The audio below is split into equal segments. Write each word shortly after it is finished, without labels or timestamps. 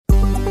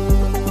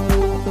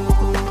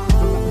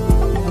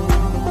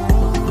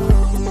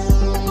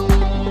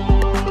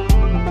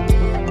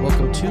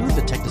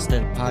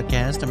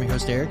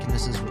host Eric, and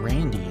this is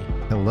Randy.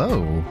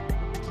 Hello.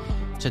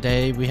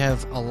 Today we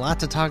have a lot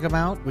to talk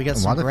about. We got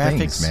some graphics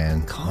things,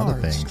 man. cards. A lot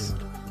of things.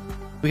 Dude.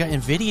 We got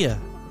NVIDIA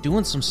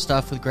doing some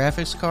stuff with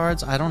graphics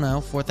cards. I don't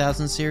know,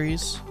 4000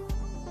 series.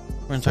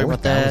 We're going to talk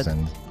about that.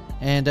 4,000.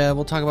 And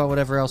we'll talk about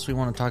whatever else we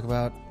want to talk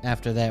about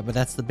after that. But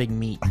that's the big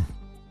meat.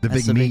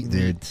 That's the big meat,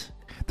 dude.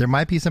 There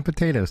might be some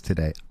potatoes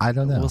today. I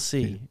don't know. We'll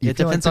see. You It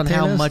depends on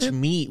how much dude?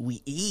 meat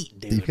we eat,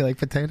 dude. Do you feel like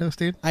potatoes,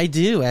 dude? I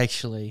do,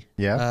 actually.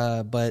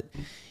 Yeah? But,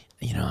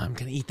 you know, I'm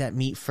going to eat that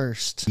meat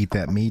first. Eat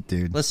that meat,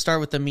 dude. Let's start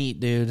with the meat,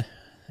 dude.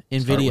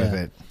 Start NVIDIA. with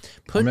it.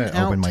 Putting I'm going to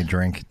out... open my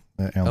drink.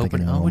 I don't think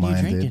anyone will what are you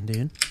mind, drinking,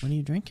 dude? What are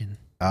you drinking?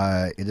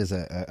 It is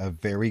a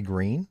very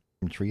green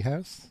from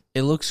Treehouse.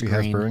 It looks Treehouse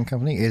green. Brewing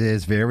Company. It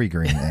is very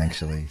green,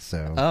 actually.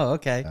 So. Oh,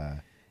 okay.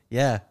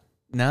 Yeah.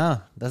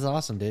 No, that's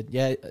awesome, dude.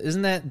 Yeah,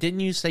 didn't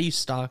you say you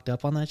stocked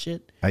up on that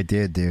shit? I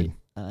did, dude.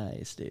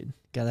 Nice, dude.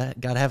 Gotta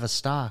have a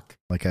stock.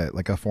 Like a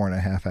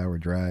 4.5 hour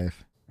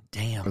drive.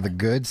 Damn. For the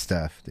good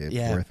stuff, dude.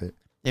 Yeah. Worth it.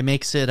 It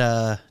makes it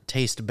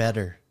taste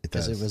better. It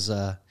because does.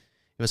 it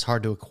was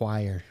hard to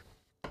acquire.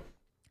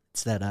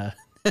 It's that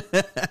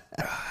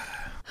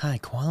high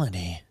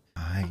quality.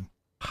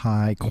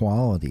 High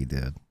quality,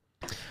 dude.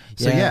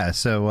 So Yeah.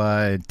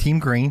 so Team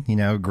Green,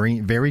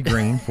 green, very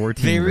green for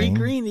Team Very Green.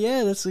 green,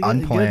 yeah. That's a good,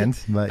 Unplanned,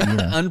 but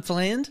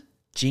unplanned.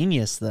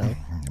 Genius though.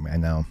 I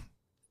know.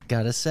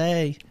 Gotta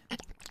say,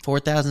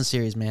 4000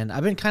 series, man.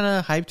 I've been kind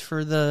of hyped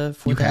for the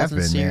You have 4000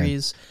 been,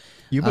 series.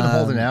 You've been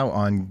holding out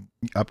on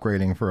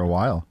upgrading for a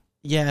while.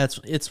 Yeah,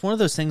 it's one of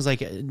those things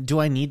like, do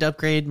I need to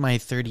upgrade my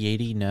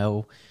 3080?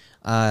 No.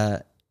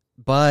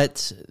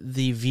 But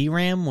the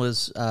VRAM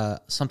was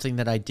something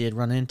that I did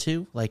run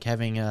into, like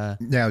having a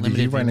Now, did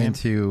you limited run VRAM.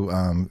 into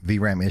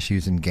VRAM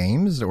issues in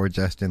games or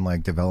just in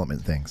like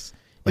development things?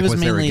 It was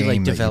there a mainly game like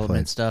that you development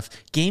played? stuff.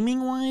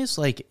 Gaming wise,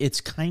 like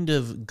it's kind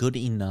of good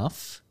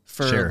enough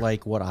for Sure.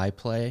 like what I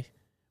play,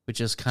 which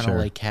is kind of Sure.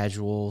 like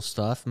casual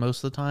stuff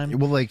most of the time.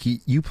 Well, like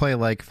you play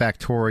like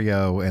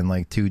Factorio and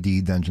like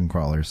 2D dungeon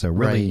crawlers, so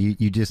really Right.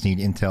 you just need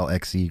Intel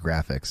Xe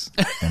graphics.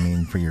 I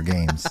mean, for your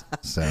games.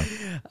 So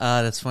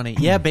That's funny.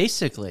 Yeah,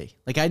 basically,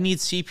 like I need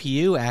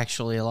CPU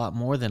actually a lot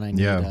more than I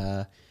need.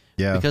 Yeah.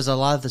 yeah, Because a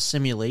lot of the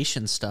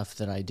simulation stuff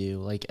that I do,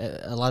 like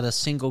a lot of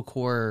single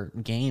core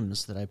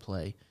games that I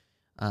play,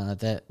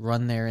 that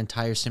run their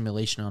entire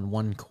simulation on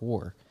one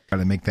core. got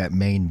to make that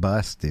main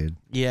bus, dude.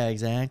 Yeah,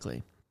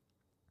 exactly.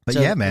 But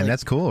So, yeah, man, like-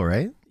 that's cool,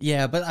 right?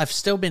 Yeah, but I've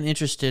still been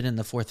interested in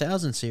the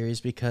 4000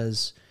 series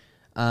because,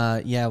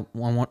 one,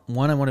 I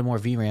wanted more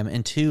VRAM,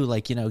 and two,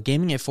 like,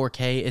 gaming at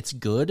 4K, it's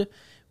good,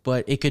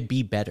 but it could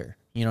be better.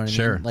 You know what I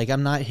Sure. mean? Like,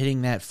 I'm not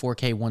hitting that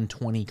 4K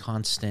 120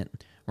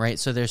 constant, right?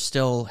 So there's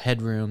still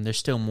headroom. There's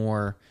still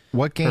more.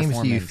 What games do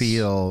you performance.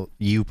 feel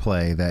you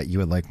play that you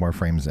would like more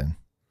frames in?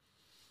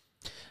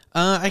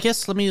 I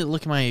guess let me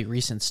look at my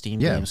recent Steam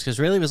Yeah. games, because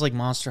really it was like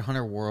Monster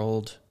Hunter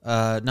World,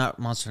 not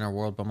Monster Hunter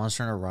World, but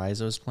Monster Hunter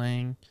Rise I was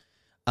playing.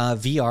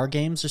 VR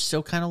games are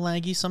still kind of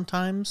laggy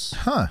sometimes.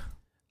 Huh.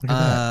 Look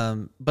at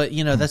that. But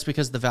that's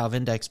because the Valve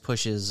Index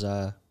pushes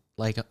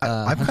like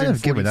I've kind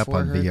of given up 144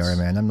 on VR, hertz.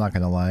 man. I'm not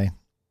going to lie.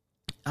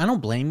 I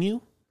don't blame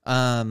you.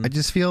 I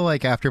just feel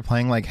like after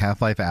playing like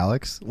Half-Life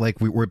Alyx,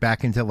 like we're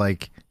back into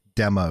like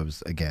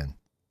demos again.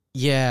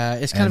 Yeah,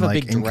 it's kind and of a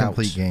like big drought.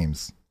 incomplete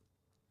games.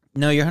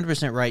 No, you're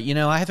 100% right.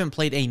 I haven't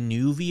played a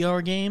new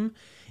VR game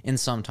in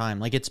some time.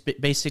 Like it's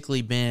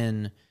basically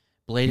been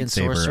Blade Beat and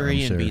Saber, Sorcery I'm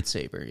and sure. Beat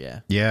Saber.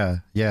 Yeah.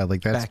 Yeah,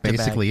 like that's Back to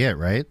basically it,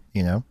 right?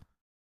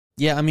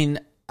 Yeah, I mean,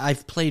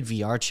 I've played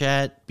VR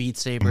Chat, Beat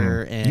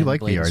Saber, and you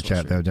like Blade and VR chat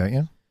Sorcery. though, don't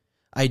you?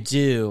 I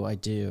do.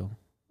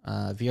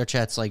 VR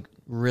Chat's like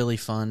really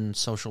fun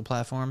social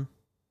platform.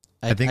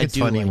 I think it's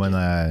do funny like when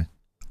it.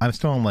 I'm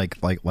still on like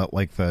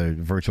the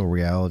virtual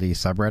reality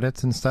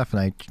subreddits and stuff,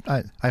 and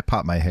I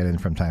pop my head in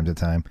from time to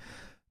time.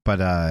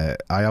 But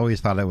I always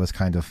thought it was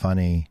kind of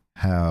funny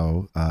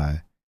how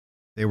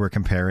they were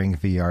comparing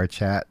VR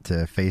chat to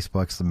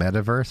Facebook's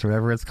metaverse, or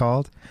whatever it's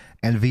called,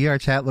 and VR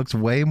chat looks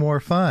way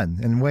more fun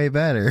and way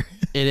better.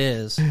 It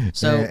is.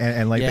 So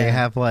and like yeah. they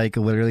have like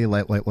literally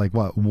like what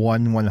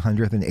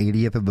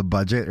 1/180th of the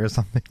budget or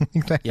something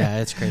like that. Yeah,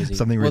 it's crazy.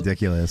 Something Well,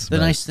 ridiculous. The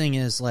but- nice thing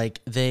is, like,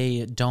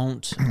 they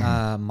don't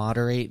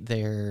moderate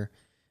their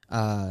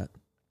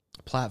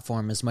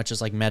platform as much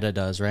as like Meta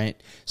does, right?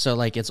 So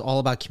like it's all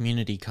about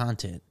community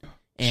content.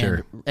 And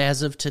Sure.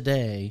 as of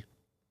today,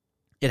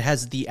 it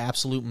has the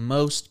absolute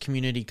most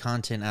community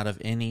content out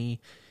of any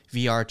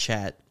VR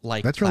chat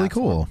like That's really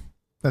platform. cool.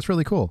 That's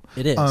really cool.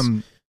 It is.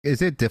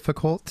 Is it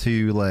difficult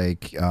to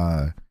like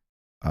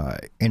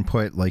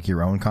input like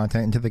your own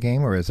content into the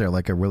game, or is there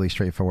like a really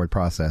straightforward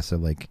process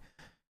of like,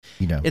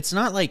 It's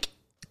not like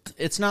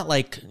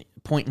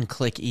point and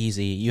click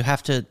easy. You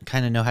have to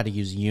kind of know how to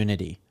use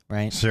Unity,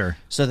 right? Sure.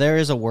 So there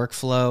is a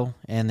workflow,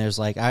 and there's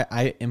like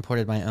I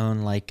imported my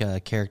own like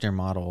character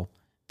model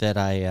that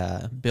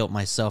I built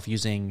myself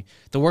using.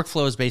 The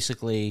workflow is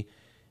basically,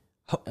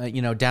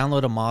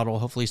 download a model.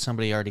 Hopefully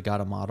somebody already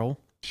got a model.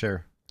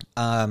 Sure.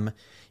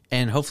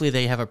 And hopefully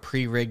they have a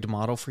pre-rigged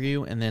model for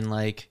you, and then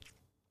like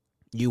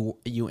You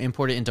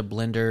import it into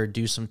Blender,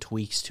 do some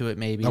tweaks to it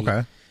maybe.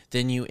 Okay.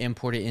 Then you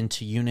import it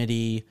into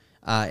Unity,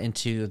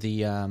 into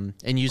the and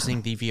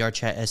using the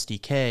VRChat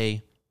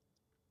SDK,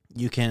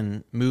 you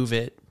can move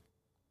it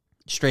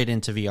straight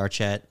into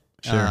VRChat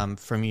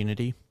from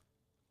Unity.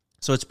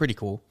 So it's pretty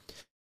cool.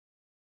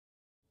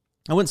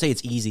 I wouldn't say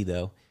it's easy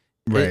though.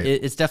 Right.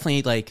 It's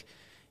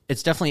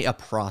definitely a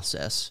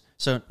process.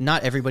 So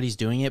not everybody's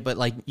doing it, but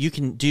like you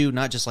can do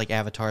not just like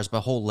avatars, but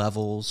whole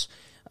levels,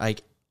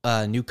 like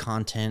new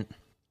content.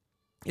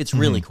 It's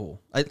really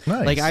cool. I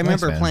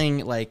remember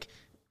playing like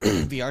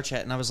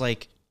VRChat, and I was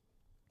like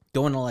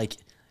going to like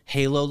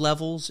Halo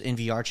levels in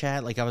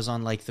VRChat. Like I was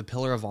on like the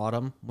Pillar of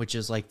Autumn, which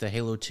is like the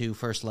Halo 2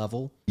 first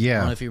level. Yeah. I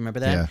don't know if you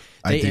remember that.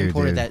 Yeah, they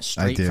imported that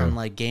straight from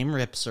like Game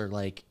Rips or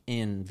like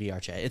in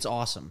VRChat. It's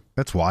awesome.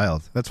 That's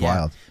wild. That's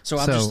wild. So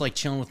I'm just like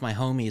chilling with my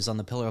homies on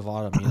the Pillar of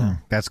Autumn, you know?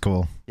 That's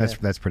cool.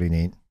 That's pretty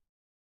neat.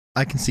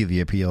 I can see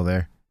the appeal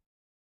there.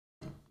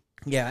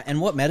 Yeah, and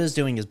what Meta's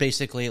doing is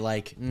basically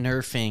like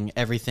nerfing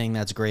everything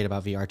that's great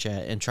about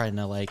VRChat and trying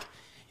to like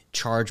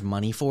charge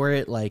money for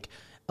it. Like,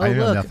 oh, I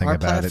know look, nothing our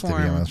about platform, it,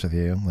 to be honest with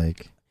you.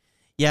 Like,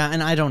 yeah,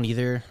 and I don't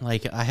either.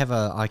 Like, I have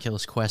a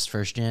Oculus Quest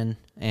first gen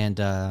and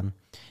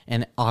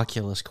an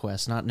Oculus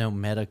Quest, not no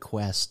Meta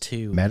Quest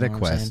 2. Meta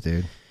Quest,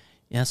 dude.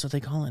 Yeah, that's what they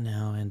call it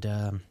now.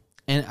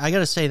 And I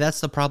gotta say, that's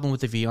the problem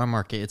with the VR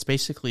market. It's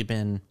basically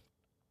been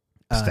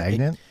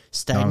stagnant,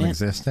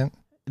 non-existent.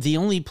 The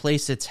only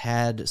place it's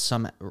had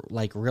some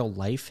like real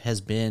life has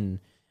been,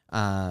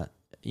 Meta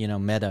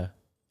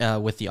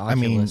with the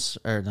Oculus,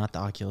 or not the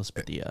Oculus,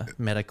 but the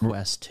Meta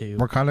Quest 2.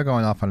 We're kind of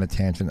going off on a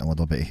tangent a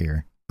little bit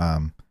here.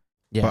 But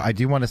I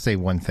do want to say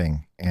one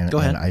thing, and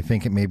I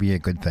think it may be a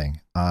good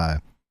thing.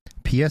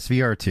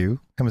 PSVR 2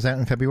 comes out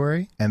in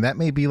February, and that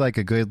may be like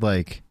a good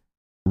like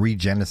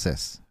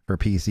regenesis for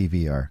PC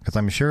VR, because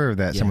I'm sure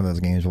that some of those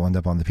games will end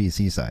up on the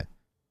PC side.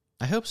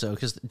 I hope so,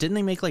 because didn't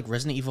they make like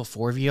Resident Evil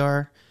 4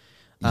 VR?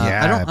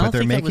 Yeah, but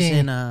they're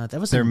making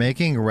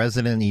making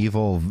Resident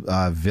Evil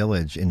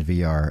Village in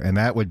VR, and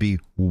that would be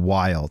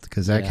wild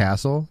because that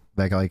castle,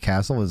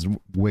 castle, is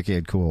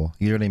wicked cool.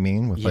 You know what I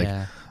mean? With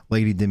like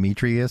Lady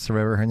Demetrius or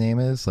whatever her name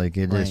is. Like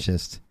it is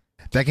just,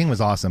 that game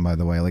was awesome, by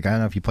the way. Like I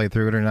don't know if you played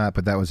through it or not,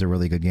 but that was a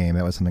really good game.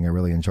 That was something I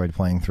really enjoyed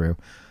playing through.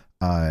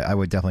 I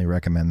would definitely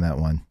recommend that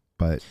one.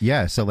 But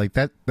yeah, so like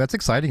that's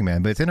exciting,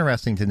 man. But it's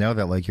interesting to know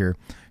that like your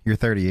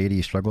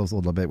 3080 struggles a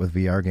little bit with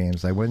VR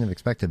games. I wouldn't have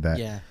expected that.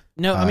 Yeah.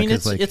 No, I mean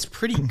it's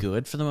pretty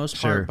good for the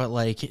most part, but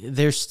like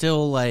there's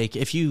still like,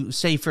 if you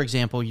say for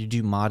example you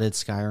do modded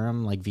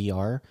Skyrim like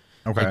VR,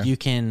 like you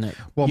can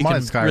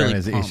modded Skyrim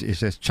really is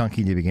just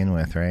chunky to begin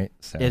with, right?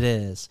 So. It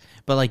is,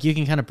 but like you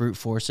can kind of brute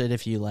force it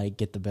if you like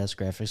get the best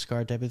graphics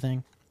card type of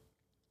thing.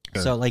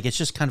 Good. So like it's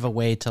just kind of a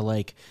way to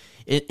like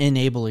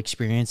enable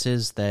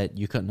experiences that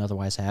you couldn't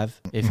otherwise have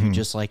if you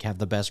just like have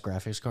the best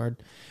graphics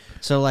card.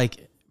 So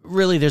like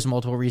really there's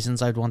multiple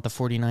reasons I'd want the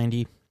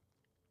 4090.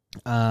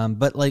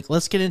 But like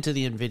let's get into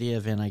the NVIDIA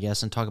event, I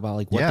guess, and talk about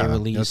like what they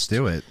released. Let's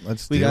do it.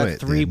 We got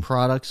three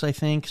products, I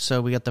think.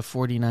 So we got the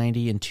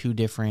 4090 and two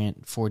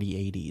different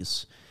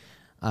 4080s.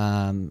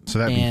 So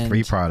that'd be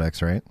three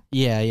products, right?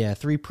 Yeah,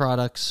 three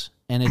products,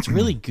 and it's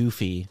really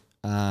goofy.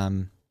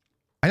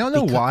 I don't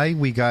know why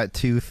we got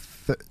two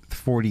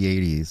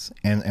 4080s,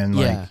 and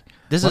like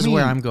this is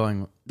where I'm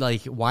going.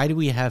 Like, why do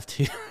we have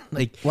two?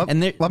 Like, let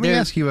me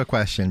ask you a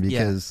question,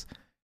 because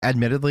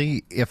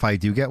admittedly, if I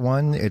do get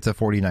one, it's a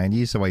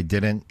 4090, so I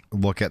didn't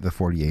look at the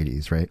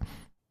 4080s, right?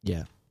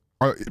 Yeah.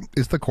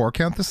 Is the core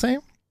count the same?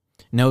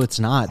 No, it's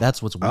not.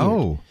 That's what's weird.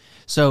 Oh,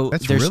 so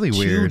that's there's really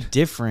weird. Two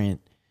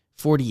different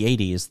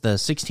 4080s, the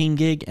 16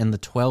 gig and the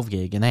 12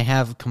 gig, and they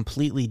have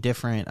completely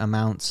different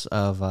amounts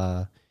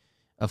of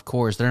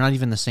cores. They're not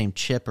even the same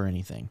chip or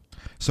anything.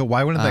 So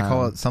why wouldn't they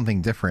call it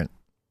something different,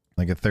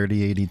 like a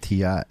 3080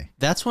 Ti?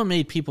 That's what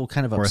made people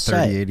kind of or upset.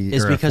 A 3080,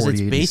 is or because a it's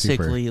 4080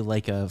 basically Super.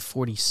 like a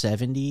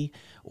 4070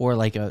 or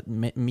like a,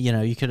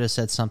 you could have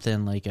said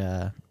something like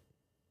a,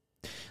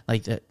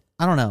 like that.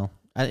 I don't know.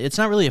 It's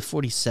not really a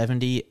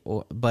 4070,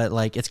 but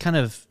like it's kind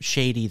of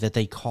shady that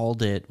they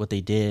called it what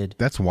they did.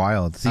 That's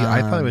wild. See,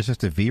 I thought it was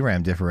just a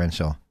VRAM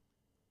differential.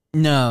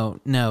 No,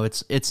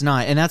 it's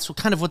not, and that's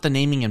kind of what the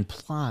naming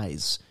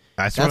implies.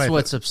 That's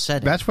what's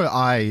upsetting. That's what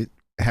I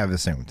have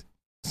assumed.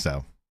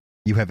 So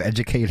you have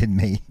educated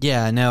me.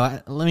 Yeah,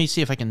 no. Let me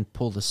see if I can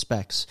pull the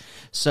specs.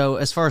 So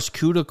as far as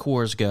CUDA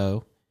cores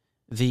go,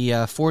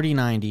 the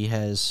 4090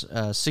 has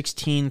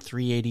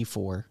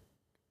 16384.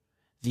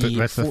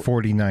 That's the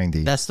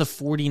 4090. That's the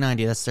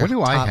 4090. That's their what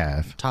do I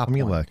have? Top Let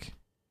me one. look.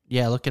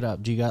 Yeah, look it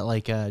up. Do you got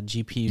like a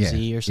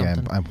GPU-Z or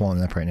something? Yeah, I'm pulling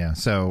it up right now.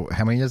 So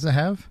how many does it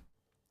have?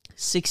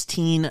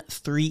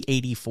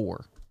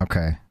 16384.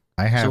 Okay.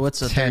 I have so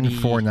what's a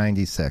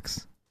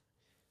 10496.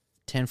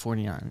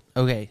 1049.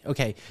 Okay.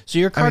 So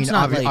your card's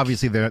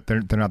obviously they're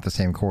not the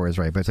same cores,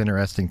 right? But it's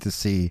interesting to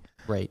see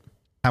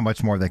how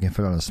much more they can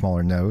fit on a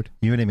smaller node.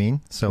 You know what I mean?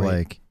 So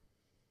like,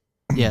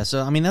 yeah.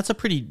 So I mean that's a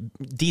pretty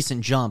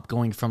decent jump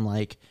going from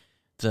like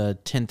the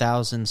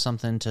 10,000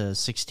 something to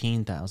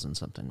 16,000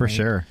 something. For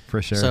sure.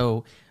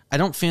 So I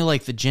don't feel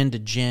like the gen to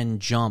gen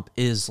jump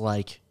is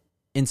like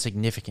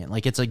insignificant.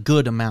 Like it's a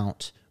good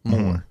amount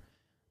more.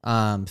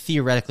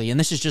 Theoretically, and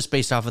this is just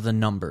based off of the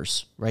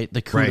numbers, right?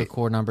 The CUDA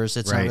core numbers.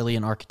 It's not really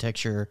an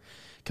architecture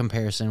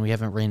comparison. We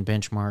haven't ran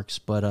benchmarks,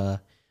 but I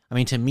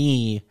mean, to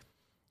me,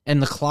 and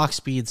the clock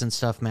speeds and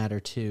stuff matter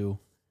too.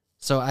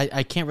 So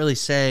I can't really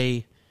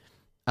say,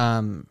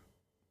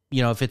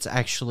 if it's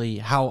actually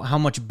how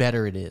much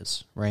better it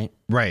is, right?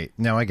 Right.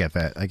 No, I get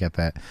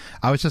that.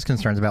 I was just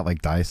concerned about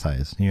like die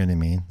size. You know what I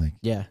mean? Like,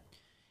 yeah,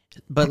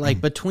 but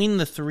like between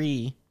the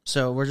three,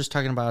 so we're just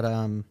talking about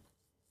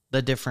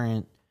the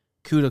different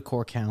CUDA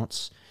core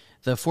counts.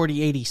 The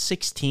 4080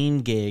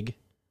 16 gig,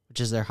 which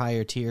is their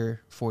higher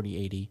tier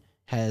 4080,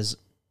 has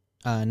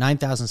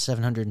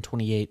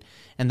 9,728,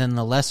 and then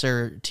the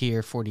lesser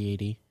tier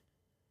 4080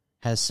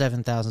 has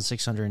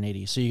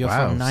 7,680. So you go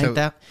from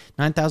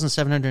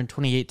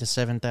 9,728 to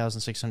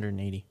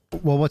 7,680.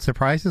 Well, what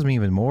surprises me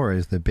even more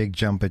is the big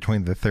jump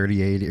between the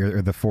 3080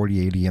 or the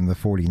 4080 and the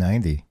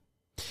 4090.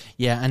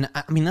 Yeah, and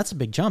I mean that's a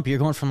big jump. You're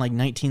going from like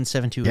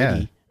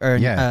 19,780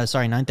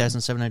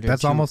 9,700.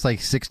 That's almost like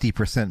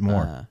 60%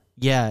 more.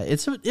 Yeah,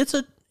 it's a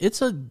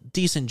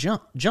decent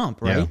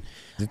jump, right?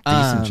 Yeah,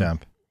 decent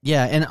jump.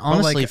 Yeah, and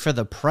honestly, for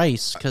the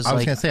price, because I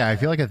was gonna say, I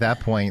feel like at that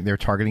point they're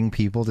targeting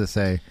people to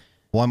say,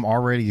 well, I'm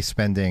already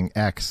spending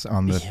X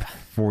on the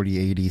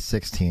 4080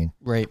 16.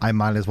 Right. I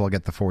might as well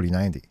get the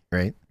 4090,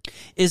 right?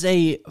 Is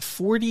a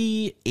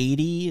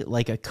 4080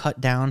 like a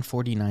cut down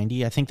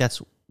 4090? I think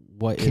that's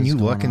what. Can you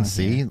look and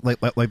see?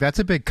 Like that's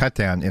a big cut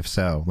down. If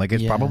so, like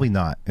it's probably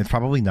not. It's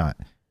probably not.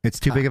 It's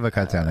too big of a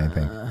cut down. I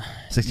think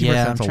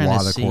 60% is a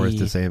lot of cores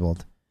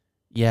disabled.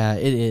 Yeah,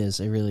 it is.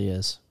 It really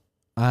is.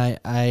 I'd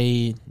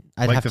like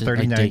have the to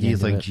 3090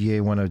 is like it.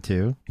 GA102.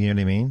 You know what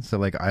I mean? So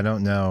like I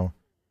don't know.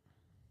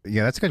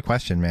 Yeah, that's a good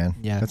question, man.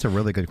 Yeah, that's a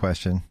really good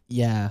question.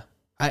 Yeah,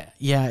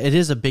 it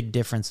is a big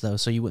difference though.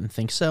 So you wouldn't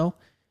think so,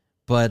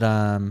 but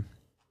I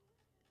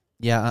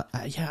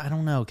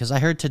don't know, because I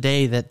heard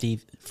today that the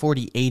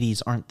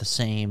 4080s aren't the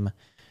same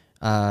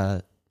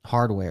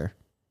hardware.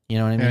 You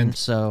know what I mean? And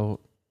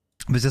so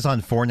this is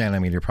on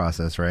 4nm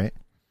process, right?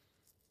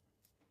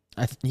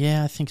 I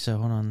think so.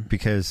 Hold on,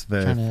 because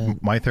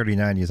my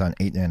 3090 is on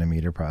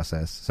 8nm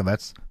process, so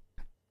that's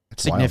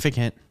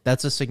significant. Wild.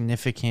 That's a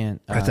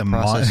significant. That's a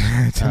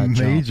it's a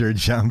major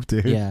jump,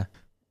 dude. Yeah,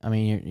 I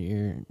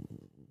mean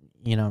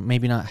you're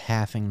maybe not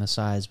halving the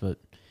size, but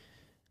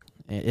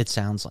it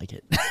sounds like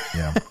it.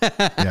 Yeah.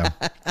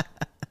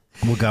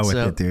 We'll go with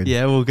it, dude.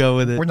 Yeah, we'll go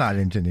with it. We're not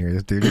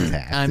engineers, dude. It's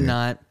half. I'm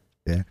not.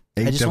 Yeah.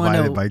 8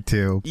 divided by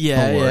 2.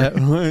 Yeah.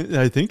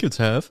 I think it's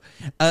half.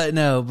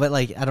 No, but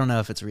like I don't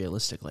know if it's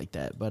realistic like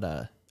that.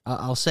 But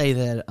I'll say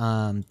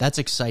that that's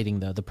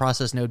exciting though. The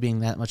process node being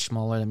that much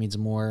smaller, that means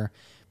more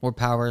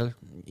power,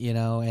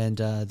 and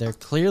they're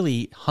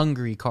clearly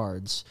hungry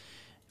cards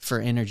for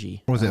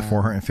energy. What was it,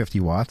 450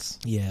 watts?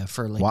 Yeah,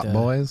 for like Watt the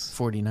boys?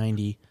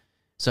 4090.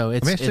 So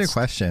it's... Let me ask you a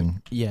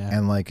question. Yeah.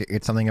 And like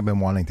it's something I've been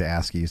wanting to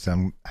ask you,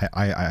 so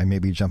I may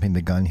be jumping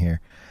the gun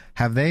here.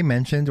 Have they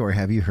mentioned or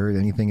have you heard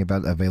anything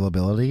about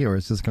availability, or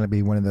is this going to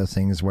be one of those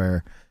things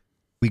where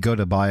we go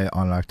to buy it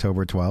on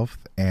October 12th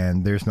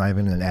and there's not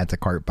even an add to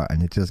cart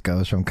button? It just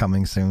goes from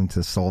coming soon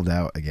to sold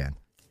out again.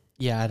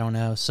 Yeah, I don't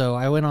know. So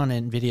I went on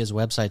NVIDIA's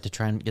website to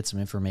try and get some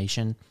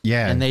information.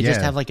 Yeah. And they just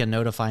have like a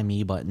notify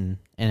me button.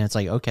 And it's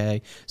like,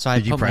 okay. So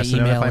I put my the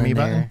email notify in me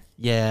there. Button?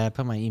 Yeah, I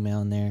put my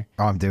email in there.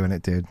 Oh, I'm doing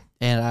it, dude.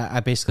 And I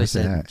basically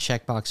said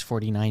checkbox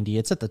 4090.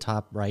 It's at the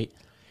top right.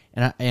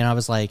 And I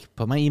was like,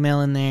 put my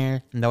email in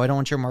there. No, I don't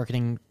want your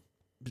marketing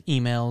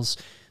emails.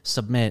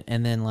 Submit.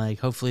 And then like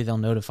hopefully they'll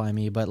notify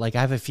me. But like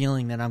I have a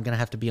feeling that I'm going to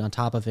have to be on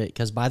top of it,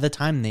 because by the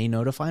time they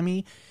notify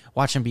me,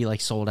 watch them be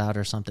like sold out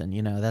or something.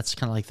 That's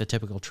kind of like the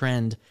typical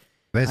trend.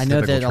 I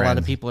know that a lot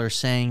of people are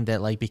saying that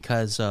like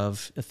because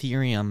of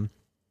Ethereum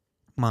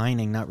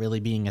mining not really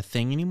being a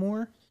thing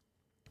anymore,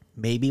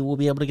 maybe we'll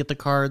be able to get the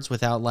cards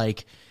without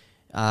like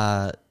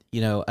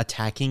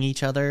attacking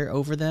each other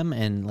over them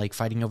and like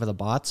fighting over the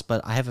bots.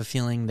 But I have a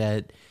feeling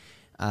that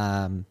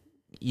I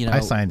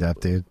signed up,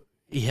 dude.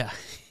 Yeah.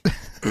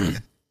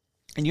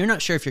 And you're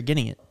not sure if you're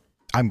getting it.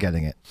 I'm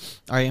getting it.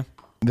 Are you?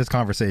 This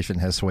conversation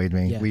has swayed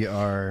me. Yeah. We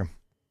are...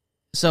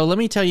 So let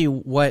me tell you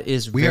what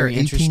is very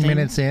interesting. We are 18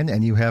 minutes in,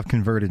 and you have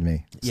converted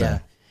me. So.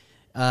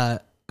 Yeah.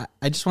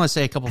 I just want to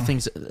say a couple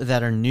things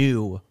that are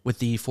new with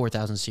the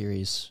 4000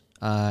 series.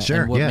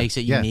 Sure. And what makes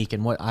it unique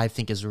and what I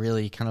think is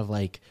really kind of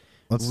like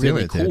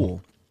really cool.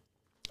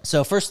 Dude.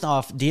 So first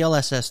off,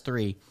 DLSS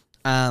 3.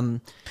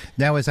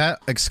 Now, is that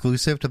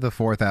exclusive to the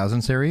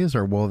 4000 series,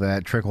 or will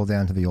that trickle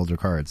down to the older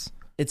cards?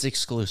 It's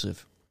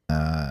exclusive.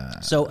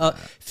 So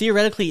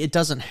theoretically, it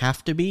doesn't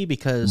have to be,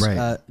 because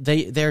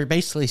they're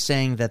basically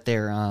saying that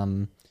they're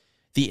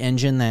the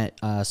engine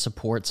that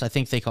supports, I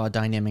think they call it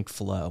Dynamic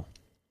Flow.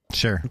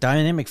 Sure.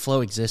 Dynamic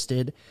Flow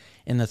existed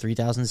in the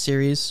 3000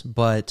 series,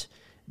 but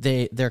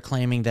they're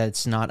claiming that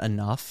it's not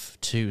enough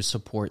to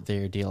support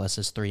their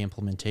DLSS 3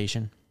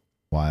 implementation.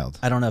 Wild.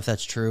 I don't know if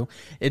that's true.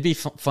 It'd be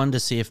fun to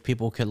see if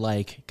people could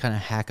like kind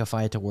of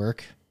hackify it to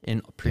work,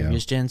 in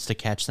previous gens to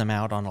catch them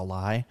out on a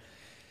lie.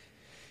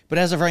 But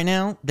as of right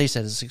now, they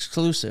said it's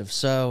exclusive.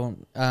 So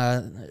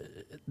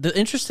the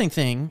interesting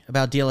thing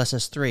about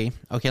DLSS 3,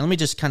 okay, let me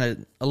just kind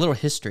of a little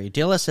history.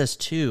 DLSS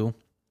 2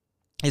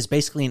 is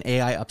basically an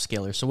AI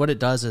upscaler. So what it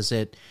does is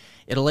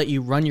it'll let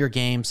you run your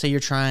game. Say you're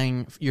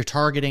targeting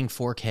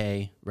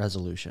 4K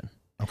resolution.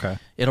 Okay.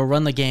 It'll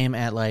run the game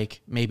at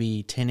like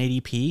maybe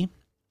 1080p,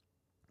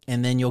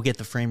 and then you'll get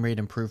the frame rate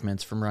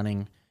improvements from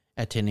running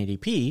at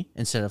 1080p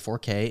instead of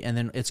 4K, and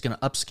then it's going to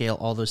upscale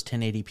all those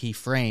 1080p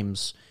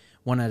frames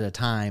one at a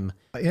time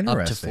up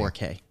to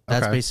 4K.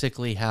 That's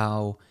basically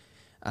how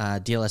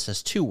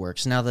DLSS 2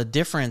 works. Now, the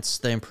difference,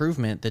 the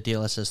improvement that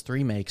DLSS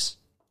 3 makes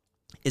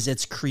is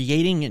it's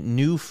creating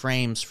new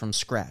frames from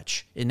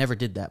scratch. It never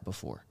did that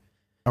before.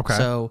 Okay.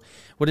 So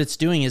what it's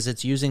doing is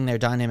it's using their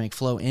dynamic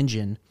flow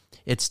engine.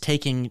 It's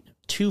taking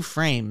 2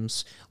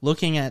 frames,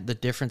 looking at the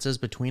differences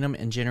between them,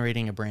 and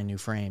generating a brand new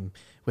frame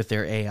with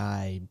their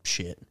AI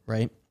shit,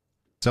 right?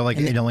 So, like,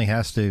 it only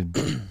has to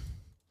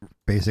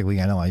basically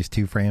analyze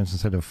 2 frames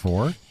instead of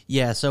 4?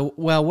 Yeah, so,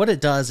 well, what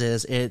it does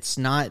is it's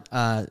not,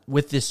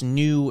 with this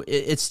new,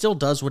 it still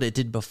does what it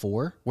did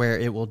before, where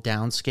it will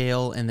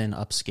downscale and then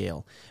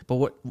upscale. But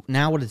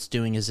what it's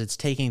doing is it's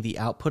taking the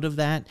output of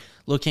that,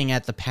 looking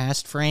at the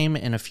past frame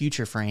and a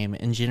future frame,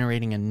 and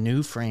generating a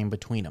new frame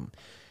between them.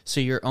 So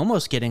you're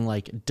almost getting,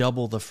 like,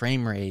 double the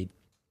frame rate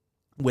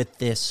with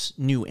this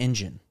new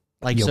engine.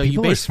 Like, so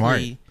you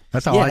basically... Smart.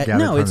 That's all I got.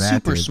 No, from it's that,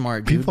 super dude.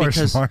 smart, dude. People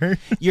because are smart.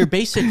 You're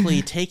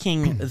basically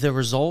taking the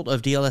result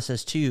of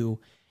DLSS 2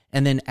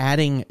 and then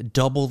adding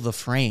double the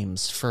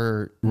frames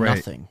for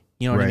nothing.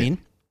 You know what I mean?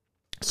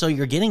 So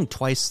you're getting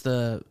twice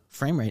the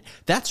frame rate.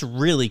 That's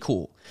really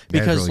cool.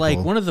 Because, really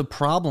cool. One of the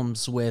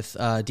problems with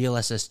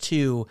DLSS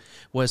 2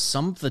 was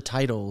some of the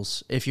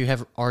titles, if you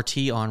have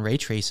RT on ray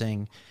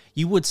tracing,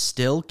 you would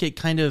still get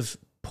kind of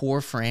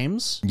poor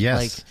frames.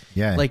 Yes.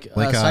 Like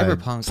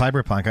Cyberpunk.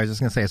 Cyberpunk. I was just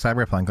going to say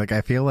Cyberpunk. Like,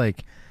 I feel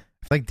like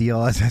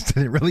DLSS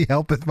didn't really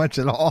help as much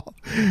at all.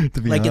 To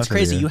be honest, it's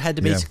crazy. You had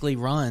to basically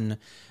run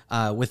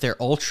with their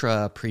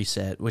Ultra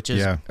preset, which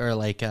is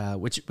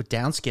which would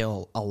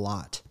downscale a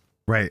lot,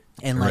 right?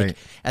 And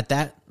at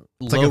that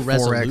it's low like a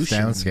 4X resolution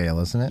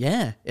downscale, isn't it?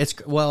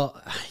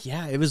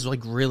 Yeah, it was like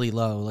really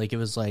low. Like it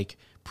was like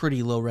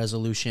pretty low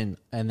resolution,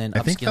 and then I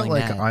think that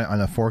on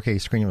a 4K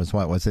screen it was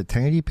it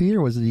 1080p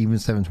or was it even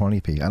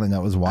 720p? I don't know.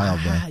 It was wild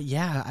though.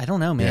 Yeah, I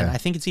don't know, man. I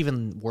think it's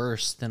even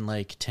worse than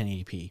like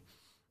 1080p.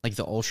 Like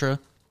the Ultra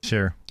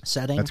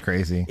setting. That's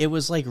crazy. It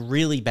was like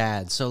really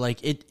bad. So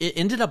like it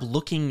ended up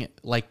looking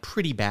like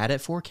pretty bad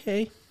at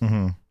 4K.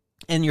 Mm-hmm.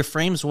 And your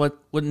frames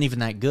wasn't even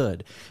that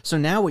good. So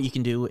now what you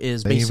can do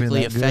is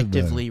basically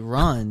effectively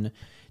run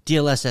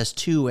DLSS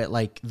 2 at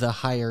like the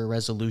higher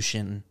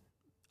resolution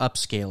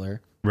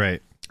upscaler.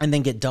 Right. And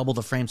then get double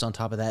the frames on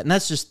top of that. And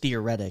that's just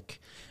theoretic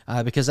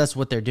because that's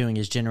what they're doing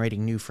is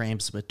generating new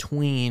frames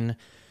between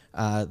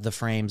the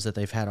frames that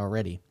they've had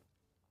already.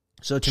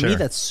 So to me,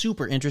 that's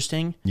super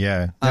interesting.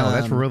 Yeah. No,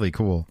 that's really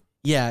cool.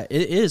 Yeah,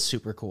 it is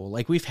super cool.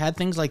 Like we've had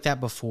things like that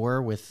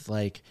before with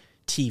like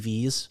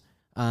TVs,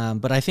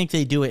 but I think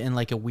they do it in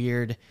like a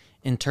weird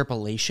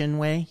interpolation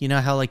way. You know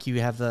how like you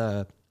have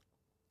the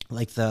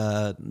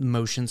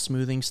motion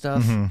smoothing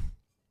stuff?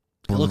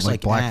 Mm-hmm. It looks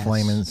like black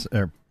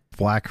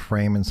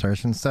frame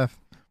insertion stuff?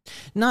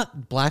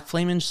 Not black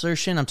flame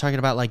insertion. I'm talking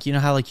about like, you know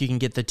how like you can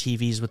get the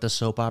TVs with the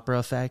soap opera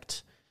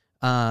effect?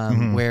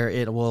 Where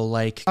it will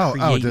like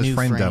create new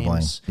frame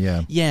frames.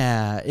 doubling.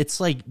 Yeah, it's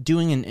like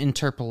doing an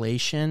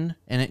interpolation,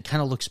 and it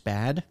kind of looks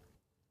bad.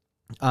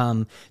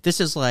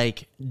 This is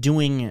like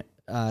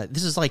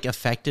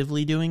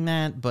effectively doing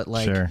that, but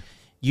like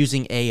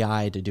using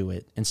AI to do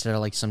it instead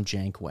of like some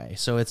jank way.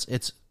 So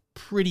it's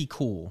pretty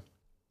cool,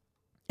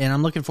 and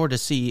I'm looking forward to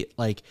see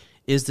like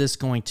is this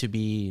going to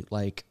be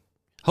like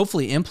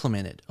hopefully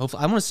implemented.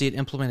 Hopefully, I want to see it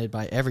implemented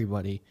by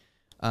everybody.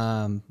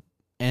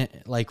 And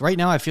like right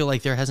now, I feel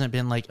like there hasn't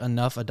been like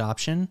enough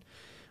adoption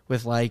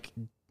with like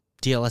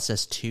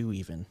DLSS 2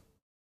 even.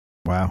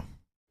 Wow.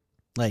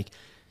 Like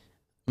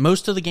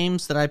most of the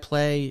games that I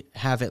play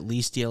have at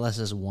least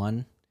DLSS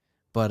 1,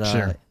 but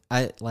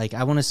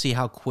I want to see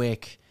how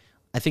quick.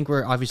 I think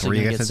we're obviously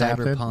going to get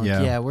Cyberpunk.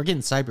 Yeah, we're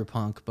getting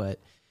Cyberpunk, but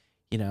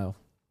you know,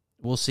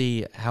 we'll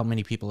see how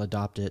many people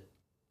adopt it.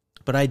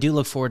 But I do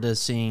look forward to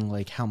seeing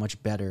like how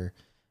much better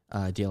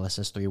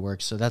DLSS 3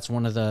 works. So that's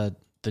one of the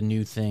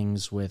new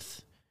things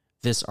with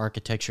this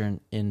architecture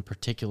in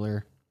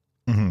particular.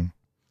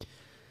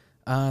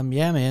 Mm-hmm.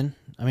 Yeah, man.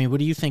 I mean, what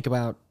do you think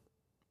about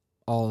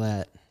all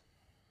that?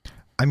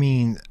 I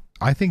mean,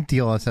 I think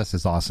DLSS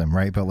is awesome,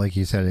 right? But like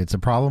you said, it's a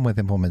problem with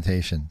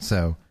implementation.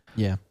 So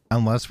yeah,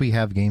 unless we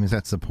have games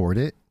that support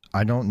it,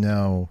 I don't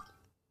know,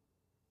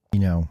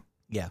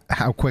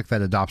 how quick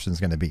that adoption is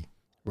going to be.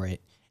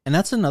 Right. And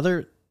that's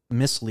another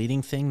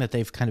misleading thing that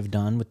they've kind of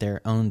done with their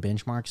own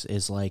benchmarks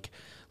is like,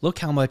 look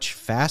how much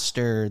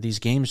faster these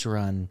games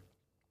run.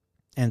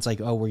 And it's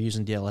like, oh, we're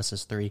using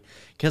DLSS 3.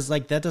 Because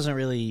like that doesn't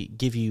really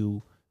give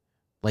you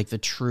like the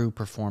true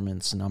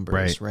performance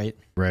numbers, right?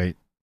 Right.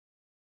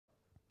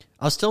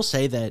 I'll still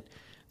say that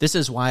This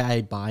is why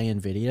I buy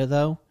NVIDIA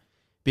though,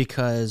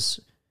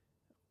 because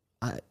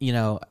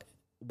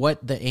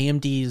what the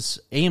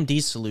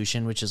AMD's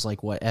solution, which is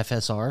like what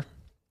FSR,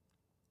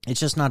 it's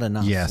just not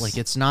enough. Yes. Like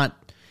it's not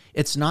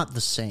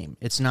the same.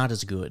 It's not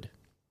as good.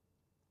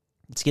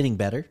 It's getting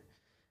better.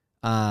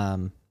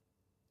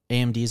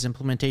 AMD's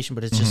implementation,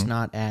 but it's just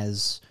not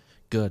as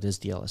good as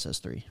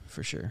DLSS 3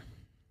 for sure.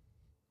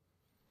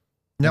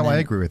 No, I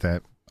agree with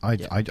that. I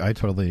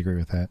totally agree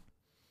with that.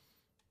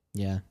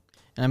 Yeah.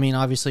 And I mean,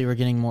 obviously we're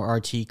getting more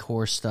RT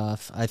core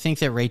stuff. I think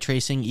that ray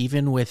tracing,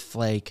 even with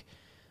like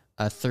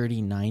a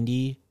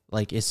 3090,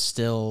 like is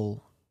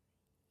still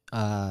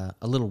a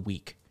little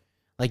weak.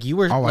 Like you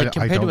were compared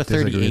to a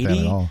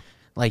 3080,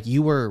 like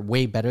you were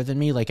way better than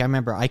me. Like I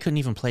remember I couldn't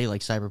even play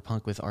like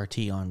Cyberpunk with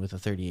RT on with a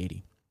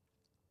 3080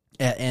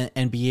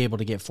 and be able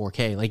to get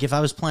 4K. Like if I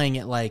was playing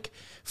at like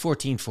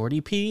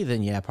 1440p,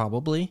 then yeah,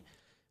 probably.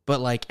 But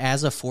like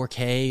as a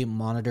 4K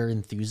monitor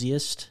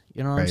enthusiast,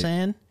 you know what I'm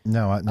saying?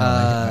 No,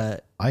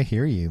 I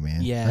hear you,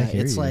 man. Yeah,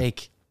 it's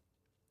like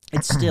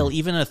it's still,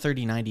 even a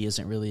 3090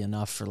 isn't really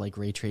enough for like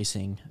ray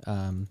tracing.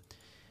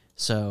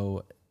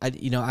 So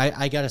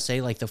I gotta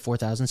say, like the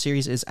 4000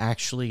 series is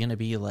actually going to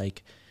be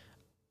like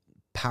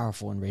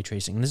powerful in ray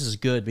tracing. And this is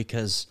good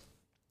because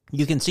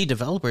you can see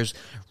developers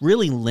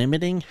really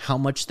limiting how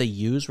much they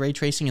use ray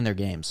tracing in their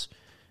games.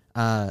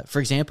 For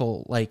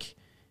example, like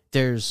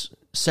there's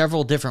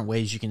several different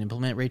ways you can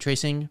implement ray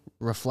tracing.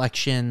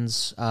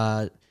 Reflections,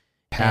 path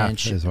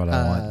is what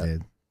I want,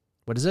 dude.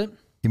 What is it?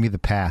 Give me the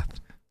path.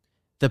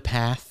 The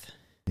path.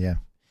 Yeah.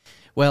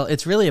 Well,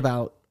 it's really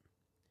about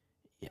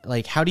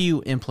like how do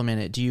you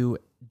implement it? Do you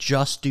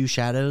just do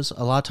shadows?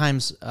 A lot of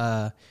times,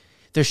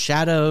 there's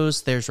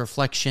shadows, there's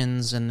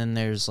reflections, and then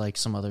there's like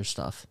some other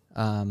stuff.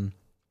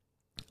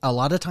 A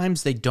lot of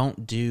times they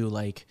don't do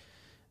like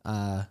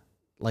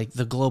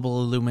the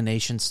global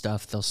illumination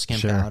stuff they'll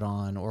skimp out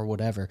on or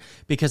whatever,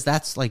 because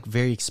that's like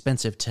very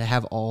expensive to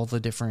have all the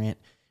different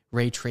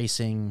ray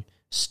tracing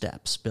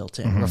steps built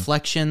in.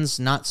 Reflections,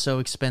 not so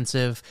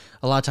expensive.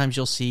 A lot of times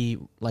you'll see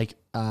like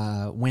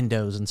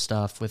windows and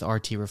stuff with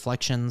RT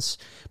reflections.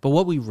 But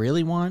what we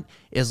really want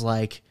is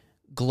like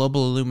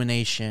global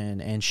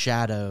illumination and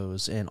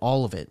shadows and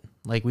all of it.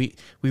 Like we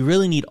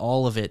really need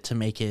all of it to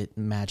make it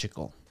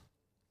magical.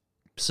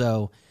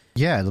 So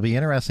yeah, it'll be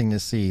interesting to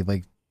see.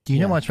 Like, do you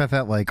know much about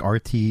that like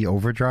RT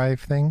overdrive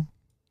thing?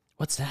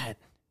 What's that?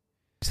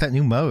 It's that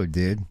new mode,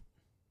 dude.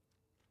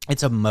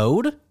 It's a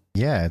mode?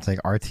 Yeah, it's like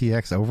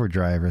RTX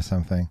overdrive or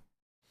something.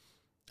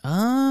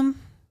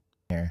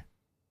 Here.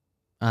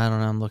 I don't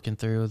know. I'm looking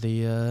through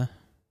the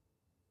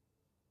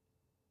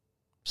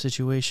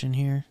situation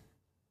here.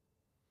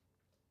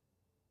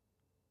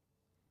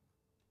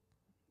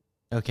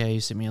 Okay, you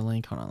sent me a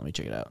link. Hold on, let me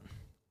check it out.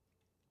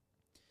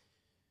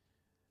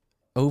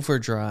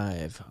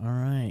 Overdrive. All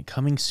right,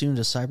 coming soon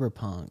to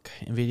Cyberpunk.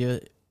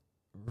 NVIDIA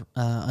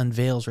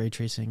unveils ray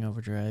tracing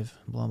overdrive.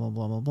 Blah blah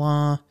blah blah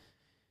blah.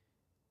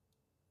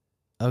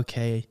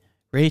 Okay,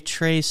 ray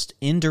traced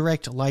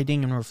indirect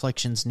lighting and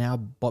reflections now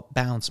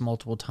bounce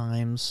multiple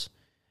times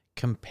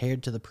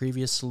compared to the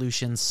previous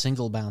solution's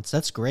single bounce.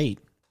 That's great.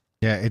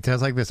 Yeah, it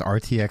does like this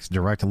RTX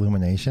direct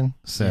illumination.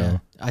 So yeah,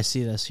 I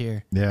see this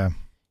here. Yeah.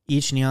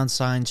 Each neon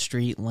sign,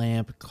 street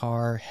lamp,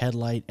 car,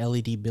 headlight,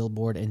 LED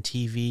billboard, and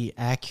TV,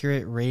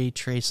 accurate ray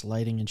trace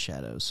lighting and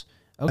shadows.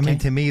 Okay. I mean,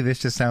 to me, this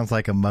just sounds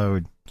like a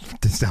mode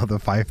to sell the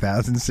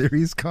 5000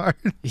 series card.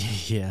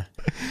 Yeah.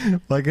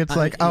 Like, it's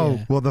like,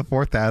 well, the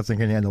 4000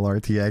 can handle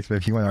RTX, but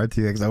if you want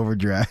RTX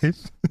overdrive.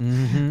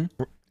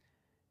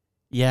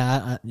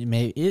 Yeah,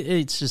 maybe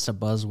it's just a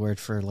buzzword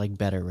for, like,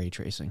 better ray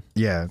tracing.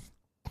 Yeah.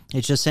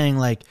 It's just saying,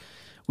 like,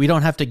 we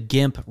don't have to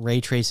gimp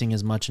ray tracing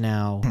as much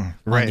now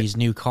on these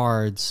new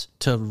cards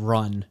to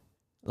run.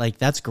 Like,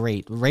 that's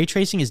great. Ray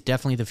tracing is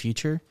definitely the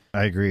future.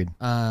 I agreed.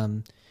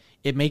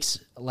 It makes,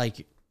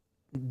 like,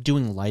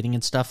 doing lighting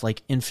and stuff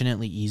like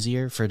infinitely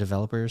easier for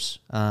developers.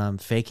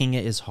 Faking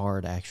it is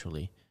hard,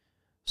 actually.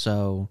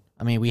 So,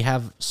 I mean, we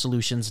have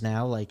solutions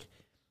now. Like,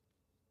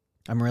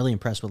 I'm really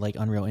impressed with like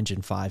Unreal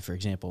Engine 5, for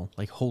example.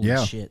 Like, holy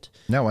shit.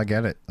 No, I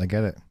get it.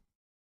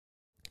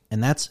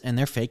 And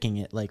they're faking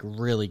it like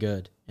really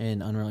good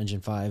in Unreal Engine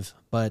 5.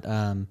 But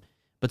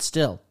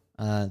still,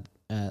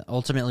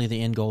 ultimately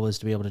the end goal is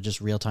to be able to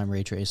just real time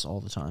ray trace all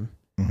the time.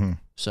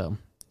 So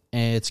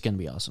it's gonna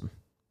be awesome.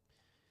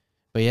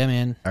 But yeah,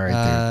 man. All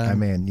right, dude.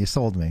 Man, you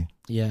sold me.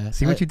 Yeah.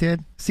 See what you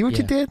did? You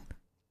did?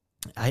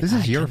 This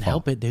is your fault.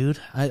 Help it, dude.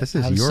 I was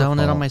your selling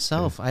fault, it on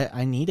myself.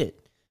 I need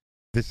it.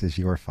 This is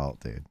your fault,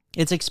 dude.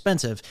 It's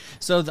expensive.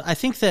 So I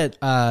think that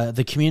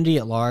the community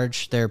at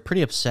large, they're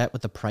pretty upset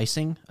with the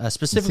pricing,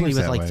 specifically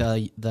with like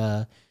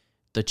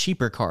the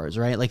cheaper cars,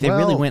 right? Like they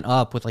really went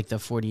up with like the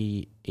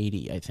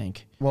 4080, I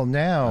think. Well,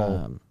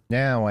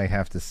 now I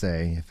have to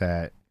say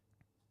that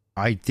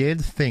I did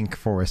think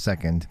for a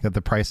second that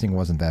the pricing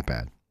wasn't that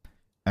bad.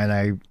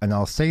 And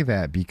I'll say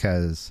that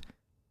because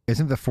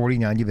isn't the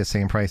 4090 the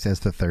same price as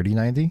the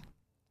 3090?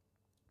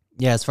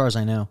 Yeah, as far as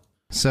I know.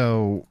 –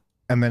 So,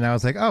 and then I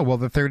was like, oh, well,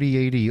 the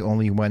 3080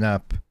 only went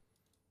up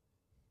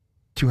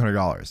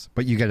 $200,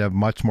 but you get a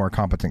much more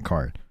competent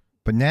card.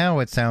 But now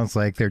it sounds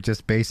like they're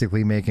just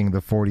basically making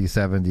the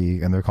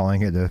 4070 and they're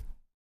calling it a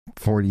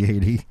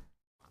 4080.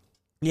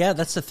 Yeah,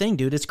 that's the thing,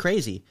 dude. It's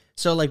crazy.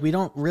 So, like, we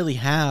don't really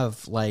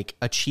have, like,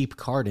 a cheap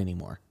card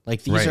anymore.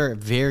 Like, these are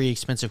very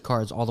expensive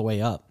cards all the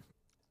way up.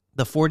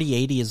 The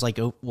 4080 is, like,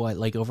 what,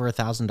 like, over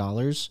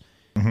 $1,000?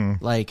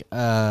 Mm-hmm. Like,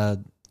 I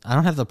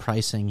don't have the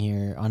pricing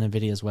here on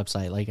NVIDIA's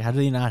website. Like, how do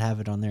they not have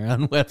it on their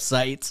own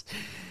website?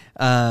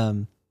 Let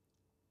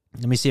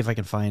me see if I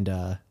can find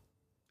a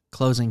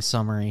closing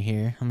summary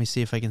here. Let me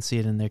see if I can see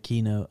it in their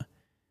keynote.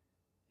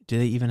 Do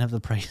they even have the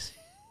price?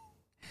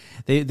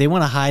 They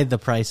want to hide the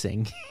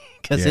pricing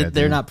because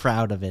they're not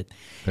proud of it.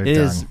 They're It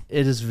done.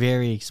 is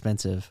very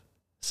expensive.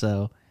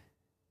 So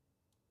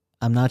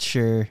I'm not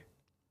sure.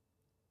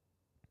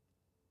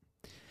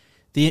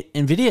 The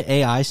NVIDIA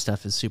AI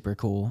stuff is super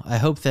cool. I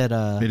hope that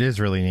It is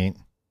really neat.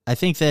 I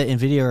think that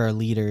NVIDIA are a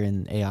leader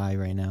in AI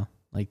right now.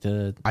 Like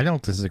I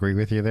don't disagree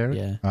with you there.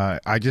 Yeah.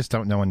 I just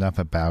don't know enough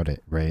about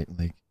it, right?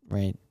 Like,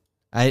 right.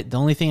 The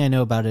only thing I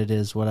know about it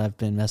is what I've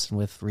been messing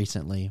with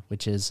recently,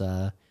 which is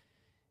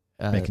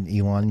making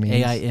Elon memes.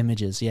 AI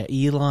images. Yeah,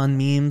 Elon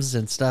memes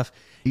and stuff.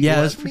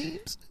 Elon's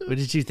memes. What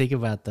did you think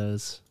about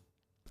those?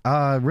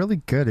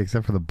 Really good,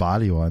 except for the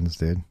body ones,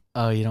 dude.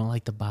 Oh, you don't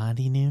like the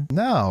body, dude?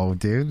 No,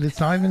 dude, it's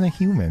not even a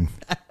human.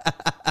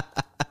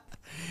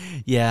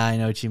 Yeah, I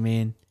know what you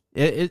mean.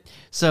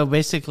 So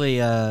basically,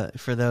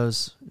 for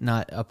those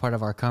not a part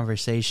of our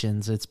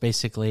conversations, it's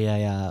basically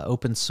a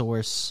open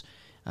source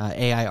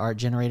AI art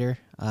generator.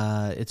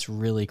 It's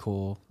really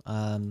cool.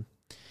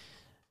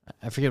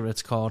 I forget what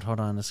it's called. Hold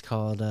on, it's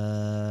called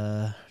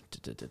DALL-E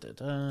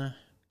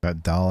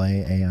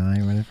AI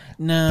or whatever.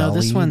 No,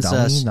 this one's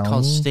Dolly?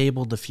 called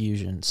Stable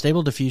Diffusion.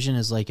 Stable Diffusion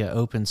is like an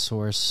open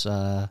source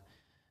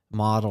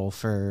model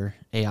for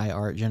AI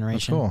art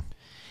generation. That's cool.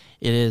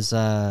 It is.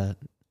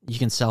 You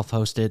can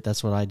self-host it.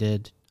 That's what I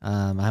did.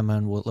 I have my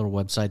own little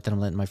website that I'm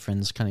letting my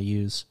friends kind of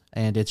use,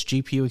 and it's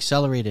GPU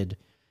accelerated.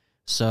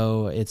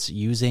 So it's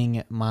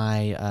using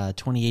my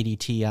 2080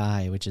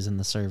 Ti, which is in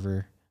the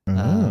server,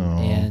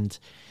 and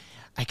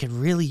I could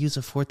really use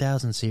a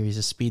 4000 series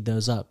to speed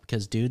those up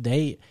because, dude,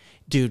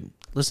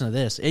 listen to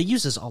this. It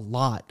uses a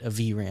lot of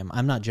VRAM.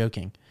 I'm not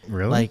joking.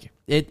 Really? Like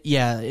it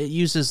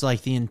uses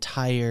like the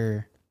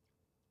entire,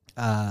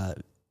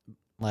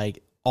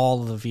 like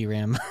all of the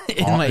VRAM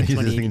in my it 2080.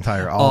 uses the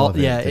entire all of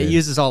it. Yeah, dude. it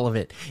uses all of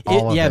it.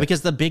 All of it.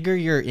 Because the bigger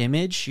your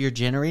image you're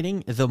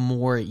generating, the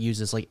more it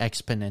uses like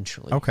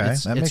exponentially. Okay,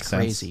 it's makes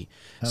crazy.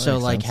 sense. So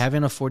makes like sense.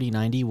 having a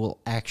 4090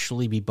 will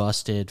actually be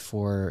busted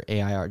for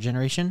AI art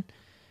generation.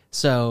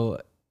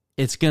 So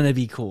it's gonna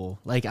be cool.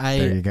 Like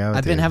There you go,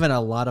 I've been dude. having a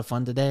lot of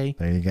fun today.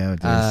 There you go,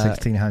 dude.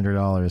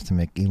 $1,600 to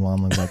make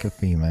Elon look like a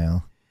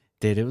female.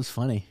 Dude, it was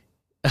funny.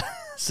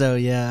 So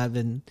yeah, I've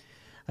been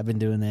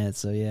doing that.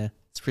 So yeah,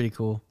 it's pretty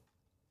cool.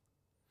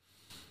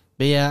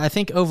 But yeah, I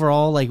think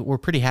overall, like we're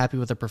pretty happy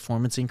with the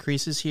performance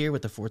increases here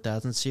with the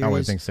 4000 series. I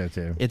would think so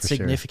too. It's for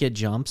significant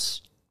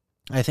jumps.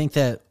 I think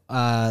that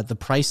the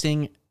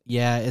pricing,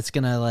 it's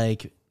gonna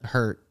like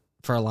hurt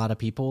for a lot of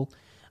people,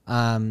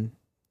 and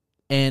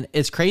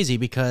it's crazy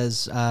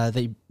because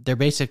they're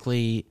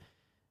basically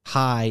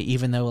high,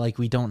 even though like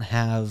we don't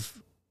have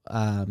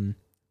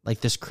like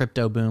this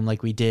crypto boom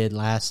like we did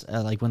last,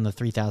 like when the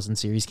 3000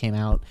 series came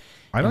out.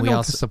 I don't And we know what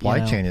also, the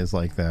supply chain is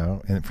like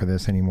though for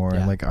this anymore.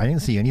 Yeah. Like I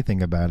didn't see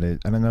anything about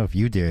it. I don't know if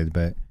you did,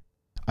 but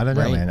I don't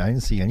know, Right. man. I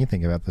didn't see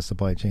anything about the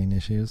supply chain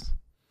issues.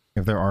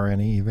 If there are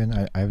any,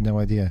 even I have no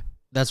idea.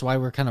 That's why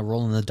we're kind of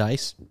rolling the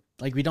dice.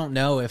 Like we don't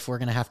know if we're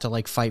gonna have to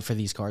like fight for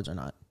these cards or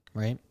not,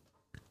 right?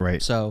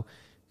 Right. So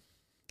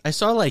I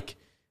saw like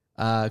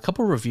a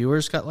couple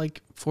reviewers got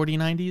like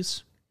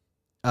 4090s.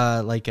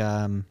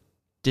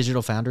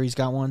 Digital Foundry's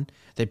got one.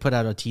 They put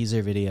out a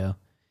teaser video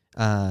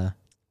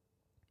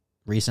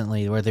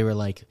recently where they were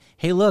like,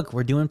 "Hey, look,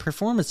 we're doing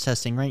performance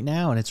testing right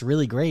now, and it's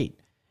really great."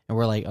 And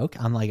we're like, "Okay,"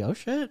 I'm like, "Oh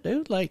shit,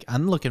 dude!" Like,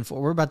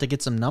 we're about to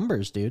get some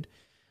numbers, dude.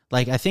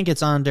 Like, I think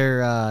it's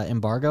under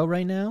embargo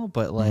right now,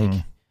 but like,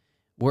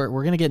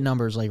 we're gonna get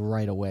numbers like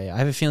right away. I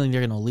have a feeling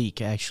they're gonna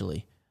leak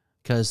actually,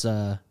 because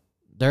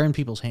they're in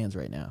people's hands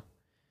right now.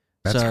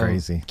 That's So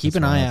crazy. Keep That's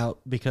an eye wild. out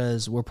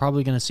because we're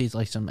probably going to see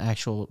like some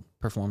actual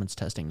performance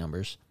testing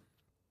numbers.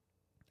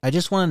 I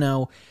just want to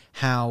know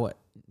how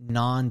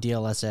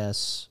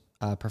non-DLSS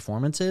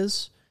performance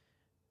is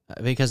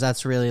because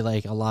that's really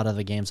like a lot of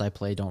the games I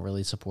play don't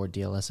really support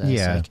DLSS.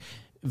 Yeah. Like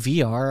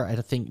VR, I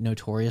think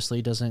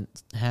notoriously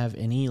doesn't have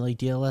any like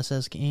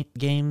DLSS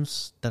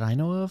games that I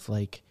know of.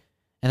 Like,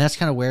 and that's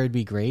kind of where it'd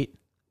be great.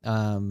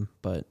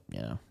 But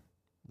you know,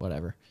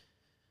 whatever.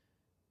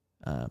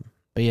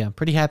 But yeah,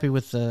 pretty happy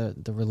with the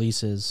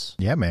releases.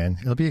 Yeah, man.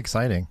 It'll be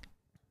exciting.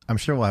 I'm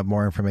sure we'll have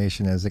more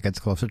information as it gets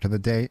closer to the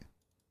date.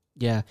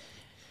 Yeah.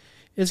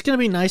 It's going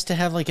to be nice to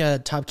have like a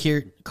top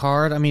tier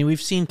card. I mean,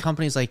 we've seen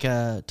companies like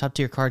a top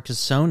tier card because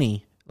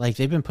Sony, like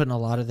they've been putting a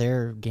lot of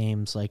their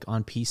games like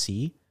on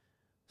PC.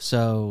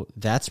 So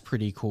that's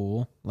pretty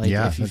cool. Like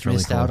Yeah, if you've that's really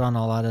missed out cool. on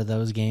a lot of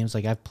those games,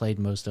 like I've played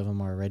most of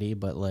them already,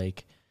 but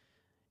like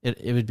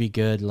it would be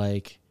good.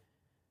 Like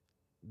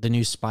the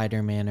new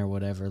Spider-Man or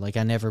whatever. Like,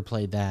 I never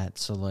played that,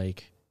 so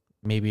like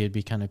maybe it'd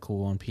be kind of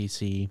cool on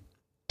PC.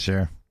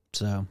 Sure.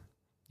 So,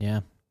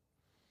 yeah.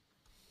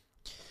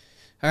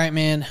 All right,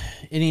 man.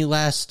 Any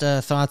last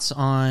thoughts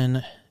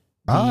on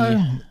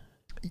the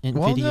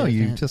well, no,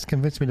 you event? just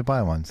convinced me to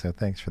buy one, so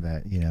thanks for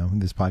that.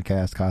 This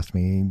podcast cost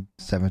me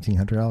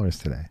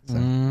 $1,700 today,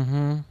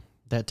 so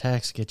That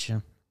tax gets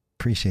you.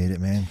 appreciate it,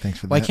 man. Thanks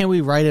for Why that. can't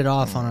we write it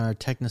off on our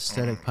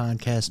Technosthetic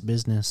podcast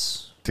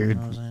business? Dude, You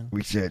know what I'm saying?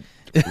 we should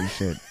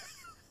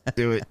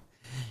do it.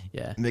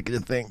 Yeah. Make it a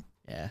thing.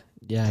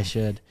 Yeah, I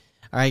should.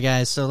 All right,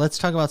 guys. So let's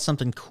talk about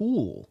something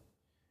cool.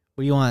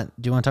 What do you want?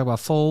 Do you want to talk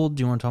about Fold?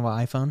 Do you want to talk about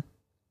iPhone?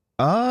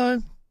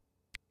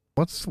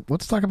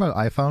 Let's talk about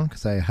iPhone,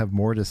 because I have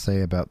more to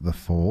say about the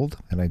Fold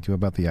than I do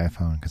about the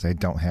iPhone, because I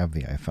don't have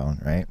the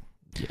iPhone, right?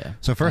 Yeah.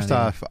 So first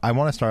off, I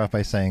want to start off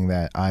by saying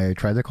that I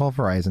tried to call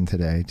Verizon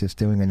today, just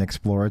doing an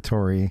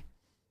exploratory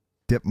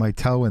dip my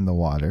toe in the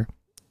water,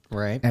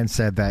 Right. and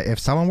said that if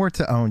someone were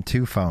to own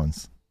two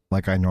phones,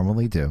 like I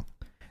normally do,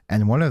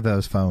 and one of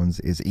those phones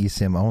is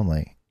eSIM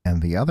only,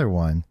 and the other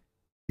one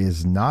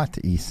is not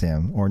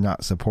eSIM or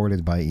not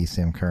supported by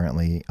eSIM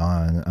currently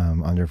on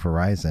under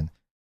Verizon,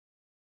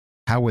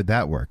 how would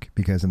that work?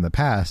 Because in the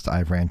past,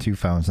 I've ran two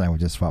phones and I would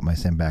just swap my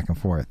SIM back and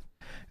forth.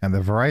 And the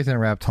Verizon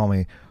rep told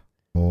me,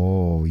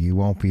 oh, you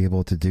won't be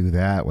able to do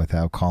that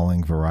without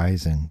calling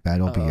Verizon.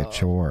 That'll be a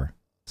chore.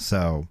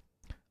 So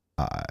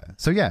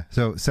that's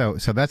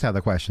out of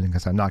the question,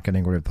 because I'm not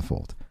getting rid of the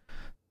Fold.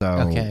 So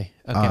Okay.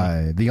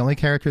 the only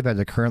character that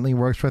it currently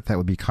works with that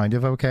would be kind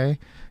of okay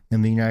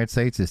in the United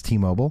States is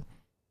T-Mobile,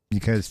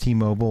 because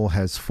T-Mobile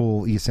has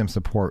full eSIM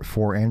support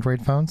for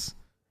Android phones.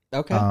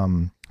 Okay.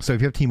 So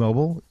if you have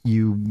T-Mobile,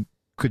 you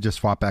could just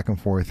swap back and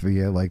forth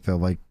via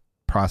the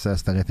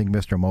process that I think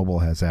Mr. Mobile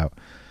has out.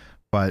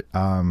 But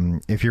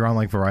if you're on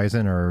like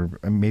Verizon or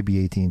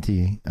maybe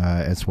AT&T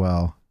as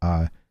well,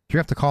 you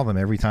have to call them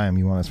every time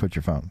you want to switch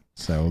your phone.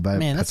 So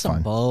that's some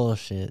fun.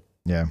 bullshit.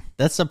 Yeah.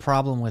 That's the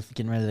problem with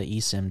getting rid of the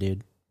eSIM,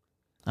 dude.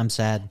 I'm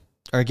sad.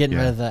 Or getting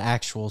rid of the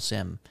actual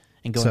SIM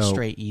and going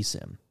straight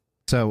eSIM.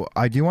 So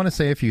I do want to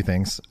say a few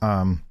things.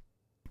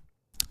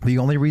 The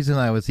only reason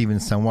I was even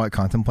somewhat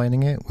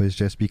contemplating it was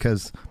just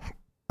because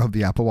of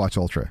the Apple Watch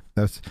Ultra.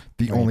 That's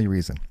the only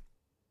reason.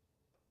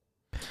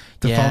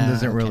 The phone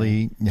doesn't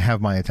really have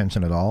my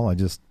attention at all. I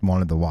just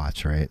wanted the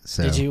watch, right?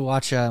 So did you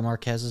watch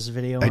Marquez's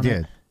video? I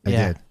did.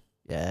 Yeah,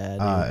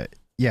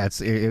 yeah.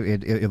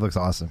 It looks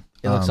awesome.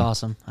 It looks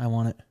awesome. I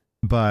want it.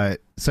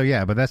 But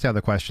that's out of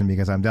the question,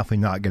 because I'm definitely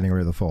not getting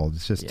rid of the Fold.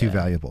 It's just too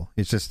valuable.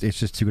 It's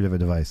just too good of a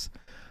device.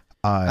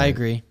 I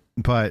agree.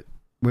 But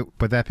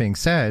that being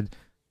said,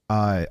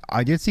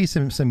 I did see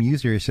some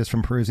users just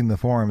from perusing the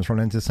forums run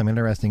into some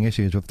interesting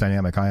issues with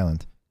Dynamic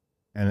Island,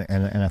 and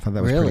I thought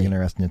that was pretty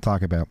interesting to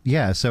talk about.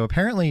 Yeah, so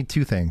apparently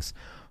two things.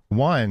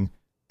 One,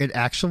 it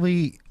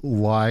actually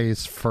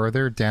lies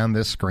further down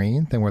the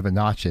screen than where the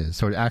notch is,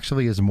 so it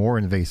actually is more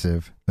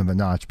invasive than the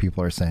notch,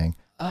 people are saying,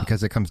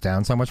 because it comes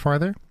down so much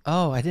farther.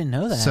 Oh, I didn't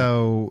know that.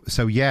 So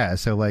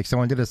like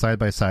someone did a side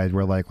by side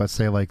where, like, let's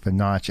say like the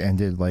notch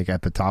ended like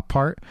at the top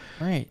part.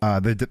 Right.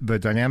 The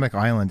Dynamic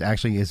Island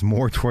actually is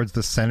more towards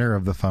the center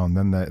of the phone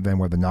than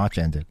where the notch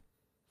ended.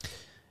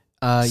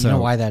 You know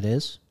why that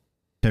is?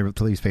 To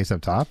leave space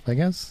up top, I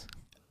guess.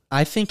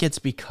 I think it's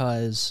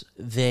because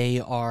they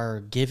are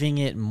giving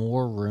it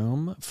more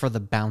room for the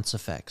bounce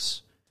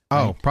effects.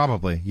 Oh, right?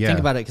 probably. Yeah. Think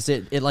about it, because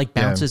it like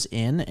bounces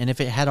in, and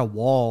if it had a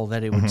wall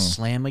that it would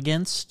slam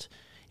against,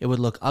 it would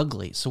look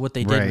ugly. So what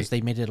they did was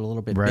they made it a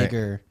little bit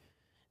bigger,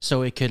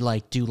 so it could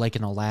like do like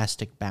an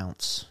elastic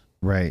bounce.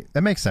 Right.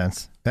 That makes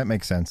sense.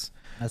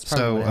 That's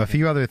probably so a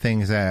few other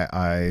things that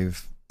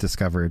I've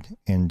discovered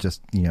in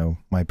just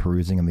my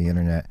perusing on the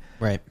internet.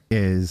 Right.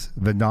 Is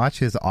the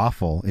notch is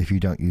awful if you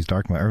don't use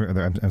dark mode.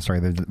 Or, I'm sorry,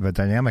 the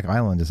Dynamic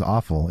Island is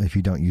awful if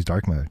you don't use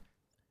dark mode.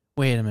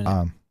 Wait a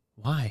minute.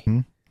 Why?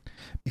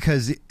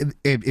 Because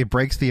it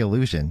breaks the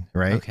illusion,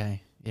 right?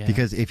 Okay. Yeah.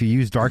 Because if you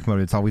use dark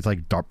mode, it's always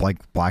like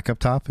black up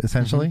top,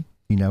 essentially.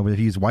 But if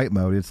you use white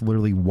mode, it's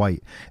literally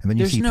white, and then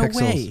you see pixels. There's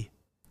no way.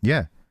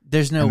 Yeah.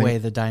 There's no way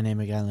the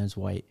Dynamic Island's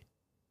white.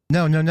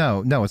 No,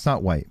 it's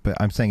not white. But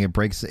I'm saying it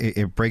breaks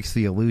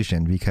the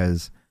illusion,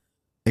 because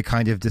it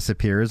kind of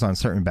disappears on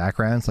certain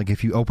backgrounds. Like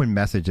if you open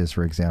messages,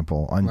 for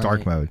example, on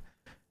dark mode,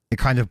 it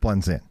kind of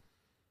blends in.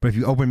 But if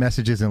you open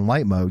messages in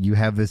light mode, you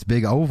have this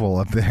big oval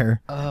up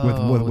there with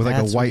like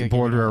a white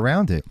border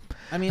around it.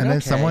 I mean, and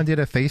then someone did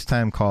a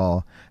FaceTime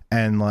call,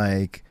 and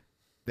like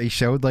they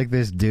showed like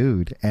this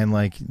dude, and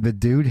like the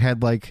dude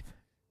had like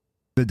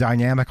the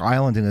Dynamic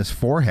Island in his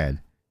forehead,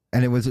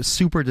 and it was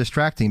super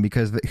distracting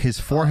because his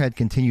forehead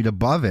continued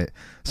above it,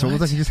 so it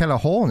looked like he just had a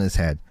hole in his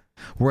head.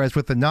 Whereas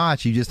with the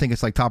notch, you just think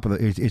it's like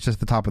it's just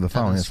the top of the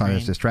phone. It's not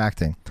as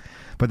distracting.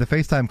 But the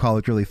FaceTime call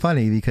looked really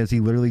funny because he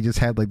literally just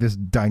had like this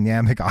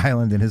Dynamic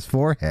Island in his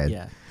forehead.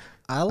 Yeah.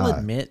 I'll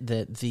admit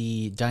that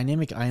the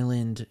Dynamic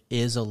Island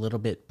is a little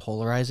bit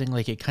polarizing.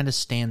 Like it kind of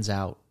stands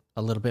out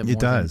a little bit more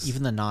than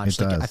even the notch.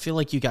 It does. I feel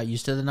like you got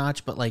used to the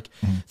notch, but like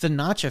the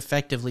notch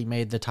effectively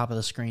made the top of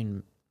the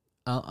screen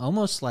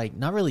almost like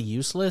not really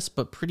useless,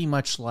 but pretty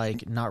much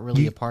like not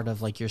really a part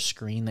of like your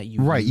screen that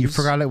you right. use. You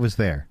forgot it was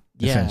there.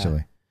 Yeah.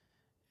 Essentially.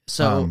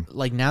 So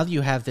like now that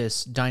you have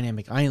this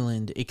dynamic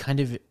island, it kind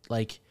of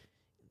like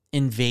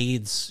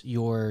invades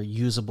your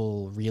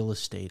usable real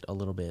estate a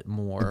little bit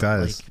more. It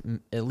does.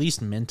 Like, at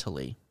least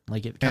mentally.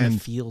 Like it kind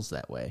of feels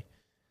that way.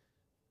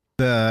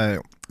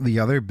 The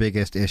other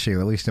biggest issue,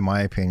 at least in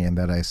my opinion,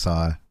 that I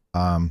saw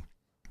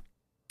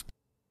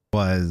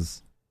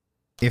was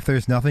if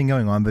there's nothing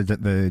going on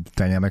the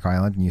dynamic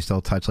island and you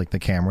still touch like the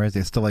cameras,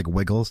 it still like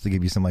wiggles to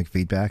give you some like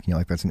feedback. You know,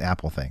 like that's an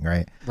Apple thing,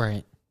 right?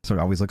 Right. So it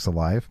always looks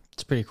alive.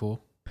 It's pretty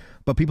cool.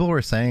 But people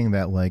were saying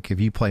that like if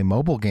you play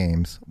mobile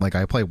games, like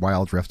I play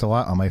Wild Rift a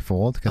lot on my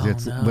Fold because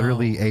it's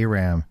literally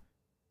ARAM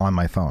on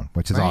my phone,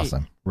 which is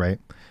awesome, right?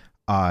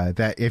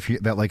 That if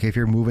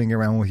you're moving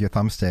around with your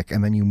thumbstick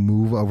and then you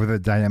move over the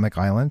dynamic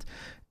island,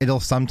 it'll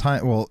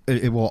sometimes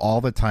it will all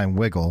the time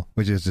wiggle,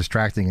 which is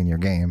distracting in your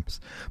games,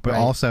 but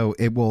also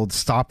it will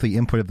stop the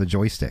input of the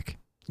joystick.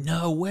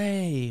 No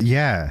way.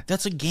 Yeah,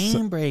 that's a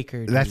game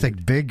breaker. Dude. That's a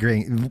big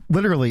game,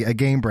 literally a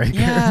game breaker.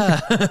 Yeah.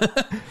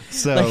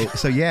 so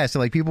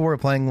like people were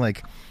playing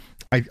like.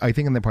 I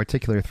think in the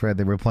particular thread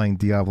they were playing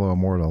Diablo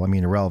Immortal. I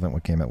mean, irrelevant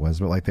what game it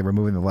was, but like they were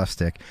moving the left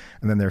stick,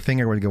 and then their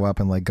finger would go up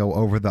and like go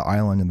over the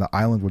island, and the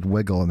island would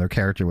wiggle, and their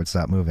character would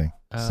stop moving.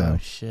 Oh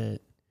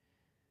shit!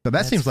 So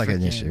that seems like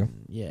an issue.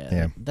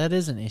 Yeah, that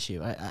is an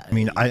issue. I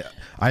mean, I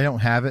don't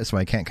have it, so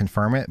I can't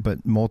confirm it,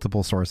 but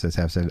multiple sources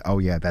have said, "Oh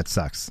yeah, that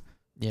sucks."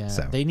 Yeah,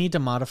 so they need to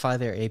modify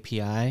their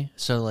API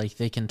so like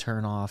they can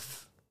turn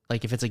off,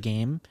 like if it's a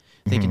game,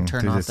 they can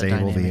turn off the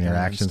dynamic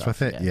interactions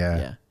with it.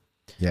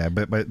 Yeah,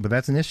 but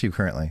that's an issue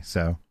currently.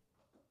 So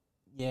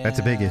yeah, that's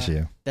a big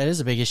issue. That is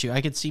a big issue. I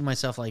could see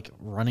myself like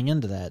running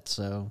into that.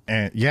 So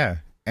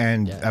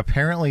and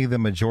apparently the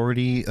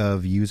majority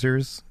of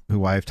users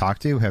who I've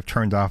talked to have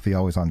turned off the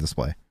always on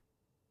display.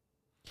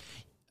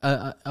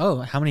 How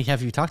many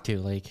have you talked to?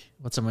 Like,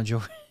 what's a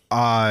majority?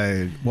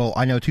 Well,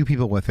 I know two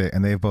people with it,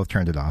 and they've both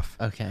turned it off.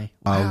 Okay.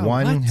 Wow,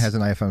 one has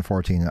an iPhone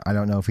 14. I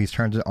don't know if he's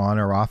turned it on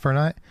or off or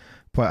not.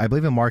 But I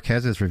believe in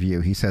Marquez's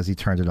review, he says he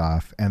turned it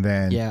off. And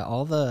then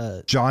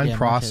John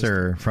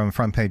Prosser from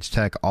Front Page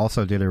Tech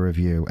also did a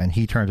review, and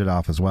he turned it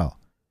off as well.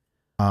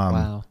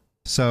 Wow.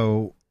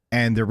 So,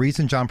 and the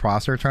reason John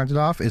Prosser turned it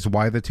off is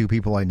why the two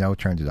people I know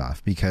turned it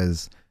off,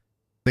 because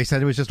they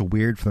said it was just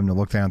weird for them to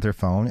look down at their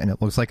phone, and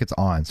it looks like it's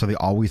on. So they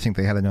always think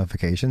they had a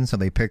notification, so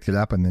they picked it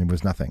up, and then it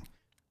was nothing.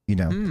 You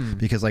know,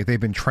 because like they've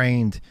been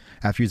trained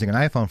after using an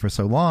iPhone for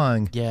so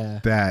long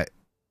that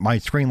my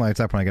screen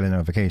lights up when I get a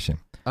notification.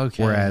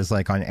 Okay. Whereas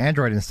like on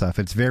Android and stuff,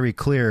 it's very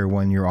clear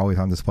when your always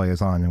on display is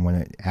on and when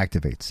it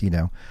activates, you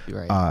know.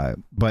 Right.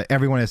 But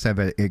everyone has said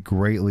that it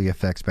greatly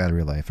affects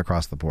battery life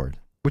across the board,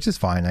 which is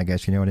fine, I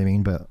guess, you know what I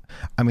mean? But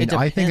I mean,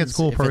 I think it's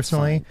cool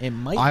personally.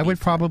 I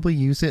would probably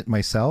use it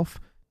myself,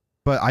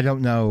 but I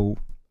don't know.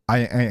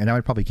 I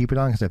would probably keep it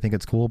on because I think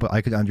it's cool, but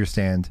I could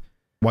understand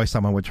why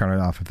someone would turn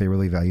it off if they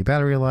really value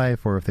battery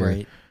life, or if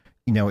they're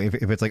you know, if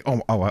it's like,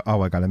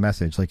 I got a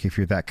message. Like if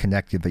you're that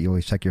connected that you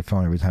always check your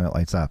phone every time it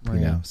lights up, you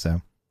know, so.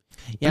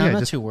 Yeah, I'm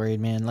not too worried,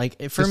 man.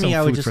 Like for me,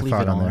 I would just leave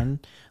it on.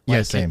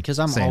 Like, same. Because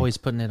I'm always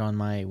putting it on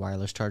my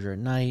wireless charger at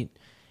night,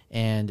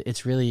 and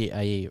it's really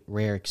a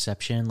rare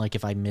exception. Like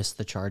if I miss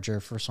the charger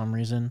for some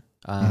reason,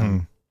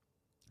 and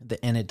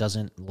it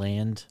doesn't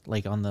land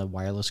like on the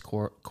wireless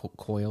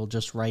coil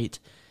just right,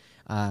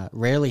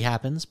 rarely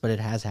happens, but it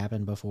has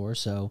happened before.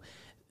 So,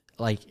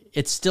 like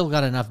it's still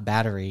got enough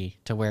battery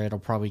to where it'll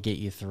probably get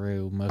you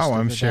through most. Oh,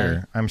 of the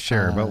day. I'm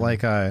sure, but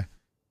like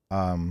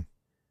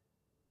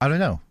I don't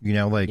know, you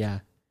know, like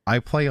I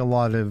play a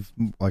lot of,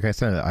 like I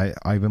said,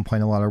 I've been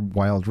playing a lot of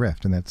Wild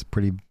Rift, and that's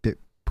pretty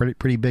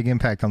big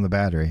impact on the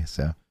battery.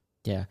 So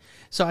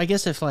so I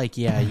guess if like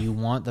you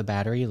want the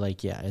battery,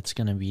 like it's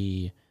gonna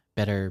be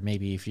better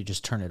maybe if you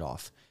just turn it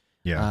off.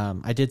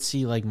 I did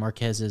see like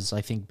Marquez's,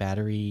 I think,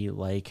 battery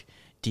like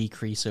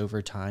decrease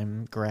over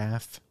time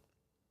graph,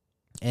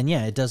 and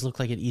it does look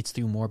like it eats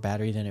through more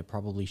battery than it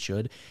probably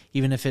should,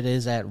 even if it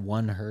is at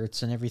 1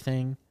 hertz and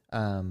everything.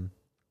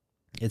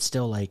 It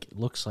still like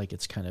looks like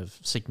it's kind of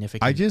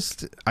significant. I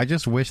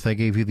just wish they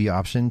gave you the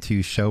option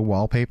to show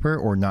wallpaper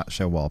or not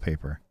show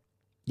wallpaper.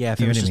 Yeah,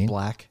 if it was just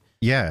black.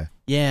 Yeah.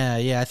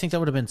 I think that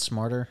would have been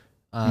smarter.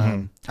 I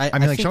mean,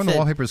 like showing the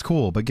wallpaper is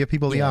cool, but give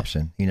people the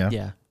option, you know?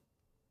 Yeah.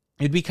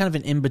 It'd be kind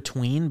of an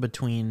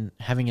between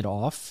having it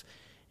off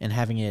and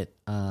having it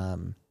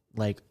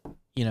like,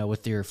 you know,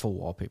 with your full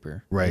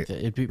wallpaper. Right.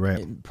 Like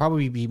it'd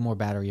probably be more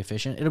battery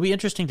efficient. It'll be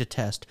interesting to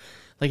test.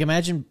 Like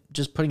imagine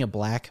just putting a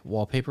black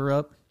wallpaper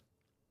up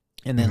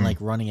and then like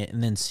running it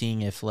and then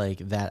seeing if like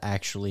that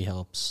actually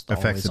helps.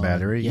 Affects the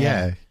battery.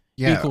 Yeah.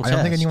 Cool I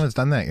don't think anyone's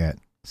done that yet.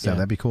 So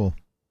that'd be cool.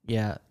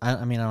 Yeah.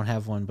 I mean, I don't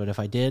have one, but if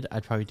I did,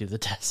 I'd probably do the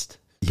test.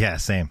 Yeah,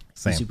 same.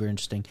 Super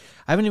interesting.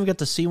 I haven't even got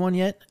to see one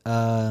yet.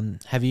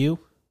 Have you?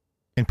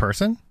 In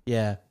person?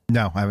 Yeah.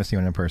 No, I haven't seen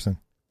one in person.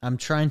 I'm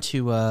trying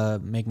to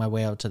make my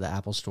way out to the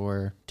Apple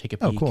Store, take a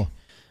peek. Oh, cool.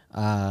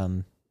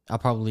 I'll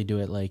probably do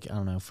it like, I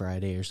don't know,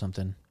 Friday or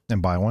something.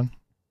 And buy one?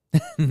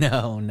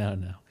 No.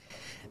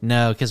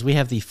 No, because we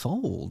have the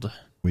Fold,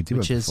 We do,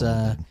 which have is the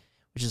Fold, dude.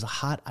 which is a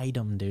hot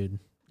item, dude.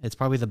 It's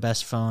probably the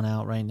best phone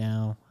out right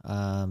now.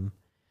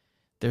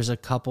 There's a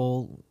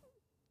couple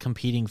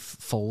competing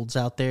folds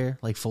out there,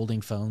 like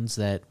folding phones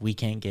that we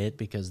can't get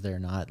because they're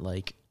not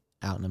like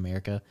out in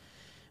America.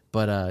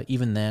 But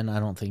even then, I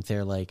don't think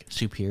they're like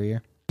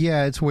superior.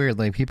 Yeah, it's weird.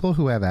 Like people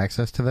who have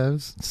access to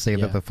those say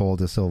Yeah. that the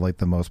Fold is still like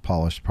the most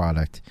polished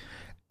product.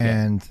 Yeah.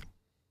 And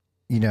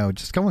you know,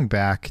 just going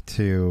back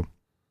to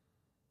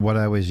what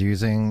I was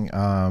using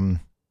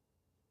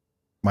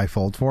my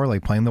Fold for,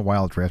 like playing the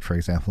Wild Rift, for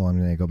example. I'm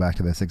going to go back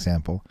to this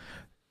example.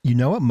 You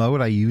know what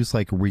mode I use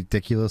like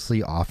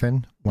ridiculously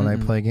often when I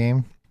play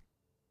game?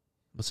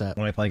 What's that?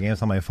 When I play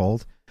games on my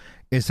Fold,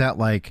 is that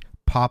like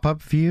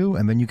pop-up view,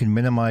 and then you can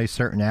minimize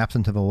certain apps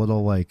into the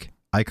little like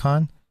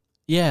icon,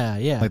 Yeah,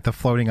 yeah. like the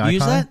floating You icon.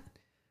 use that?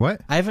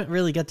 What? I haven't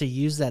really got to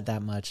use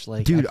that much.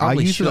 Like, Dude, I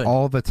probably use should. it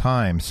all the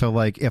time. So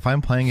like if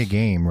I'm playing a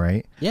game,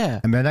 right? Yeah.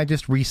 And then I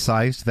just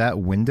resized that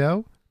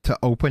window to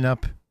open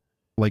up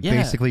like Yeah.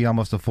 basically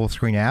almost a full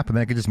screen app, and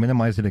then I could just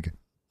minimize it again.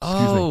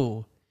 Excuse me.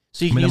 Oh,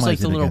 so you can use like Minimize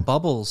the it little again.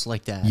 bubbles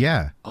like that.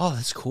 Yeah. Oh,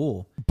 that's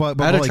cool. But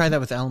I gotta like, try that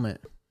with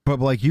Element. But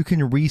like you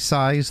can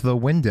resize the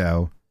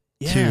window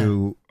Yeah.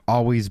 to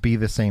always be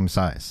the same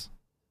size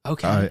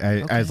Okay.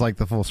 as Okay. like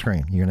the full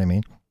screen. You know what I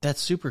mean?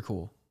 That's super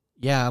cool.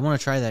 Yeah, I want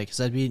to try that because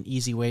that'd be an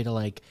easy way to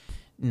like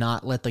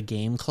not let the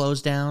game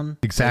close down.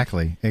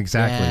 Exactly.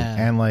 Exactly.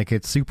 Yeah. And like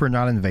it's super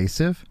non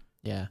invasive.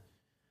 Yeah.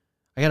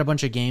 I got a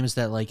bunch of games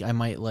that like I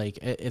might like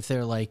if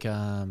they're like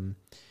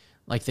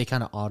they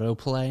kind of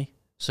autoplay,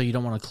 so you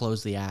don't want to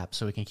close the app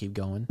so it can keep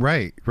going.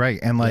 Right, right.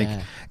 And like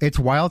Yeah. it's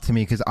wild to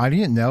me because I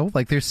didn't know,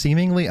 like there's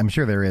seemingly, I'm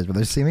sure there is, but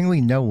there's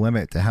seemingly no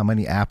limit to how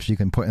many apps you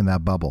can put in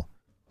that bubble.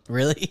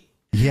 Really?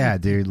 Yeah,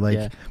 dude. Like,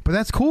 Yeah. but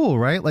that's cool,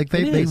 right? Like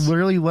It they is.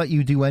 literally let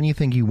you do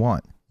anything you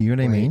want. You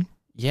know what I Right. mean?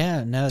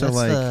 Yeah, no,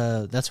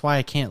 So, that's why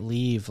I can't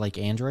leave like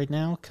Android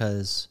now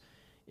because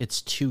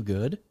it's too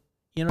good.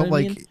 You know But what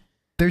I like, mean?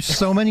 there's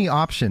so many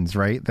options,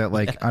 right? That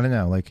like, I don't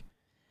know. Like,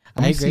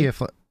 let I me see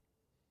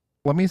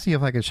agree.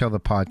 if I could show the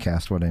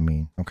podcast what I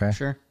mean. Okay.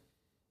 Sure.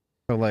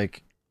 So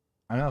like,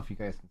 I don't know if you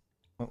guys.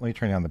 Let me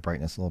turn down the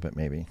brightness a little bit,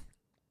 maybe.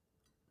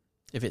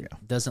 If it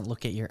doesn't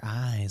look at your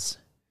eyes.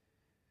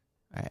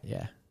 All right,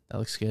 yeah. That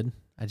looks good.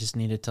 I just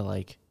needed to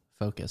like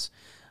focus.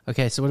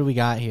 Okay, so what do we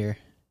got here?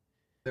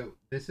 So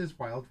this is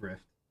Wild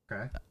Rift.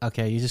 Okay.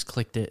 Okay, you just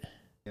clicked it.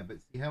 Yeah, but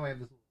see how I have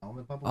this little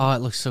element bubble, Oh, it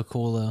looks so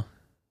cool though.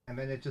 and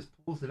then it just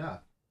pulls it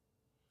up.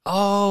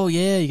 Oh,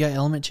 yeah, you got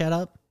Element Chat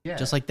up? Yeah.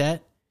 Just like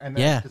that? And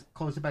then Yeah. I just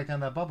close it back down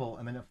that bubble,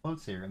 and then it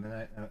floats here, and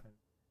then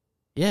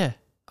Yeah.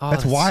 Oh,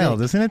 that's wild,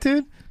 sick. isn't it,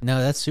 dude? No,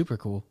 that's super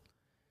cool.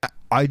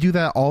 I do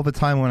that all the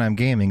time when I'm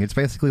gaming. It's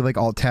basically like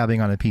alt tabbing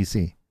on a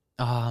PC,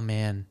 Oh,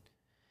 man.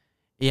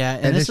 Yeah,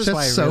 and, and this it's is just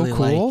why I so really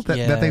cool like,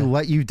 that they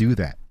let you do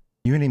that.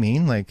 You know what I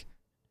mean? Like,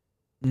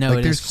 No, like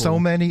it there's is so cool.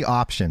 many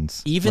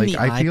options. Even like,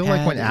 the I feel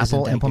like when iPad isn't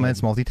Apple that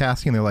implements good.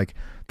 multitasking, they're like,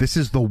 "This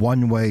is the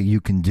one way you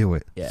can do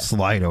it. Yeah.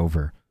 Slide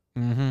over."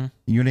 Mm-hmm.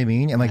 You know what I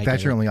mean? And like I that's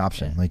get your it. only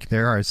option. Yeah. Like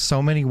there are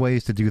so many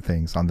ways to do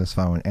things on this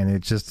phone, and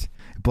it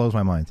blows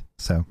my mind.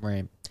 So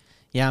Right.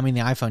 Yeah, I mean, the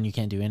iPhone, you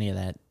can't do any of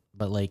that.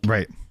 But like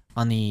right,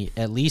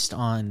 at least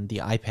on the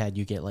iPad,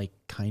 you get like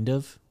kind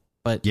of.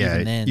 But yeah,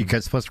 even then, you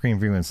get split screen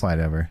view and slide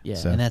over. yeah,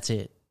 so. and that's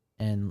it.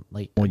 And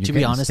like, Well, you're to be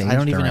getting honest, I Stage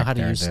don't even know Direct how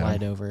to there, use dude.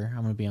 slide over.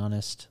 I'm gonna be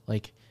honest.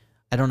 Like,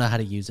 I don't know how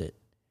to use it.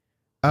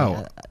 Oh,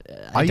 Like,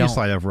 I don't- use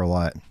slide over a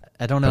lot.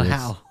 I don't know but it's-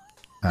 how.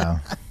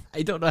 Oh,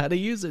 I don't know how to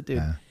use it, dude.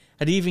 Yeah.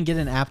 How do you even get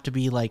an app to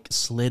be like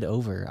slid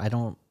over? I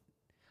know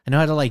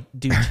how to like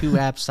do two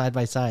apps side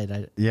by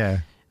side. yeah.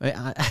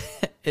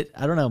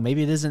 I don't know.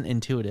 Maybe it isn't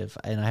intuitive,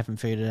 and I haven't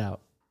figured it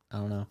out. I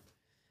don't know,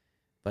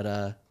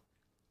 but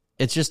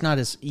it's just not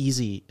as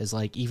easy as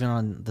like even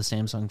on the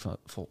Samsung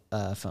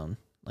phone,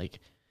 like,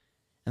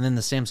 and then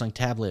the Samsung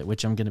tablet,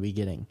 which I'm gonna be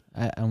getting.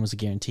 I almost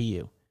guarantee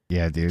you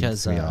Yeah, dude. because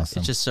It's gonna be awesome.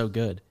 it's just so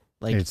good.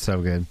 Like, It's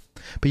so good.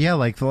 But yeah,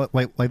 like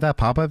that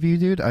pop up view,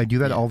 dude. I do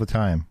that Yeah. all the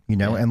time. You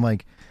know, Yeah. and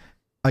like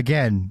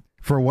again,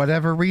 for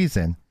whatever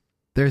reason,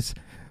 there's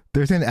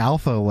an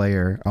alpha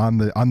layer on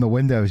the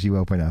windows you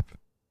open up.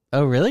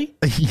 oh really?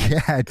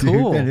 Yeah, dude.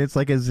 Cool. And it's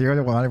like a 0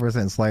 to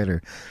 100%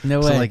 slider.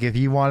 No So way. like if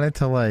you wanted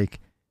to like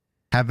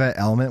have that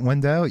element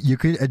window, you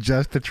could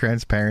adjust the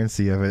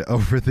transparency of it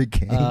over the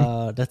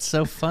game. That's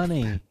so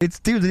funny. It's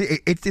dude,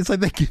 it's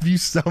like they give you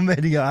so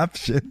many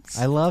options.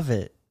 I love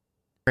it.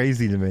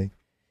 Crazy to me.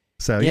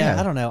 So Yeah, yeah,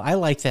 I don't know. I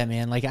like that,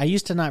 man. Like, I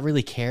used to not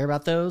really care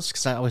about those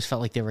because I always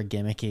felt like they were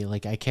gimmicky.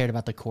 Like, I cared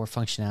about the core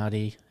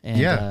functionality. And,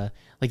 Yeah.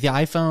 like, the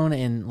iPhone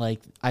and, like,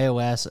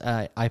 iOS,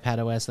 iPad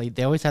OS,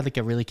 they always had, like,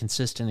 a really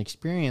consistent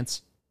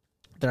experience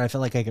that I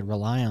felt like I could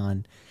rely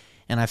on.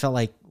 And I felt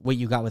like what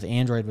you got with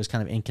Android was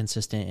kind of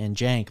inconsistent and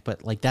jank.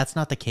 But, like, that's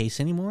not the case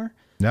anymore.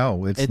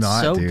 no, it's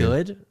not. so dude.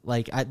 good.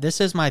 Like,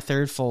 this is my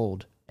third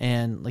Fold.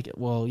 And, like,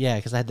 well, yeah,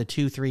 because I had the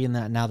 2, 3,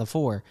 and now the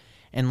 4.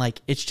 And,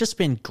 like, it's just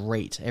been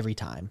great every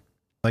time.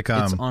 Like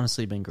It's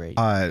honestly been great.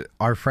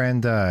 our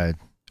friend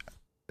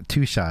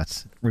Two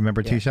Shots.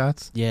 Remember Yeah. Two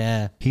Shots?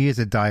 Yeah. He is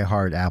a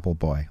diehard Apple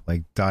boy,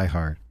 like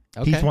diehard.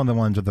 Okay. He's one of the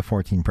ones with the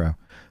 14 Pro.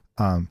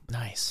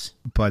 Nice.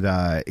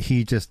 But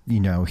he just,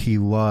 he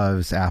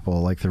loves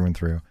Apple like through and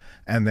through.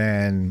 And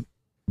then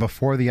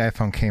before the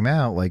iPhone came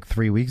out, like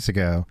 3 weeks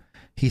ago,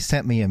 he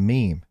sent me a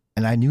meme.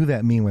 And I knew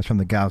that meme was from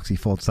the Galaxy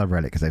Fold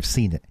subreddit because I've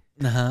seen it.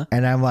 Uh-huh.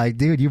 And I'm like,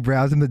 dude, you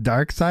browsing the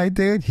dark side,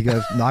 dude? He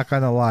goes, not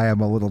going to lie,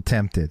 I'm a little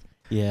tempted.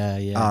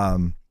 Yeah.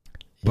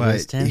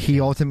 But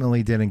he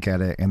ultimately didn't get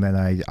it, and then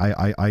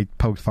I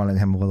poked fun at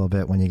him a little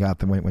bit when he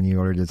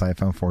ordered his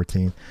iPhone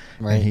 14,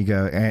 right.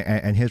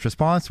 and his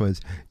response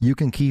was, "You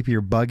can keep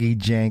your buggy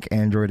jank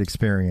Android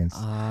experience."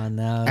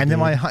 No. And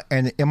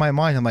dude. in my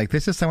mind, I'm like,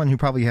 this is someone who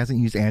probably hasn't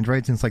used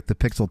Android since like the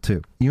Pixel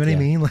 2. You know what I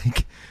mean?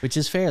 Like, which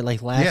is fair.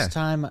 Like last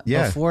time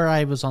before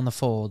I was on the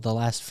Fold, the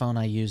last phone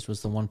I used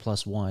was the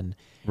OnePlus One,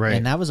 right?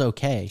 And that was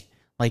okay.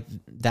 Like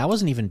that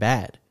wasn't even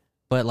bad,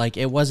 but like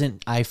it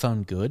wasn't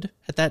iPhone good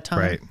at that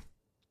time,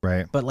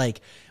 Right. But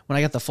like when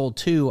I got the Fold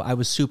 2, I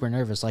was super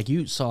nervous. Like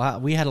you saw,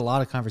 we had a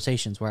lot of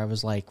conversations where I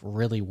was like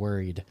really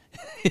worried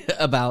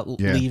about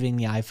leaving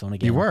the iPhone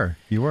again.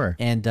 You were.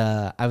 And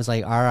I was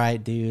like, all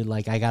right, dude,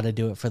 like I got to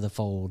do it for the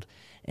Fold.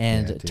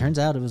 And it turns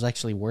out it was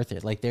actually worth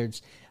it. Like the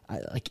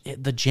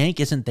jank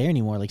isn't there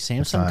anymore. Like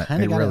Samsung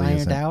kind of got it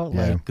ironed out.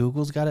 Yeah. Like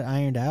Google's got it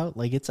ironed out.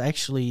 Like it's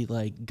actually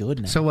like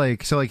good now. So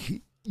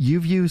like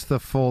you've used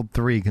the Fold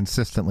 3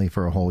 consistently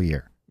for a whole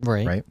year.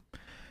 Right.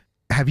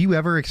 Have you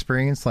ever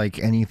experienced like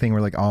anything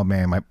where like, oh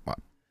man,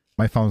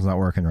 my phone's not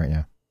working right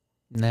now?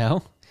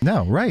 No,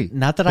 right.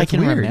 Not that I can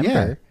remember.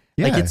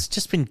 Yeah. Like it's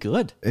just been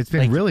good. It's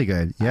been really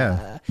good.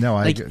 Yeah.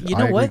 I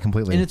agree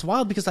completely. And it's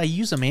wild because I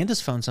use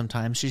Amanda's phone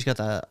sometimes. She's got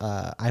the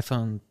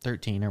iPhone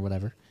 13 or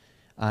whatever.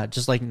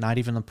 Just like not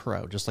even the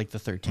Pro, just like the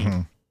 13.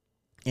 Mm-hmm.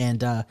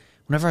 And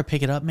whenever I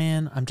pick it up,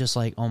 man, I'm just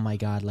like, oh my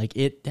God. Like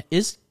it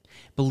is,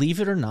 believe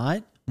it or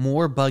not,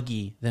 more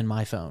buggy than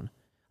my phone.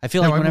 I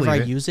feel like whenever I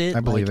use it, I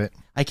believe it.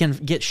 I can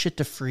get shit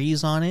to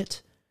freeze on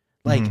it.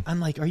 Like,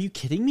 I'm like, are you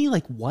kidding me?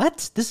 Like,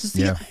 what? This is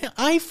the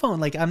iPhone.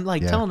 Like, I'm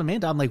like telling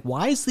Amanda, I'm like,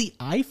 why is the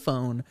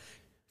iPhone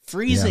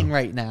freezing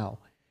right now?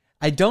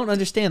 I don't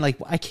understand. Like,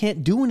 I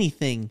can't do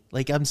anything.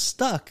 Like, I'm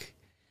stuck.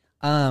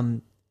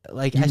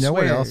 Like, you know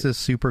what else is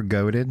super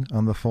goated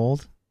on the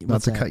Fold?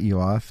 Not to cut you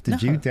off.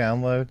 Did you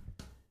download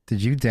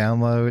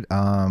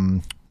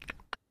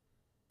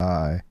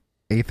Aether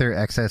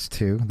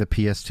XS2, the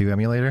PS2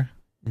 emulator?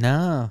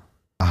 No.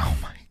 Oh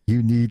my!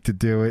 You need to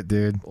do it,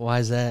 dude. Why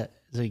is that?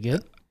 Is it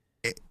good?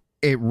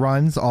 It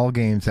runs all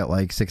games at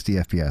like 60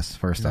 FPS.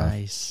 First off,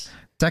 nice.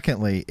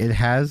 Secondly, it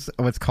has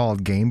what's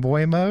called Game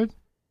Boy mode,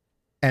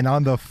 and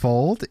on the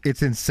Fold,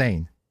 it's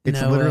insane.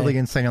 It's literally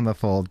insane on the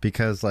Fold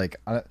because like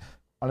I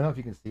don't know if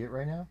you can see it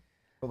right now,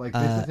 but like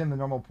this is in the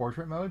normal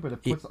portrait mode, but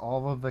it puts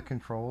all of the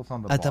controls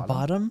on the bottom. At the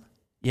bottom.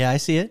 Yeah, I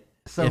see it.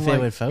 So if like,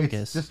 it would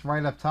focus, it's just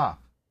right up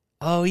top.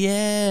 Oh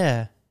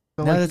yeah.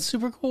 So no, that's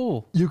super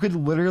cool. You could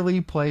literally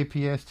play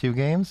PS2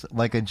 games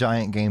like a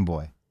giant Game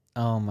Boy.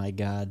 Oh my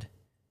God.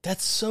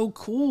 That's so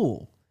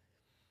cool.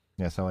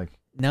 Yeah, so like...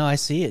 No, I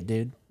see it,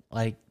 dude.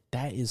 Like,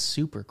 that is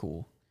super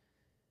cool.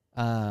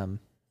 So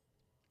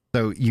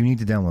you need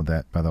to download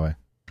that, by the way.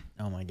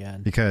 Oh my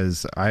God.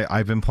 Because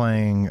I've been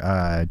playing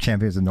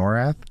Champions of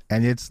Norath,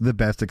 and it's the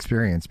best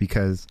experience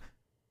because,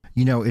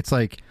 it's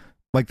like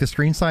the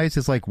screen size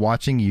is like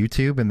watching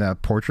YouTube in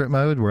that portrait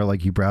mode where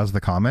like you browse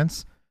the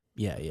comments.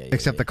 Yeah.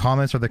 Except the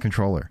comments are the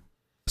controller.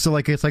 So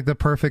like it's like the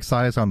perfect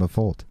size on the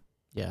Fold.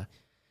 Yeah.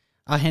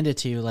 I'll hand it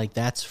to you. Like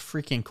that's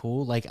freaking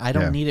cool. Like I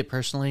don't need it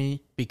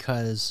personally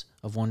because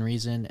of one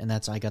reason, and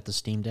that's I got the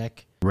Steam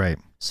Deck. Right.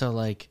 So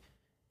like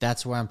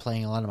that's where I'm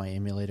playing a lot of my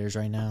emulators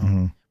right now.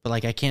 Mm-hmm. But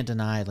like I can't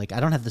deny, like I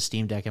don't have the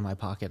Steam Deck in my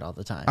pocket all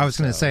the time. I was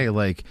gonna say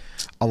like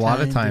a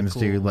lot of times,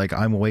 cool. Dude, like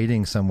I'm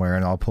waiting somewhere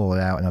and I'll pull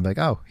it out and I'm like,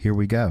 oh, here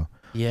we go.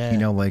 Yeah.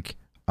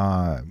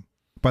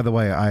 By the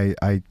way,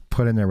 I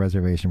put in a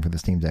reservation for the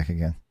Steam Deck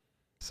again.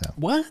 So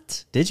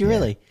what? Did you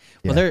really?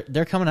 Well,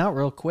 they're coming out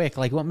real quick.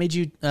 Like, what made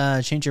you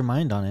change your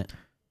mind on it?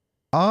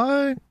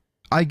 I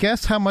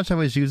guess how much I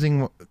was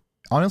using,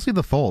 honestly,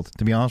 the Fold.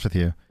 To be honest with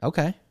you.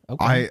 Okay.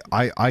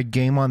 I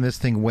game on this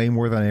thing way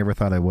more than I ever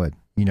thought I would.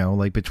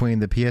 Like between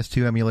the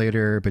PS2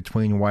 emulator,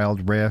 between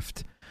Wild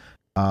Rift,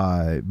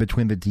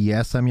 between the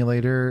DS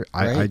emulator,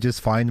 right. I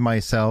just find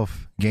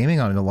myself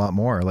gaming on it a lot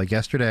more. Like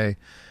yesterday.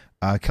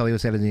 Kelly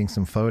was editing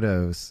some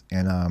photos,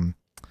 and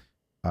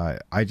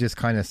I just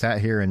kind of sat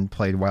here and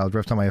played Wild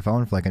Rift on my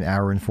phone for like an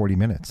hour and 40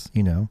 minutes,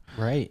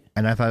 Right.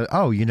 And I thought,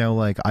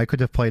 like I could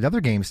have played other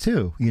games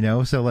too,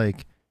 So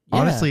like,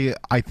 honestly,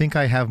 I think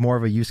I have more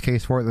of a use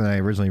case for it than I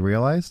originally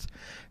realized.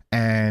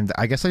 And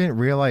I guess I didn't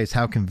realize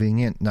how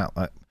convenient,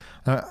 I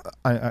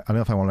don't know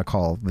if I want to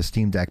call the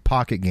Steam Deck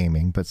pocket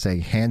gaming, but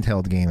say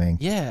handheld gaming.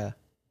 Yeah.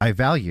 I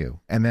value.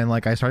 And then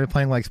like I started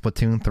playing like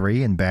Splatoon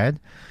 3 in bed.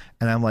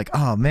 And I'm like,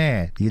 oh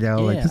man,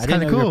 like it's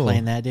kind of cool. We were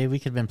playing that, dude. We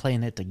could have been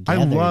playing it together.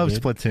 I love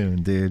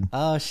Splatoon, dude.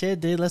 Oh shit,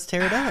 dude, let's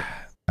tear it up.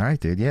 All right,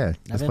 dude. Yeah,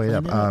 let's play it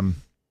up. I'm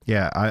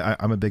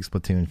a big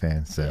Splatoon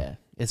fan. So yeah,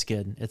 it's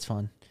good. It's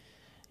fun.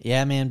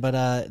 Yeah, man.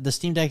 But the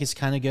Steam Deck is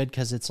kind of good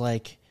because it's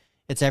like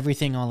it's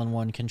everything all in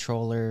one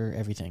controller,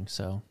 everything.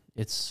 So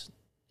it's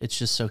It's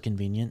just so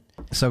convenient.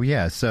 So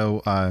yeah,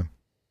 so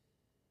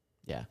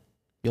Yeah,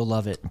 you'll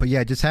love it. but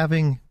yeah, just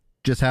having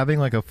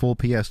like a full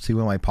PS2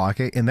 in my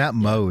pocket in that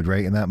mode,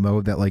 right? In that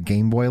mode, that like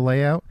Game Boy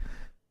layout,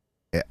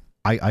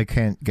 I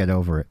can't get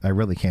over it. I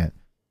really can't.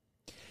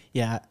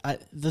 Yeah,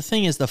 the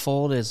thing is, the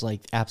Fold is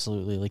like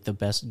absolutely like the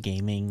best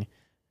gaming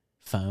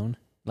phone.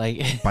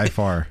 Like By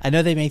far. I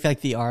know they make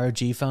like the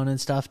ROG phone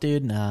and stuff,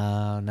 dude.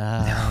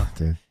 No,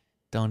 Dude.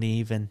 don't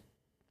even.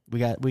 We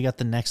got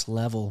the next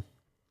level,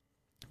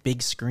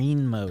 big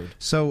screen mode.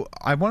 So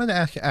I wanted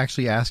to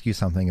actually ask you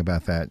something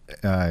about that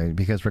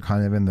because we're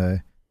kind of in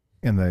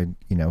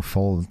the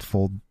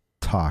fold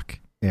talk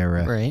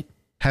era. Right.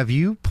 Have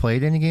you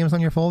played any games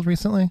on your Fold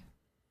recently?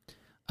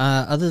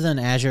 Other than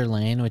Azure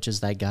Lane, which is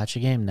that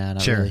gacha game, no,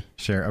 not really.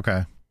 Sure,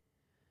 okay.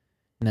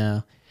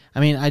 No, I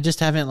mean, I just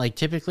haven't like.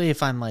 Typically,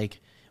 if I'm like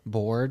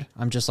bored,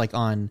 I'm just like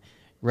on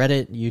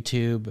Reddit,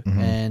 YouTube,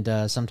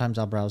 and sometimes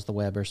I'll browse the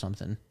web or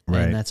something,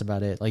 Right. and that's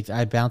about it. Like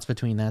I bounce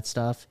between that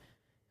stuff.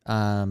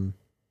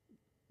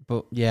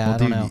 But yeah, Well, I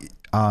don't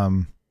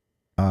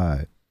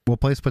know. We'll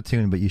play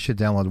Splatoon, but you should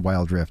download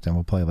Wild Rift and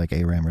we'll play like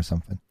ARAM or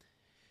something.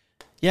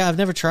 Yeah, I've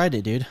never tried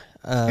it, dude.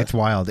 It's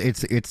wild.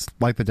 It's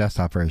like the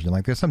desktop version.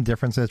 Like there's some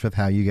differences with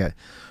how you get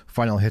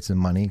final hits and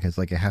money because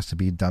like it has to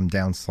be dumbed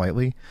down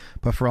slightly.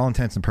 But for all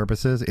intents and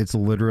purposes, it's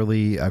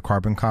literally a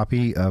carbon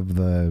copy of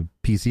the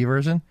PC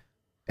version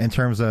in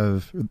terms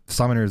of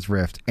Summoner's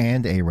Rift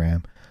and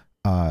ARAM.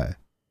 And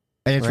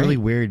it's really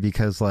weird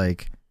because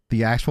like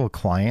the actual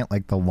client,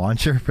 like the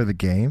launcher for the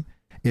game,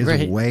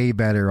 is way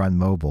better on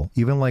mobile.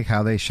 Even like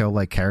how they show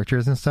like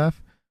characters and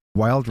stuff.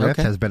 Wild Rift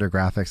has better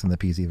graphics than the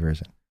PC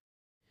version.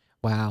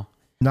 Wow.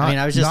 I mean,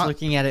 I was just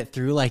looking at it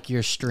through like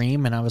your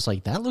stream, and I was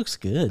like, "That looks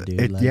good,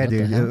 dude." Yeah,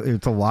 dude,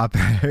 it's a lot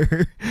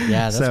better.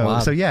 Yeah, that's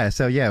wild.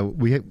 So yeah,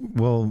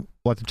 we'll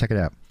have to check it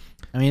out.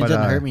 I mean, it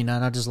doesn't hurt me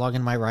none. I'll just log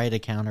in my Riot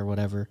account or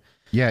whatever.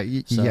 Yeah,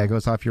 yeah, it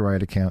goes off your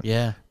Riot account.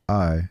 Yeah.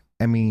 I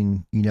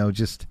mean,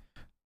 just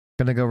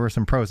gonna go over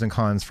some pros and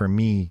cons for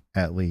me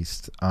at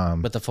least.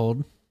 With the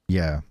Fold.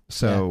 Yeah.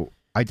 So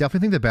I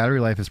definitely think the battery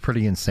life is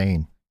pretty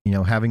insane.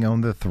 Having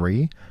owned the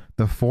 3,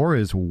 the 4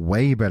 is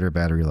way better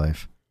battery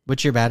life.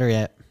 What's your battery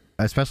at?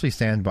 Especially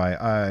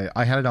standby.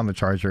 I had it on the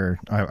charger.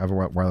 I have a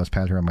wireless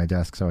pad here on my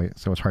desk, so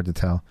it's hard to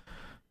tell.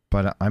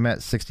 But I'm at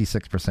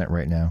 66%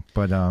 right now.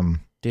 But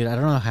dude, I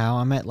don't know how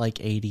I'm at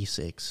like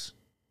 86.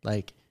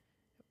 Like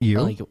you?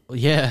 Like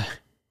yeah.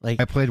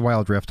 Like I played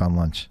Wild Rift on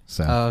lunch.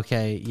 So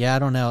okay, yeah, I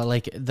don't know.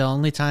 Like the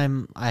only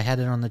time I had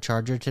it on the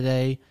charger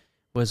today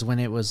was when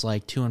it was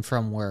like to and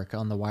from work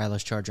on the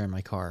wireless charger in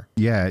my car.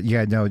 Yeah,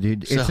 no,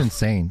 dude, it's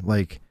insane.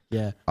 Like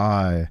yeah.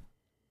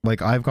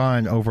 Like I've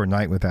gone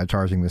overnight without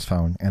charging this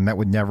phone, and that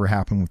would never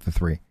happen with the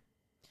 3.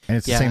 And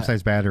it's the same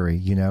size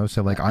battery,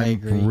 So like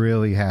I'm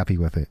really happy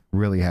with it.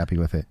 Really happy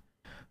with it.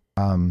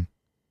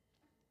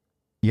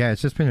 Yeah,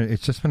 it's just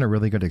been a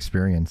really good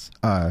experience.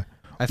 One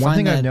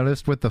thing I've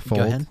noticed with the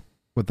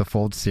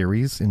Fold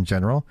series in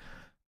general,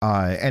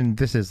 and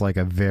this is like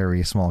a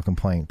very small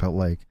complaint, but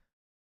like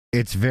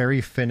it's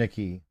very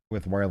finicky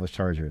with wireless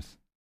chargers.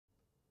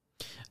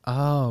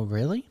 Oh,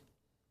 really?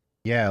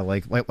 Yeah,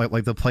 like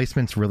the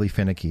placement's really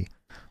finicky.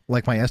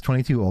 Like my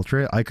S22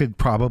 Ultra, I could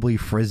probably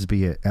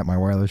frisbee it at my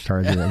wireless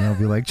charger and it'll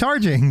be like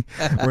charging.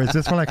 Whereas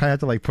this one, I kind of have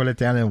to like put it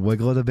down and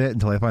wiggle it a bit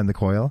until I find the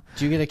coil.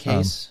 Do you get a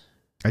case?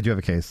 I do have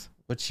a case.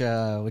 Which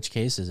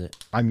case is it?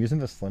 I'm using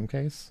the slim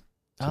case.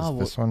 Oh,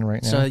 this one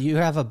right now. So you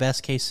have a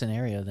best case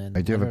scenario then.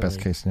 I do have a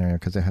best case scenario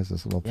because it has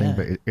this little thing,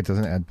 but it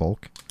doesn't add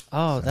bulk.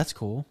 Oh, so that's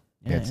cool.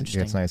 Yeah, it's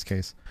a nice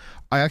case.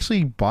 I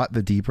actually bought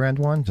the D brand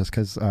one just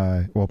because,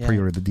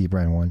 pre-ordered the D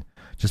brand one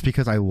just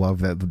because I love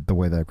the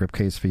way that grip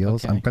case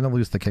feels. Okay. I'm going to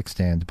lose the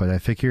kickstand, but I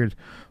figured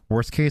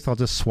worst case, I'll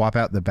just swap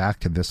out the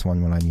back to this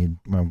one when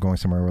I'm going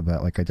somewhere with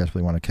that. Like I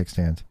definitely want a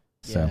kickstand.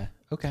 So, yeah.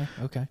 Okay.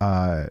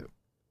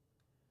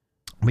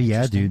 But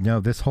yeah, dude, no,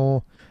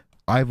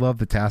 I love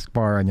the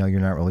taskbar. I know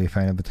you're not really a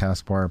fan of the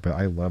taskbar, but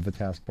I love the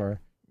taskbar.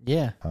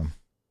 Yeah.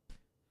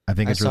 I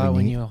think it's really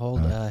neat. I saw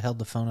when you held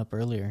the phone up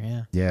earlier.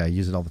 Yeah. Yeah, I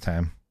use it all the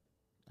time.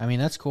 I mean,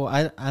 that's cool.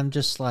 I'm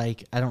just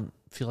like, I don't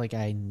feel like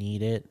I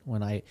need it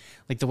when I,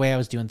 like the way I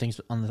was doing things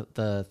on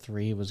the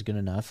 3 was good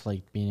enough.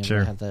 Like being able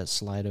to have that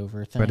slide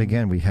over thing. But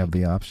again, we have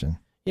the option.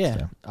 Yeah.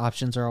 So.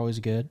 Options are always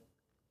good.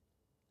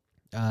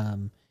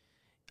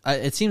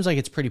 It seems like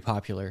it's pretty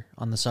popular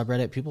on the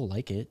subreddit. People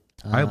like it.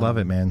 I love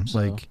it, man. So.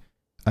 Like,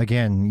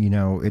 again,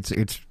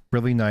 it's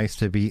really nice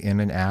to be in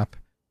an app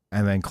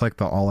and then click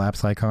the all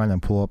apps icon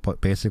and pull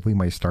up basically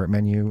my start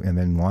menu and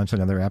then launch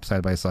another app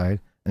side by side.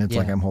 And it's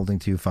like I'm holding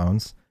 2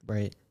 phones.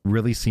 Right.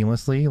 Really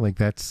seamlessly. Like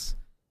that's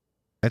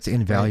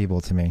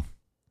invaluable to me.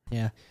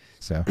 Yeah.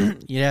 So.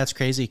 Yeah, it's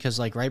crazy because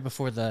like right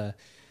before the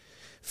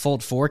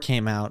Fold 4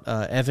 came out,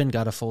 Evan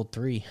got a Fold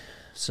 3.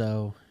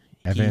 So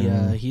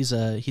Evan, he's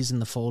in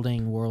the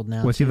folding world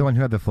now. Was he the one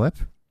who had the flip?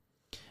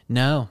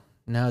 No,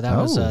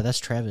 that's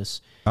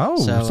Travis. Oh,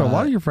 so a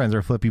lot of your friends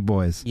are flippy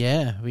boys.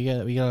 Yeah, we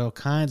got all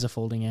kinds of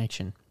folding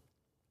action.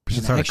 We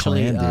should start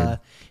actually, a clan, dude.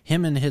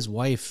 Him and his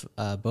wife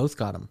both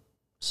got them,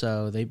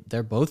 so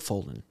they're both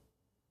folding.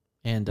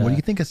 And What do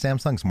you think of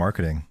Samsung's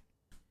marketing?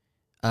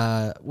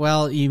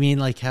 well, you mean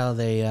like how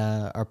they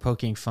are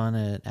poking fun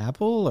at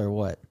Apple or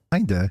what?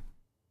 Kinda.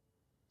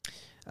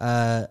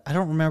 I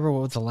don't remember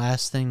what the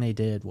last thing they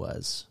did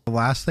was. The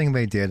last thing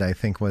they did, I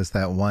think, was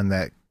that one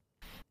that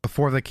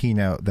before the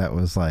keynote that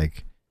was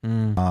like,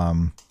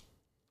 the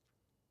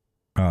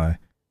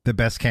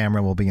best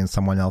camera will be in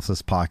someone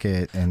else's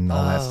pocket and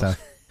all that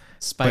stuff.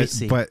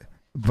 Spicy.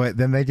 But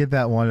then they did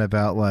that one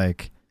about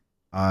like,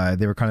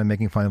 they were kind of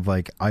making fun of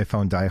like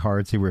iPhone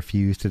diehards who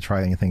refuse to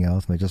try anything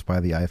else and they just buy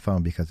the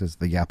iPhone because it's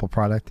the Apple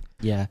product.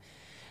 Yeah.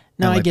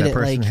 No, and, like, I get that it.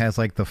 person Like, has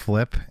like the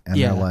flip and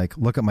Yeah. they're like,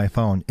 look at my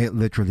phone. It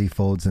literally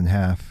folds in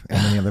half. And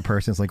then the other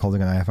person's like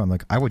holding an iPhone.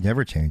 Like, I would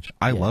never change.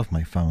 I love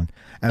my phone.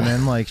 And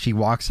then like she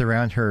walks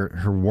around her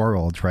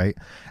world, right?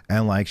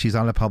 And like she's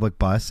on a public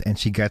bus and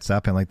she gets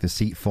up and like the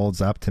seat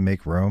folds up to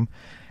make room.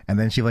 And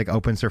then she like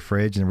opens her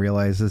fridge and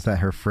realizes that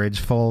her fridge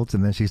folds.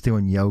 And then she's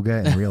doing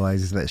yoga and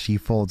realizes that she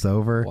folds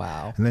over.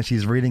 wow. And then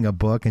she's reading a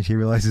book and she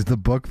realizes the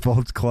book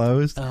folds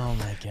closed. Oh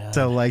my god.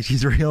 So like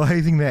she's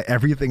realizing that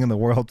everything in the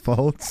world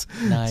folds.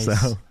 Nice.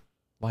 So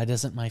Why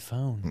doesn't my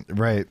phone?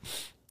 right.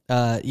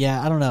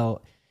 Yeah, I don't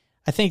know.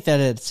 I think that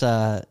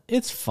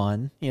it's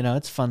fun. You know,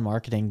 it's fun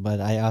marketing, but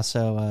I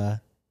also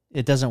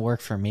it doesn't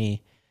work for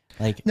me.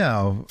 Like,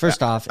 No.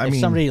 first off, I if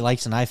mean, somebody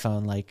likes an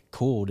iPhone, like,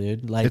 cool,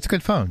 dude. Like, it's a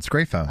good phone. It's a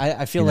great phone.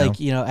 I feel you like,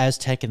 know? you know, as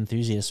tech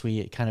enthusiasts,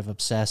 we kind of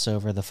obsess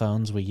over the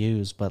phones we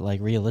use, but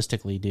like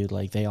realistically, dude,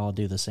 like they all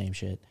do the same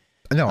shit.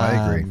 No,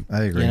 I agree.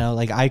 I agree. You know,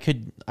 like I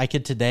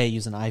could today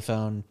use an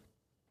iPhone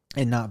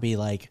and not be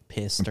like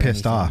pissed or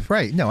Pissed anything. off.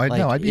 Right. No, Like,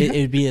 I'd be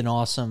it'd be an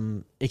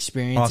awesome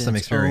experience in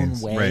its own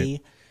way. right.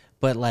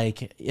 But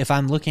like if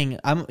I'm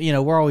you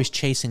know, we're always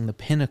chasing the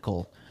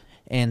pinnacle.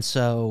 And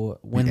so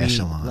when The we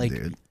echelon, like,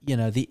 dude. you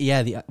know,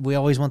 we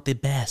always want the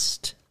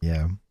best.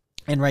 Yeah.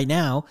 And right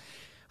now,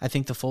 I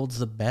think the Fold's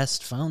the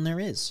best phone there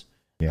is.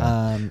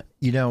 Yeah.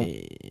 You know,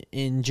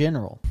 In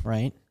general,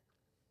 right?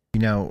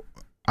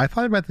 I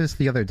thought about this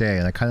the other day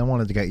and I kind of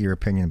wanted to get your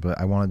opinion, but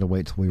I wanted to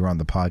wait till we were on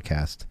the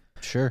podcast.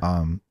 Sure.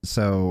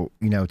 So,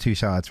 you know, Two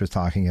Shots was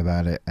talking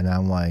about it and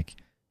I'm like,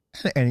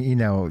 and you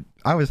know,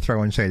 I was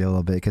throwing shade a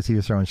little bit because he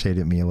was throwing shade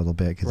at me a little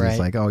bit because he's Right.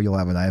 like, oh, you'll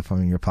have an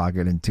iPhone in your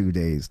pocket in 2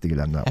 days, dude.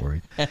 I'm not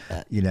worried.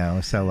 You know,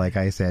 so like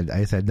I said,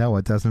 no,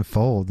 it doesn't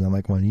fold. And I'm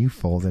like, when you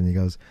fold? And he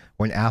goes,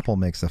 when Apple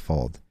makes a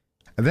fold.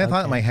 And then I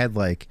thought in my head,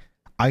 like,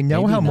 I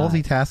know Maybe how not.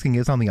 multitasking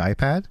is on the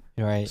iPad.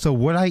 Right. So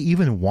would I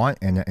even want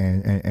an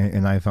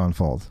iPhone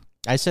Fold?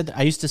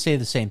 I used to say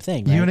the same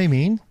thing. You know right? what I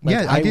mean? Like,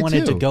 yeah, I did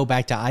wanted too. to go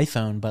back to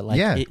iPhone, but like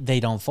Yeah. they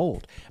don't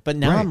fold. But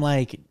now Right. I'm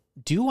like,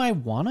 do I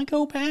want to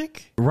go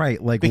back?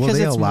 Right, like Because will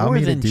they it's allow more me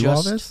to than do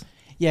all just- this?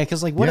 Yeah,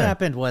 because like what Yeah.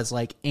 happened was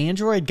like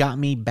Android got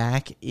me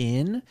back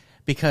in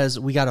because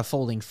we got a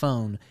folding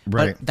phone.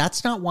 Right. But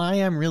that's not why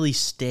I'm really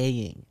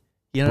staying.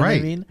 You know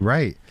Right, what I mean?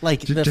 right.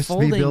 Like the Just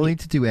folding, the ability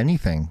to do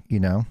anything, you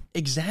know?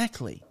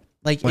 exactly.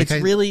 Like Like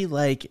it's really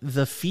like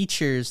the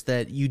features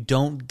that you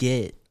don't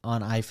get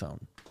on iPhone.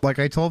 Like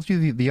I told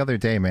you the other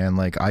day, man,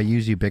 like I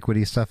use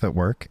Ubiquiti stuff at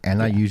work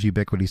and I use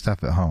Ubiquiti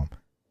stuff at home.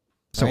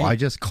 So Right. I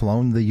just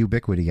cloned the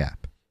Ubiquiti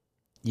app.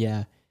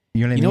 Yeah.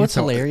 You know what I mean? You know what's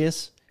So-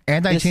 hilarious?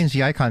 And I This- changed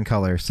the icon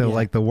color. So Yeah.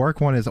 like the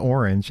work one is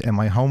orange and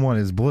my home one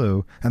is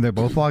blue and they're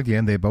both logged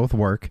in. They both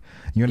work.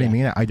 You know what I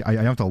mean? I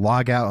don't have to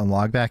log out and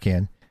log back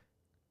in.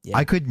 Yeah.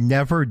 I could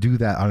never do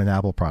that on an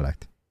Apple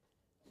product.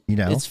 You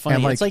know? It's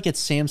funny. And, It's like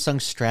it's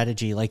Samsung's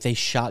strategy. Like they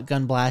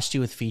shotgun blast you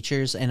with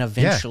features, and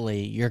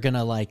eventually you're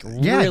gonna like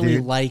Yeah, really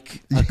dude.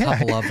 like a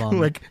couple of them.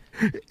 like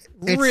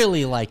it's-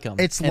 really like them.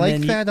 it's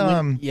like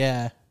that,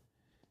 yeah,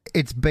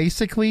 it's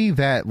basically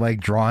that like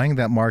drawing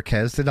that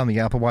Marquez did on the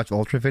Apple Watch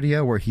Ultra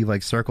video where he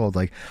like circled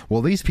like,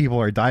 well, these people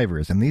are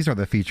divers and these are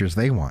the features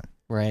they want.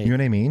 right. You know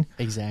what I mean?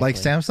 Exactly. Like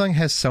Samsung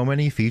has so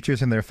many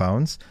features in their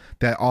phones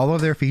that all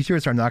of their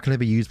features are not going to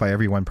be used by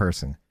every one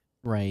person,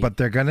 right. but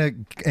they're going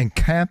to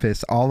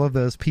encompass all of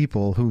those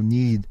people who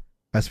need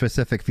a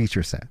specific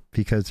feature set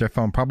because their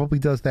phone probably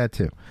does that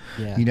too.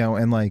 yeah, You know,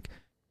 and like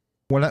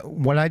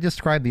when I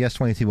describe the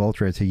S22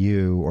 Ultra to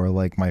you or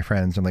like my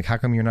friends, I'm like, how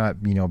come you're not,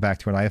 you know, back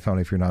to an iPhone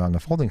if you're not on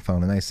the folding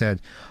phone? And I said,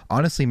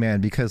 honestly,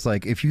 man, because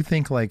like if you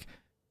think like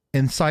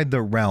inside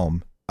the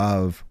realm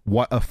of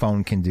what a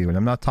phone can do, and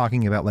I'm not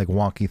talking about like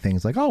wonky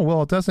things like, oh,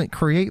 well, it doesn't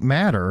create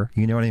matter.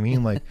 You know what I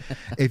mean? Like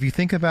if you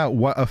think about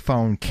what a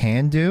phone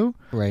can do,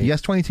 right. the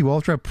S22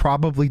 Ultra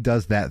probably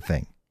does that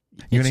thing.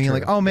 You know what I mean? True.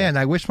 Like, oh man,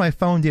 I wish my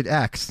phone did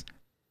X.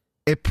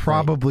 It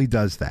probably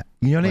does that.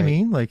 You know what I Right.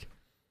 mean? Like,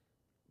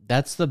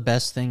 That's the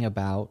best thing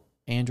about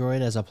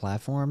Android as a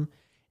platform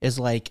is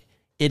like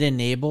it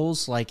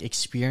enables like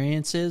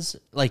experiences,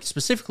 like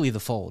specifically the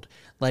Fold.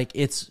 Like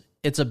it's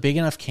a big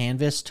enough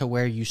canvas to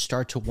where you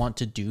start to want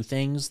to do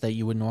things that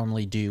you would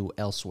normally do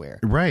elsewhere.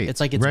 right. It's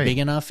like it's right. big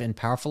enough and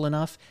powerful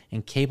enough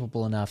and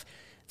capable enough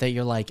that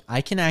you're like,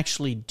 I can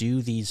actually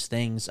do these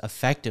things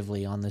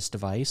effectively on this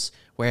device,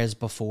 whereas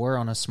before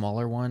on a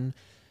smaller one,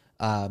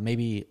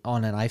 maybe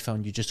on an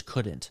iPhone, you just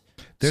couldn't.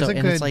 There's so a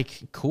and good- it's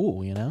like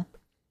cool, you know?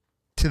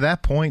 To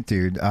that point,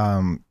 dude,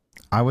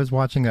 I was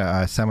watching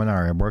a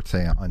seminar at work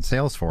today on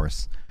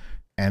Salesforce,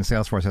 and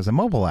Salesforce has a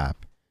mobile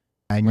app,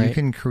 and you Right.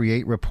 can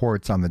create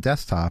reports on the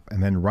desktop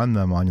and then run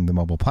them on the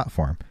mobile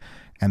platform.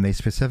 And they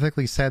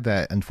specifically said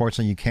that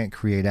unfortunately you can't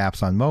create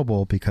apps on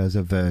mobile because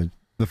of the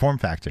form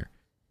factor.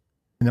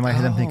 And in my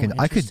head, I'm Oh, thinking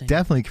I could interesting.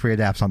 definitely create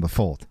apps on the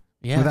Fold.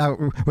 Yeah.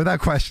 Without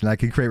question, I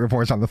could create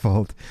reports on the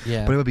Fold,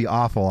 Yeah. but it would be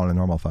awful on a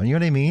normal phone. You know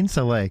what I mean?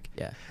 So like,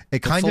 Yeah. it The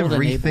kind of Fold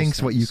enables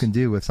rethinks what you things. can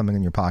do with something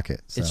in your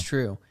pocket. So. It's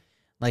true.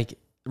 Like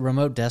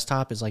remote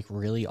desktop is like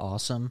really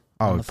awesome.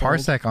 Oh, on the Fold.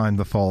 Parsec on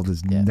the Fold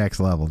is Yeah. next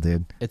level,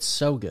 dude. It's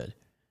so good.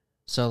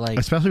 So like,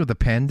 Especially with the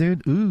pen,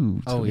 dude.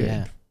 Ooh. oh so good.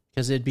 yeah,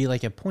 because it'd be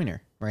like a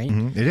pointer, right?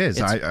 Mhm. It is.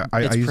 It's-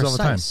 I it's use it all the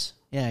time. precise.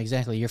 Yeah,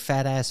 exactly. Your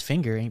fat ass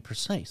finger ain't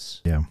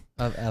precise. Yeah.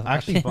 I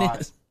actually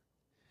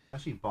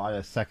bought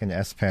a second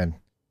S Pen.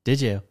 Did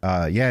you?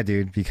 Yeah,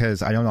 dude,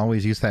 because I don't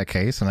always use that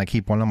case, and I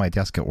keep one on my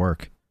desk at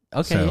work,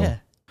 Okay, So- yeah.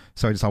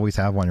 so I just always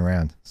have one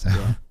around. So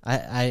Yeah.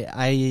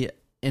 I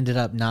ended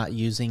up not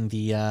using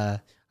the.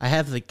 I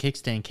have the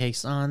kickstand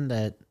case on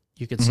that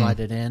you could slide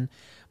it in,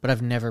 but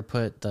I've never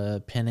put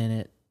the pin in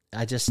it.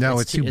 I just No,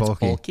 it's too bulky. It's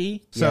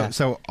bulky. so Yeah.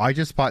 so I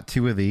just bought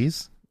 2 of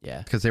these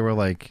Yeah. because they were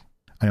like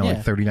Yeah.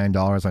 like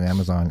 $39 on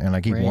Amazon, and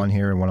I keep Right. one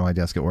here and one on my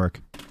desk at work.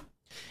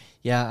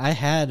 Yeah, I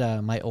had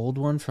my old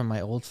one from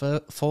my old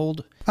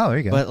Fold, Oh, there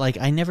you go. but like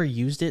I never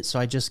used it, so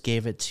I just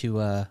gave it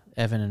to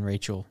Evan and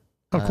Rachel.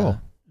 Oh,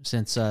 cool.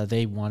 Since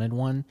they wanted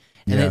one,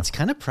 and Yeah. it's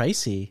kind of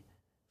pricey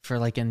for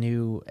like a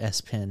new S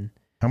Pen.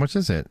 How much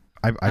is it?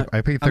 I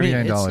paid I mean,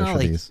 $39 it's not for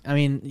like, these. I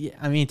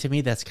mean, to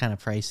me that's kind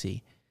of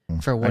pricey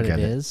for I what get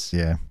it is.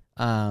 Yeah.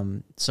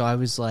 So I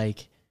was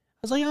like,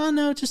 oh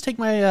no, just take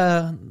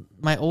my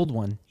my old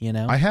one. You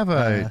know, I have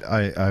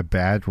a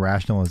bad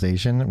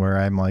rationalization where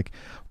I'm like,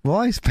 well,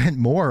 I spent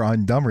more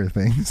on dumber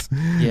things.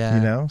 Yeah.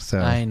 You know? So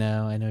I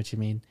know what you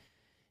mean.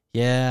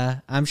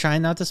 Yeah, I'm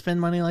trying not to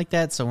spend money like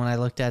that. So when I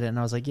looked at it and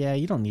I was like, yeah,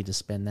 you don't need to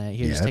spend that.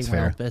 Here, Yeah, just that's take my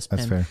fair. old best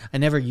That's pen. fair. I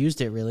never used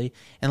it really.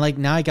 And like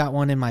now I got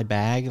one in my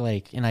bag,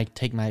 like, and I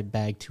take my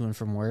bag to and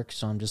from work.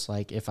 So I'm just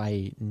like, if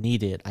I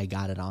need it, I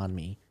got it on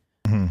me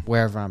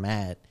wherever I'm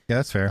at. Yeah,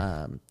 that's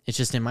fair. It's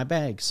just in my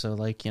bag. So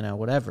like,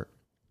 whatever.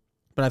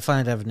 But I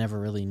find I've never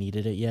really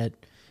needed it yet.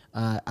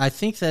 I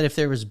think that if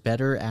there was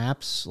better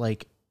apps,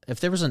 like if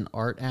there was an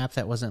art app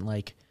that wasn't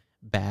like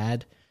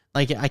bad,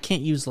 like I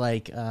can't use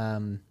like,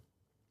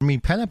 I mean,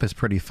 PenUp is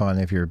pretty fun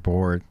if you're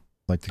bored,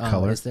 like the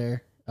color. is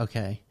there?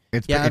 Okay.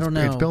 It's Yeah, I don't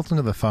know. It's built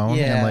into the phone,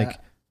 Yeah. and like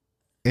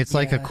it's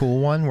like a Yeah. cool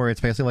one where it's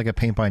basically like a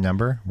paint by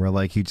number, where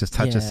like you just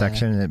touch Yeah. a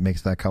section and it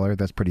makes that color.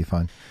 That's pretty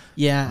fun.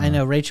 Yeah, I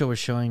know. Rachel was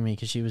showing me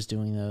because she was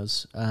doing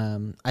those.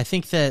 I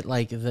think that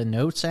like the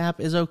Notes app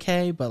is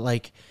okay, but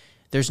like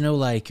there's no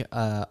like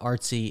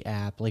artsy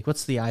app. Like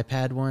what's the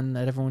iPad one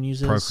that everyone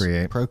uses?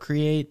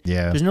 Procreate.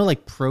 Yeah. There's no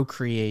like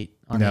Procreate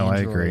on No,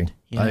 Android. I agree.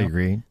 you know? I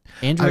agree.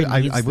 Android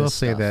I needs will this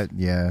say stuff.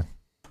 that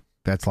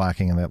that's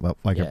lacking in that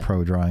like a Yeah.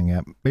 pro drawing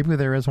app. Maybe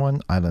there is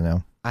one. I don't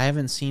know. I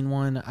haven't seen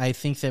one. I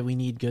think that we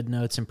need Good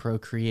Notes and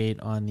Procreate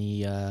on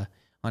the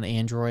on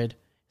Android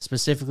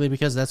specifically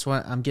because that's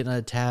what I'm getting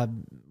a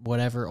Tab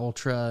whatever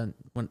Ultra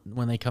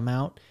when they come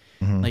out.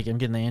 Like I'm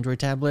getting the Android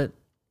tablet.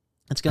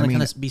 It's gonna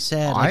kind of be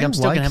sad. Like I'm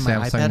still like gonna have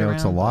my Samsung iPad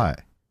Notes around, a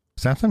lot.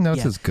 Samsung Notes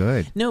Yeah. is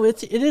good. No,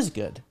 it is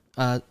good.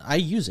 I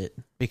use it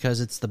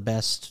because it's the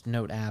best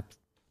note app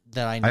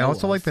that I know. I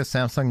also of. like that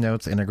Samsung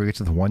Notes integrates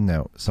with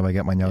OneNote, so I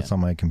get my notes on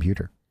my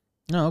computer.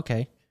 Oh,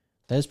 okay,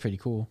 that is pretty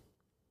cool.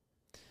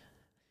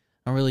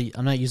 I'm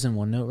not using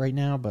OneNote right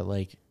now, but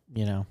like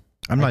I'm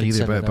I not can either,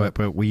 set it up.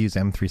 but we use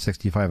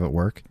M365 at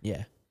work,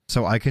 yeah,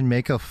 so I can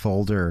make a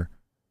folder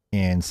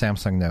in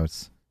Samsung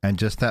Notes, and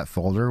just that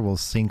folder will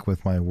sync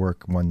with my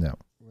work OneNote,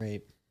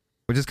 right.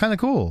 which is kind of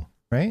cool,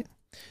 right?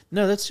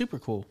 No, that's super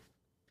cool.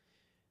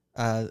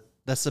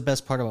 That's the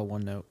best part about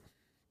OneNote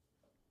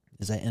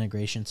is that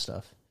integration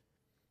stuff.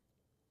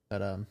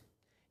 But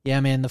yeah,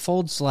 man, the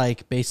Fold's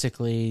like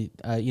basically,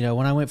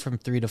 when I went from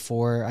 3 to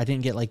 4, I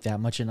didn't get like that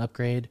much an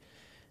upgrade.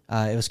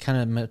 It was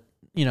kind of,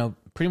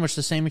 pretty much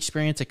the same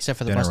experience except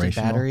for the busted Generational,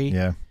 battery.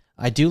 yeah.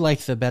 I do like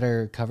the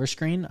better cover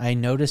screen. I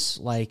notice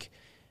like,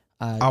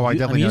 I I'm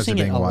definitely noticed it using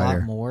it being a wider.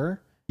 lot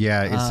more.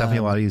 Yeah, it's definitely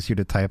a lot easier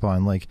to type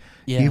on. Like,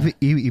 Yeah.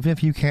 even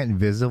if you can't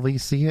visibly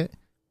see it,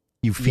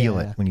 you feel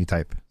Yeah. it when you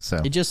type. So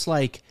It just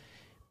like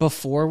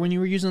before when you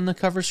were using the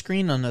cover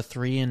screen on the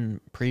 3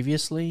 and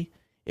previously,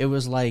 it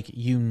was like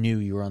you knew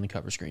you were on the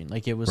cover screen.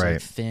 Like it was like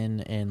Right.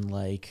 thin and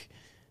like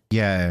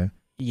yeah.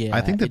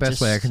 I think the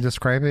best way I can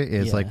describe it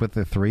is like with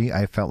the 3,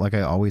 I felt like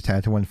I always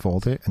had to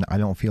unfold it, and I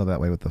don't feel that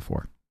way with the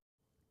 4.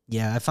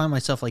 Yeah, I find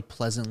myself like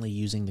pleasantly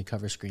using the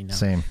cover screen now.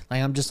 Same.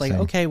 Like I'm just like,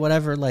 Same. okay,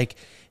 whatever. Like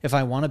if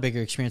I want a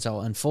bigger experience, I'll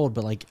unfold.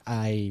 But like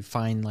I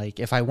find like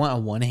if I want a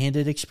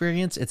one-handed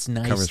experience, it's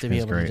nice Cover to be screen's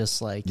able to great.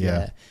 just like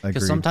Yeah, because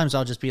agreed. sometimes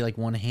I'll just be like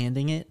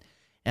one-handing it,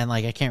 and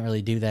like I can't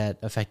really do that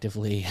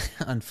effectively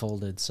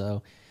unfolded.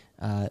 So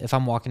if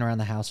I'm walking around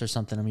the house or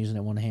something, I'm using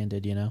it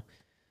one-handed,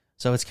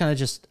 So it's kind of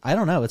just I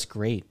don't know. It's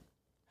great.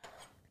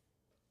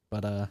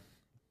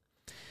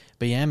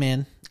 But yeah,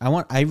 man,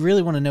 I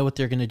really want to know what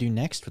they're gonna do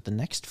next with the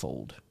next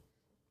Fold.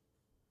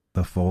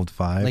 The Fold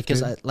 5. Like,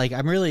 cause I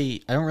don't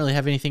really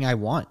have anything I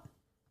want.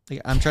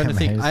 Like, I'm trying to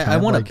think. Man, I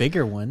want a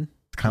bigger one.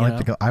 Kind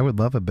of like I would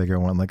love a bigger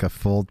one, like a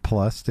Fold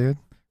Plus, dude.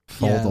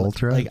 Fold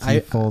Ultra,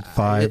 like Fold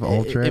 5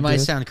 Ultra. It might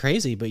sound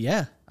crazy, but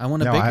yeah, I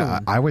want a bigger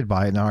one. I would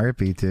buy it in a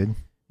heartbeat, dude.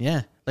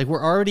 Yeah, like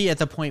we're already at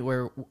the point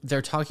where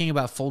they're talking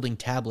about folding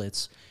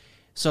tablets.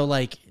 So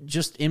like,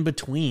 just in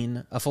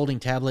between a folding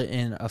tablet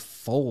and a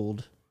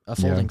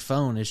folding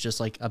phone is just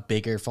like a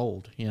bigger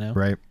fold,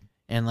 Right.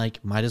 And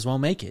like, might as well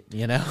make it,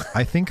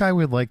 I think I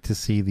would like to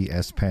see the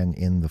S Pen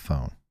in the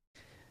phone.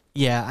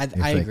 Yeah,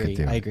 I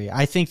agree.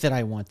 I think that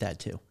I want that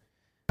too.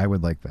 I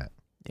would like that.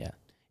 Yeah.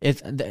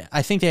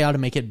 I think they ought to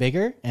make it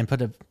bigger and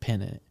put a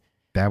pin in it.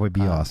 That would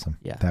be awesome.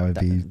 Yeah. That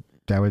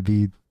would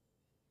be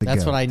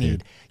that's what I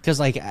need. Because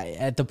like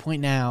at the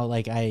point now,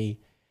 like I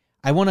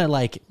want to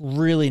like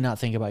really not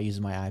think about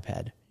using my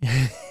iPad.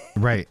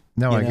 Right.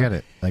 No, I get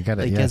it.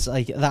 Because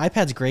like the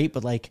iPad's great,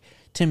 but like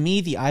to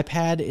me the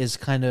iPad is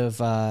kind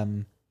of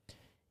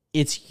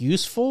it's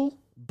useful,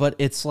 but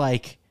it's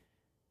like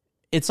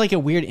a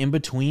weird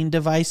in-between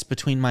device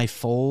between my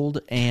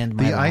Fold and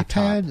my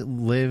laptop. iPad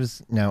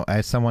lives now,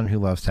 as someone who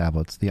loves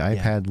tablets, the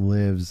iPad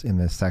lives in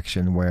this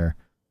section where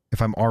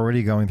if I'm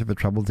already going through the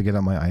trouble to get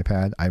on my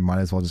iPad, I might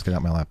as well just get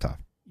out my laptop.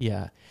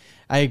 Yeah,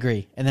 I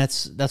agree. And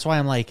that's why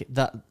I'm like,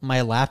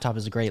 my laptop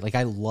is great. Like,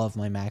 I love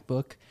my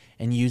MacBook,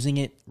 and using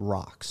it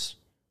rocks.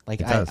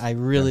 Like, I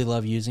really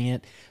love using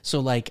it. So,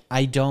 like,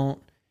 I don't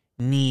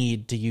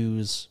need to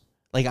use...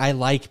 Like, I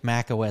like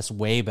Mac OS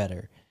way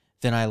better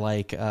than I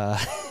like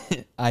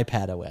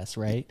iPad OS,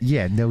 right?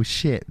 Yeah, no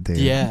shit, dude.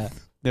 Yeah.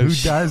 No Who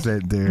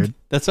doesn't, dude?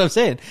 That's what I'm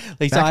saying.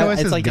 Like, Mac OS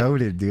it's is like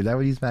goated, dude. I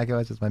would use Mac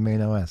OS as my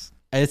main OS.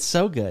 It's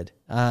so good.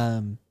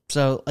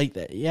 So like,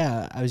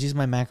 yeah, I was using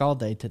my Mac all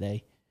day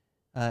today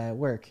at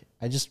work.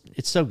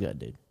 It's so good,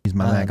 dude. Use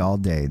my Mac all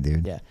day,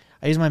 dude. Yeah,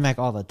 I use my Mac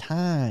all the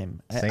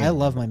time. I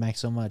love my Mac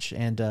so much,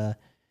 and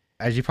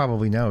as you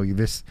probably know,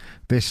 this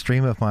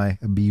stream of my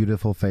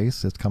beautiful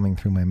face is coming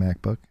through my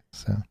MacBook.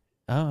 So.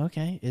 Oh,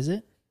 okay. Is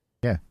it?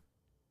 Yeah.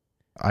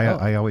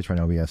 I always run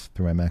OBS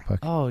through my MacBook.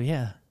 Oh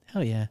yeah,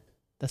 hell yeah,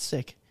 that's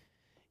sick.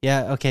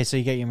 Yeah. Okay, so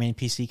you got your main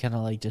PC kind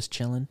of like just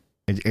chilling.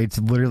 It's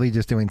literally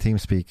just doing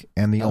TeamSpeak,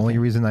 and the only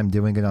reason I'm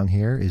doing it on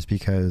here is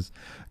because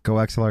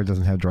GoXLR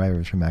doesn't have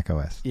drivers for Mac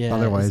OS. Yeah,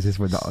 otherwise,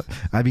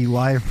 I'd be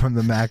live from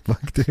the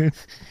MacBook, dude.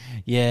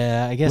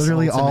 Yeah, I guess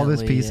literally all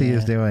this PC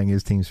is doing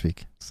is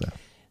TeamSpeak. So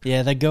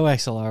yeah, that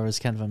GoXLR was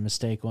kind of a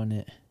mistake, wasn't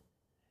it?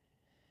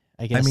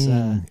 I guess. I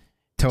mean,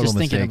 total just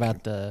mistake. Thinking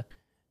about the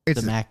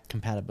Mac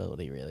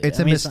compatibility, really. It's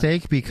a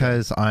mistake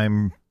because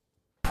I'm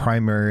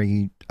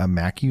primarily a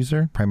Mac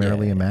user.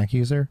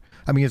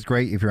 I mean, it's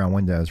great if you're on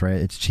Windows, right?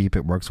 It's cheap,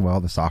 it works well,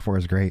 the software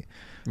is great.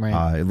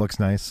 Right. It looks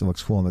nice, it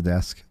looks cool on the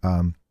desk.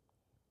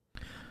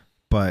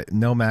 But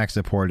no Mac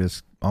support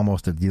is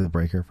almost a deal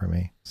breaker for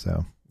me.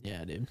 So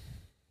yeah, dude.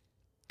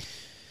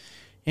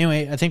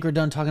 Anyway, I think we're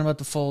done talking about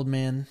the Fold,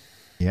 man.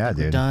 Yeah,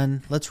 dude. We're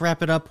done. Let's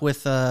wrap it up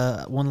with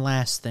one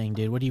last thing,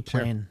 dude. What are you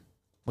playing? Sure.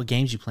 What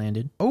games you playing,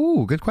 dude?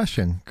 Oh, good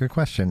question.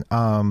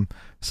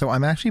 So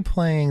I'm actually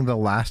playing The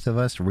Last of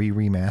Us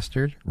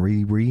remastered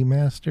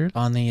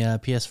on the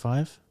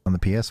PS5. On the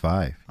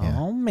PS5. Yeah.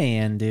 Oh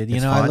man, dude!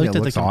 I looked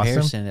at the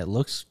comparison. Awesome. It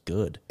looks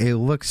good. It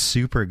looks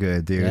super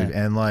good, dude.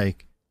 Yeah. And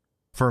like,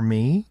 for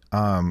me,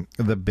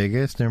 the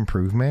biggest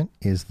improvement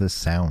is the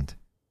sound.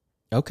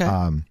 Okay.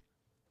 Wow.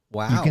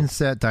 You can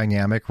set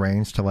dynamic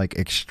range to like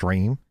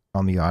extreme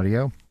on the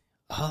audio.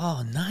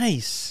 Oh,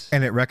 nice.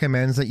 And it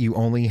recommends that you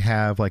only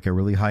have like a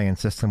really high-end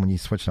system when you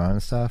switch it on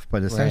and stuff.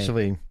 But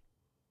essentially,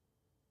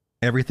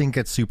 everything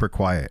gets super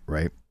quiet,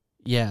 right?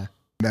 Yeah.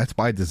 That's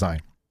by design.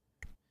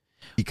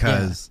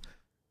 Because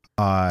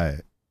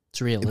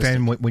it's realistic.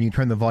 Then when you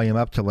turn the volume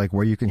up to like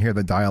where you can hear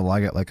the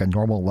dialogue at like a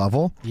normal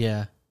level,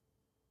 yeah,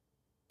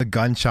 the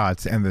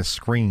gunshots and the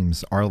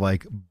screams are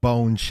like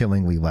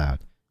bone-chillingly loud.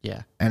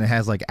 Yeah. And it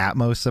has like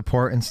Atmos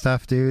support and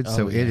stuff, dude.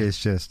 So it is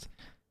just...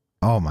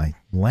 Oh my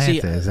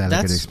Lanta, is that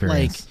a good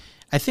experience? Like,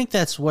 I think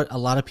that's what a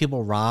lot of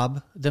people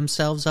rob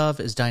themselves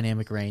of is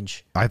dynamic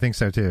range. I think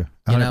so too.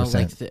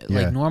 100%.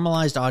 Like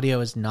normalized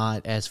audio is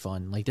not as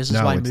fun. Like this is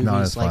why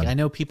movies like I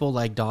know people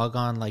like dog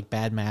on like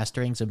bad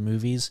masterings of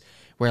movies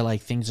where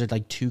like things are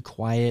like too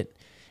quiet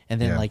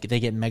and then like they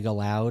get mega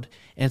loud.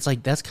 And it's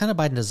like that's kind of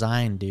by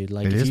design, dude.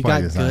 Like if you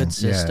got good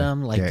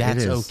system, like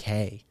that's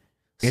okay.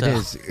 It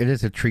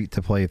is a treat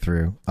to play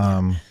through.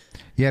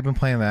 Yeah, I've been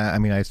playing that. I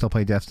mean, I still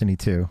play Destiny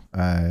 2.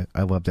 I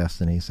love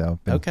Destiny, so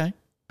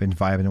been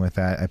vibing with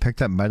that. I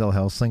picked up Metal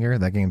Hellsinger.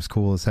 That game's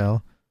cool as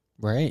hell.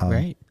 Right.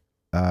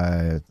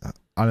 I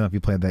don't know if you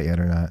played that yet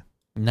or not.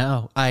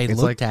 No, I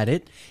looked at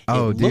it. It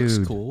looks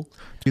cool.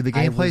 Dude, the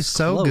gameplay's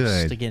so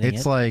good.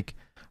 It's like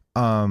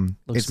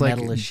looks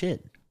metal as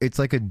shit. It's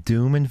like a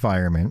Doom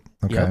environment,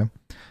 okay? Yep.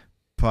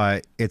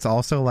 But it's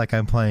also like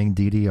I'm playing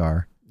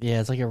DDR. Yeah,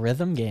 it's like a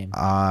rhythm game.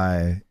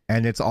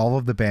 And it's all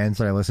of the bands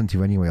that I listen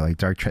to anyway, like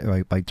Dark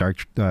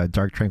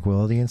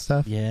Tranquility and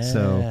stuff. Yeah.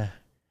 So,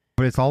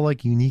 but it's all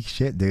like unique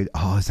shit, dude.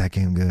 Oh, is that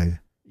game good?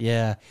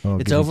 Yeah, Oh,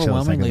 it's gives you chills thinking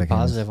overwhelmingly of the games.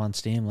 positive on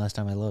Steam. Last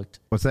time I looked.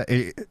 What's that?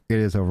 It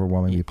is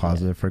overwhelmingly Yeah,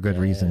 positive for good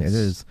reason. It yes.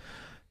 is.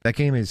 That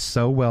game is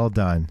so well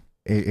done.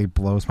 It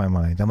blows my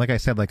mind. And like I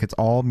said, like it's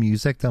all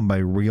music done by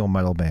real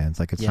metal bands.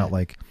 Like it's Yeah. not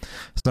like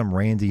some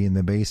Randy in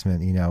the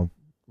basement,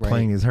 Right.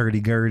 playing his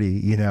hurdy-gurdy.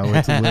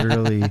 It's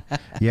literally,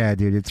 yeah,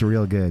 dude, it's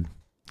real good.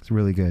 It's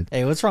really good.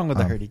 Hey, what's wrong with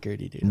the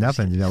hurdy-gurdy, dude?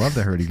 Nothing, dude. I love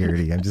the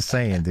hurdy-gurdy. I'm just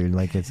saying, dude.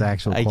 Like it's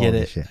actual I quality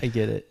get it. shit. I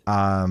get it.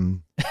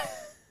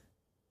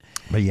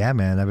 But yeah,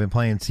 man, I've been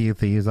playing Sea of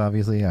Thieves.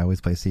 Obviously, I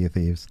always play Sea of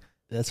Thieves.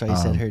 That's why you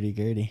said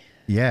hurdy-gurdy.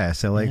 Yeah,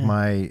 so like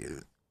Yeah.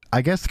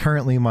 I guess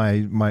currently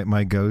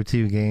my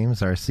go-to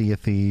games are Sea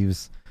of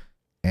Thieves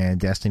and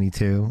Destiny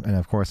 2, and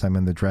of course I'm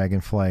in the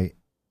Dragonflight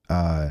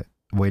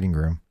waiting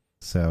room.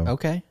 So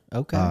Okay.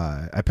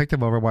 I picked up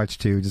Overwatch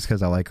 2 just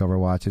because I like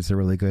Overwatch. It's a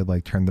really good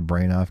like turn the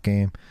brain off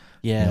game.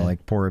 Yeah.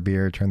 Like pour a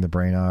beer, turn the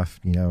brain off.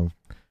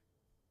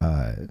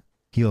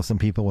 Heal some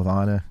people with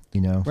Ana.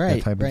 That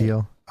Right, type of right.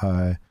 deal.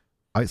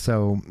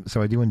 So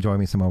I do enjoy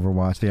me some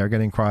Overwatch. They are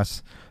getting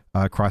cross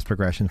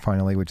progression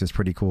finally, which is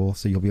pretty cool.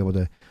 So you'll be able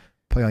to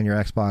play on your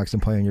Xbox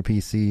and play on your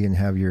PC and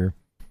have your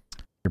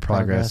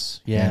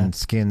progress Yeah. and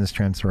skins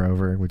transfer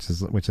over, which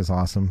is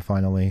awesome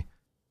finally.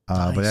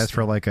 But Nice. as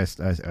for like a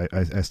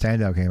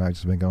standout game, I've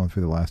just been going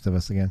through The Last of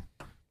Us again.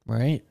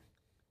 Right.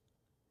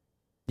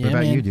 What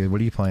about you, dude?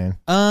 What are you playing?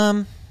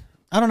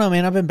 I don't know,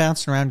 man. I've been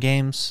bouncing around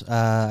games.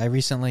 I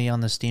recently on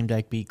the Steam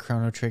Deck beat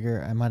Chrono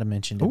Trigger. I might have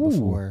mentioned it Ooh.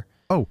 before.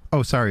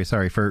 Oh, sorry.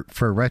 For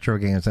retro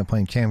games, I'm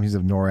playing Champions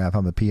of Norath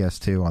on the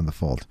PS2 on the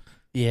Fold.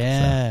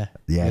 Yeah.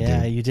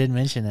 Yeah, dude. You did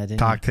mention that, didn't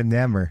Talk to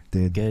Nemmer,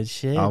 dude. you? Good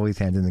shit. Always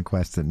handing the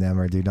quest at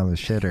Nemmer, dude, on the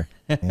shitter.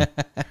 Yeah.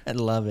 I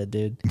love it,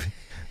 dude.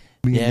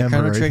 Me Yeah, and Nemmer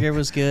Chrono are- Trigger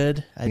was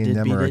good. I me did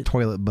and beat Nemmer are it.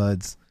 toilet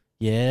buds.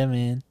 Yeah,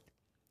 man.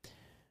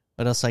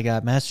 What else I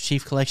got? Master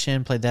Chief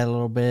Collection. Played that a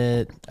little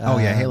bit. Oh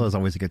yeah, Halo's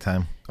always a good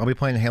time. I'll be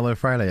playing Halo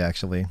Friday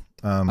actually.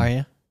 Are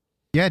you?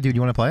 Yeah, dude,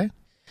 you want to play?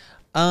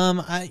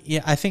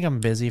 I think I'm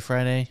busy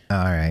Friday, All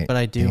right, but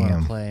I do want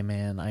Damn. to play,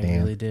 man. I Damn.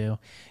 really do.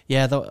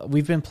 Yeah,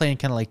 we've been playing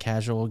kind of like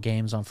casual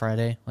games on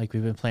Friday. Like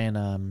we've been playing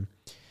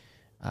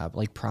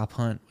like Prop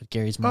Hunt with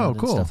Gary's Mod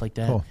cool. and stuff like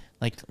that. Cool.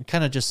 Like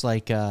kind of just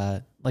like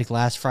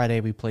last Friday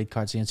we played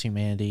Cards Against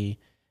Humanity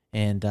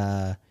and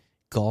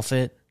Golf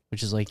It,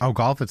 which is like Oh,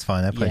 Golf It's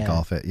fun. I played Yeah.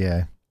 Golf It.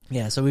 Yeah,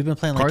 yeah. So we've been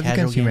playing like Cards casual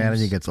Against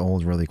Humanity games. gets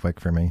old really quick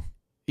for me.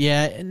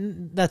 Yeah,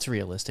 and that's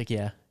realistic.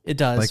 Yeah, it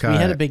does. Like, We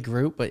had a big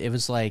group, but it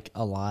was like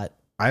a lot.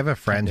 I have a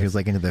friend Kind of. who's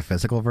like into the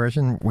physical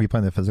version. Were you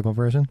playing the physical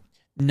version?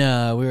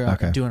 No, we were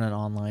Okay. doing an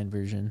online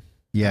version.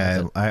 Yeah,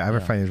 Is it- I have a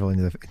yeah. friend who's really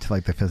into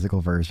like the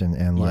physical version,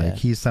 and like Yeah.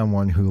 he's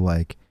someone who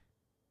like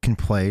can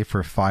play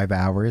for 5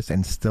 hours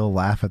and still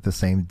laugh at the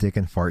same dick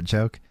and fart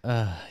joke.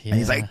 Yeah. And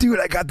he's like, dude,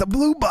 I got the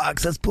blue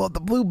box. Let's pull up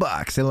the blue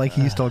box. And like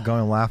he's still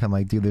going and laughing. I'm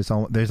like, dude, there's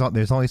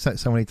only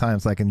so many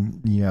times I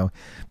can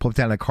pull up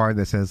down a card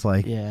that says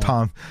like Yeah.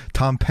 Tom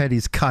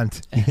Petty's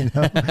cunt.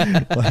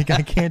 Like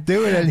I can't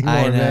do it anymore,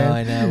 I know, man.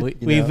 I know. You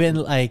We've know? been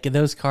like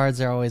those cards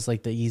are always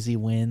like the easy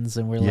wins,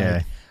 and we're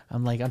Yeah.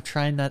 like, I'm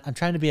trying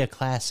to be a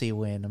classy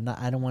win.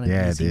 I don't want an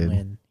Yeah, easy dude.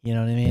 win. You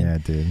know what I mean? Yeah,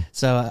 dude.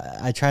 So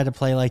I try to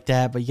play like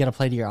that, but you got to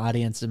play to your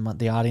audience, and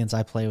the audience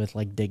I play with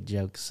like dick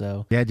jokes.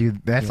 So Yeah,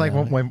 dude. That's You like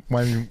know.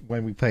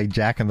 when we played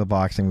Jack in the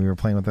Box and we were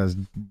playing with those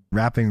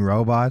rapping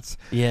robots.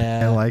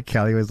 yeah, And like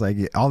Kelly was like,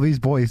 all these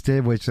boys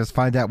did was just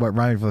find out what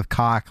rhymes with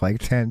cock like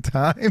 10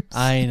 times.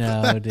 I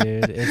know,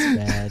 dude. It's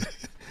bad.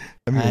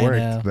 I mean, it I worked,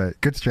 know.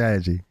 but good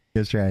strategy.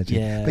 Good strategy.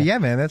 Yeah. But yeah,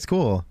 man, that's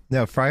cool.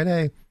 No,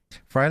 Friday,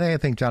 I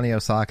think Johnny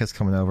Osaka's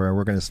coming over and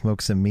we're going to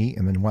smoke some meat.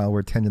 And then while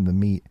we're tending the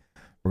meat,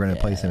 we're going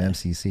to play some Yeah.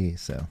 MCC.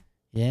 So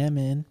Yeah,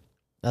 man.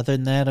 Other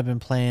than that, I've been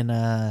playing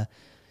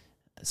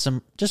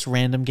some just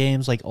random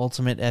games like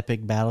Ultimate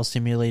Epic Battle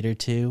Simulator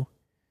 2.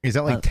 is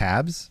that like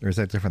tabs or is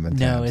that different than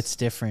tabs? No, it's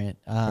different.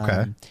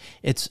 Okay.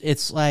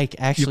 It's like you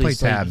actually play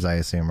it's like- tabs, I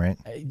assume, right?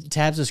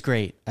 Tabs is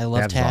great. I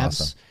love Tabs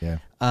is tabs.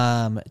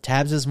 awesome. Yeah.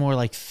 Tabs is more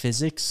like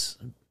physics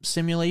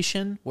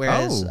simulation,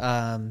 whereas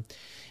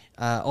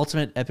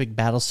Ultimate Epic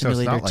Battle So it's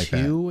Simulator not like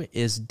 2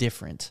 is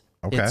different.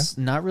 Okay. It's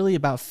not really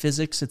about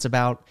physics. It's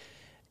about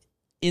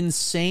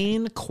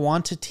insane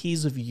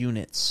quantities of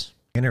units.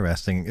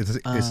 Interesting. Is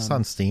this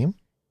on Steam?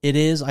 It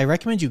is. I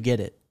recommend you get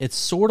it. It's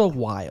sort of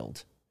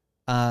wild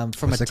from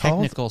What's a it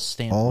called? technical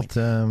standpoint.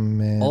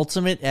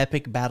 Ultimate.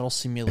 Epic Battle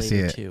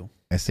Simulator it. 2.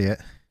 I see it.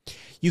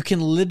 You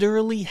can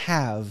literally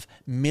have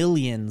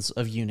millions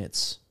of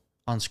units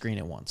on screen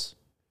at once,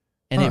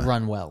 and it Huh.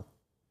 run well.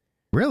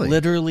 Really?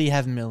 Literally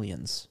have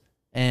millions,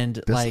 and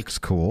This like looks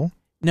cool.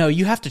 no,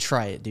 you have to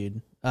try it,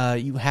 dude.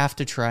 You have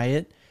to try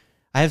it.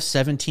 I have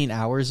 17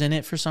 hours in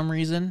it for some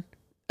reason.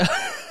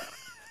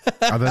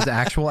 Are those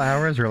actual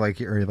hours or like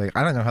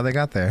I don't know how they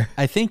got there.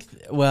 I think.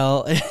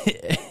 Well,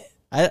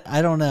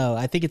 I don't know.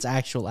 I think it's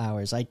actual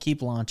hours. I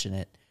keep launching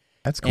it.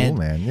 That's cool, And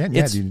man. Yeah,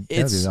 it's- dude.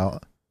 it's- dude,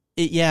 I'll-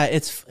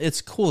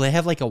 It's cool. They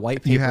have like a white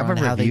paper you have on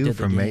a how they review did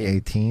the from May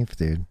game. 18th,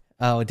 dude.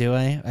 Oh, do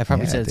I? I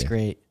probably Yeah, said it's dude.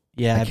 great.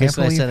 Yeah, I can't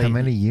basically believe said how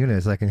many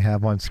units I can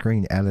have on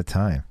screen at a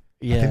time.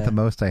 Yeah. I think the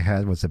most I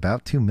had was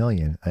about 2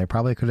 million. I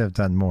probably could have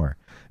done more.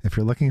 If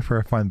you're looking for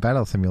a fun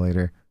battle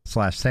simulator /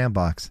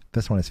 sandbox,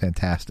 this one is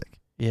fantastic.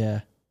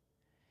 Yeah.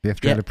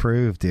 500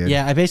 approved, dude.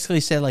 Yeah, I basically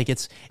said like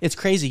it's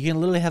crazy. You can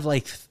literally have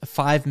like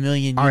 5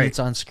 million units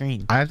on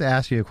screen. I have to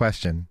ask you a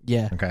question.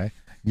 Yeah. Okay.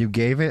 You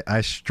gave it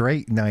a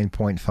straight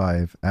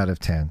 9.5 out of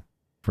 10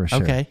 for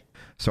sure. Okay.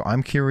 So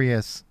I'm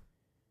curious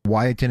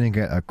why it didn't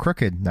get a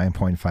crooked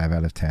 9.5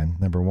 out of 10,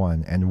 number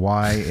one, and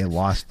why it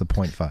lost the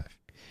 0.5.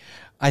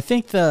 I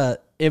think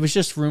it was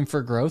just room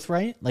for growth,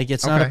 right? Like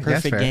it's not a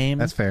perfect game.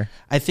 That's fair.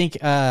 I think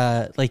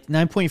like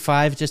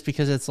 9.5 just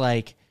because it's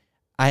like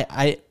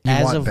I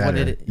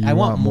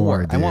want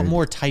more. I want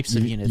more types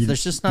of units.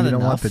 There's just not enough. You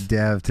don't want the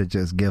dev to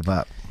just give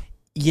up.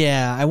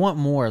 Yeah, I want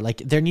more. Like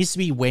there needs to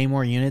be way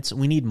more units.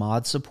 We need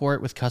mod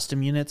support with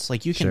custom units.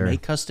 Like you can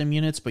make custom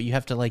units, but you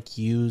have to like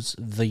use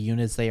the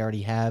units they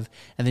already have,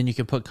 and then you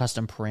can put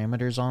custom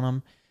parameters on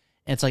them.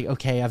 And it's like,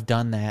 okay, I've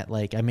done that.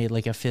 Like I made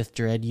like a 5th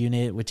Dread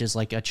unit, which is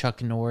like a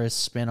Chuck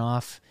Norris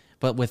spinoff,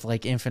 but with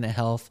like infinite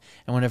health.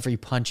 And whenever he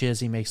punches,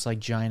 he makes like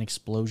giant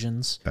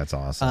explosions. That's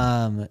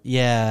awesome.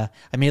 Yeah,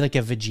 I made like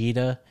a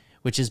Vegeta,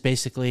 which is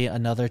basically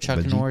another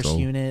Chuck Norris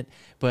unit,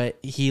 but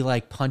he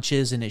like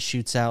punches and it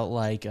shoots out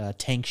like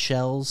tank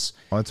shells.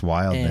 Oh, that's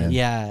wild, and, man.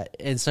 Yeah,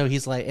 and so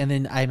he's like, and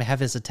then I have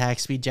his attack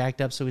speed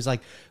jacked up, so he's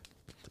like,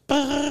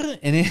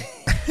 and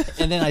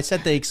then I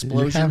set the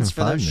explosions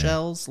for those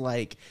shells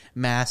like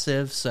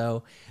massive.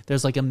 So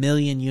there's like 1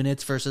 million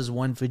units versus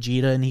one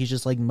Vegeta, and he's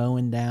just like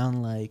mowing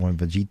down like one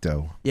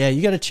Vegito. Yeah,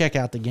 you got to check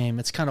out the game.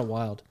 It's kind of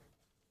wild.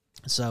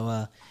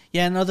 So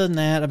yeah, and other than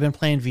that, I've been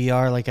playing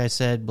VR, like I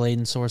said, Blade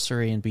and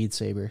Sorcery and Beat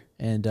Saber,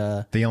 and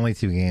the only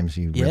 2 games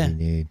you really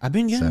need. I've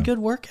been getting good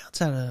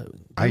workouts out of.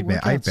 I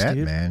bet,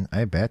 dude. Man.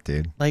 I bet,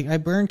 dude. Like I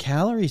burn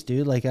calories,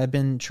 dude. Like I've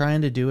been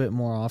trying to do it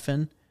more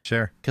often.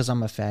 Sure. Because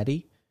I'm a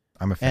fatty.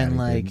 I'm a fatty, and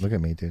like, dude. Look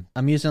at me, dude.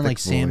 I'm using like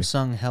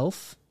Samsung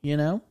Health, you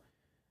know,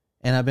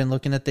 and I've been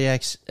looking at the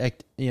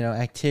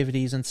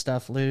activities and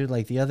stuff, dude.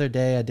 Like the other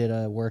day, I did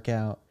a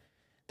workout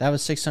that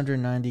was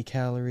 690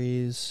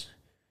 calories.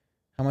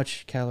 How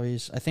much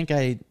calories? I think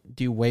I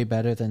do way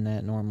better than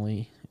that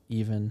normally,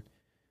 even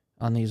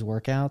on these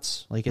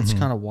workouts. Like it's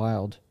kind of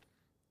wild.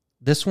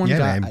 This one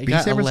got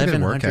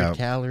 1,100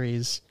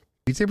 calories.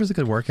 Beat Saber's a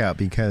good workout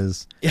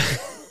because,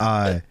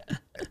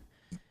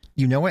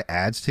 you know what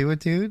adds to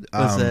it, dude?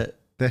 What's that?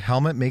 The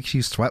helmet makes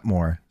you sweat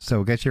more,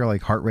 so it gets your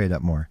like heart rate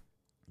up more.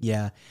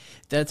 Yeah,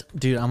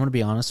 dude. I'm gonna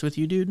be honest with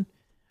you, dude.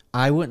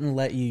 I wouldn't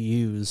let you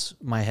use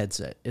my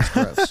headset. It's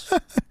gross.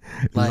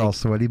 It's all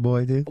sweaty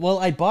boy, dude. Well,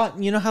 I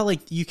bought, you know how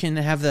like you can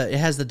have it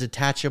has the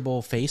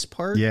detachable face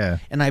part? Yeah.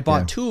 And I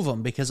bought 2 of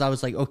them because I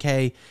was like,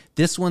 okay,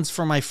 this one's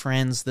for my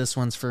friends, this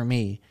one's for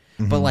me.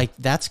 But like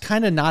that's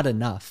kind of not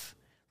enough.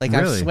 Like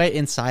really? I sweat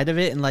inside of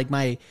it, and like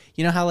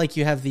you know how like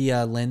you have the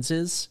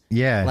lenses?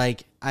 Yeah.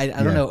 Like I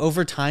don't know,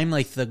 over time,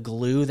 like the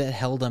glue that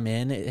held them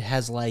in, it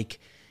has like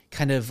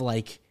kind of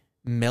like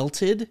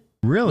melted.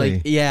 Really?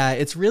 Like, yeah,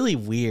 it's really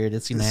weird.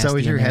 It's nasty. So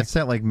is your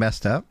headset like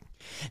messed up?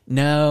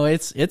 No,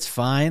 it's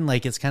fine.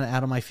 Like it's kind of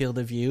out of my field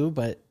of view,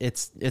 but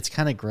it's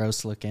kind of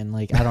gross looking.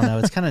 Like I don't know,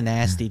 it's kind of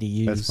nasty to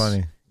use. That's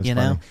funny. You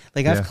know,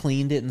 like I've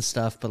cleaned it and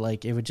stuff, but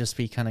like it would just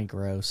be kind of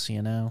gross.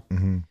 You know.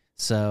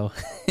 So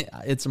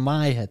it's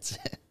my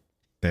headset.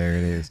 There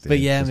it is, dude. But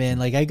yeah, man,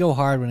 like I go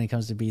hard when it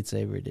comes to Beat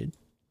Saber, dude.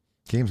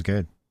 Game's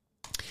good.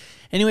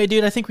 Anyway,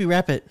 dude, I think we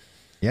wrap it.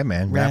 Yeah,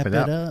 man. Wrap it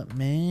up,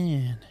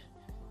 man.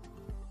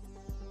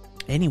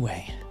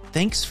 Anyway,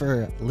 thanks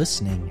for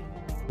listening,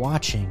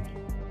 watching,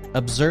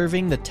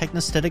 observing the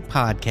Technosthetic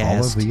podcast.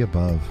 All of the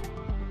above.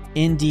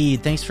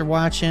 Indeed. Thanks for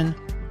watching.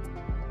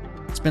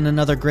 It's been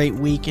another great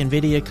week.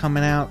 NVIDIA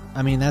coming out.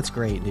 I mean, that's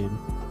great, dude.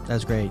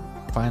 That's great.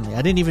 Finally.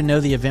 I didn't even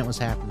know the event was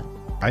happening.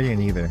 I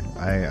didn't either.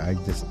 I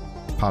just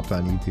popped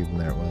on YouTube and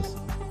there it was.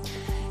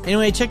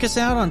 Anyway, check us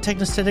out on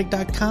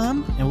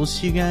technosthetic.com, and we'll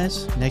see you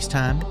guys next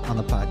time on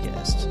the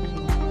podcast.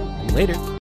 Later.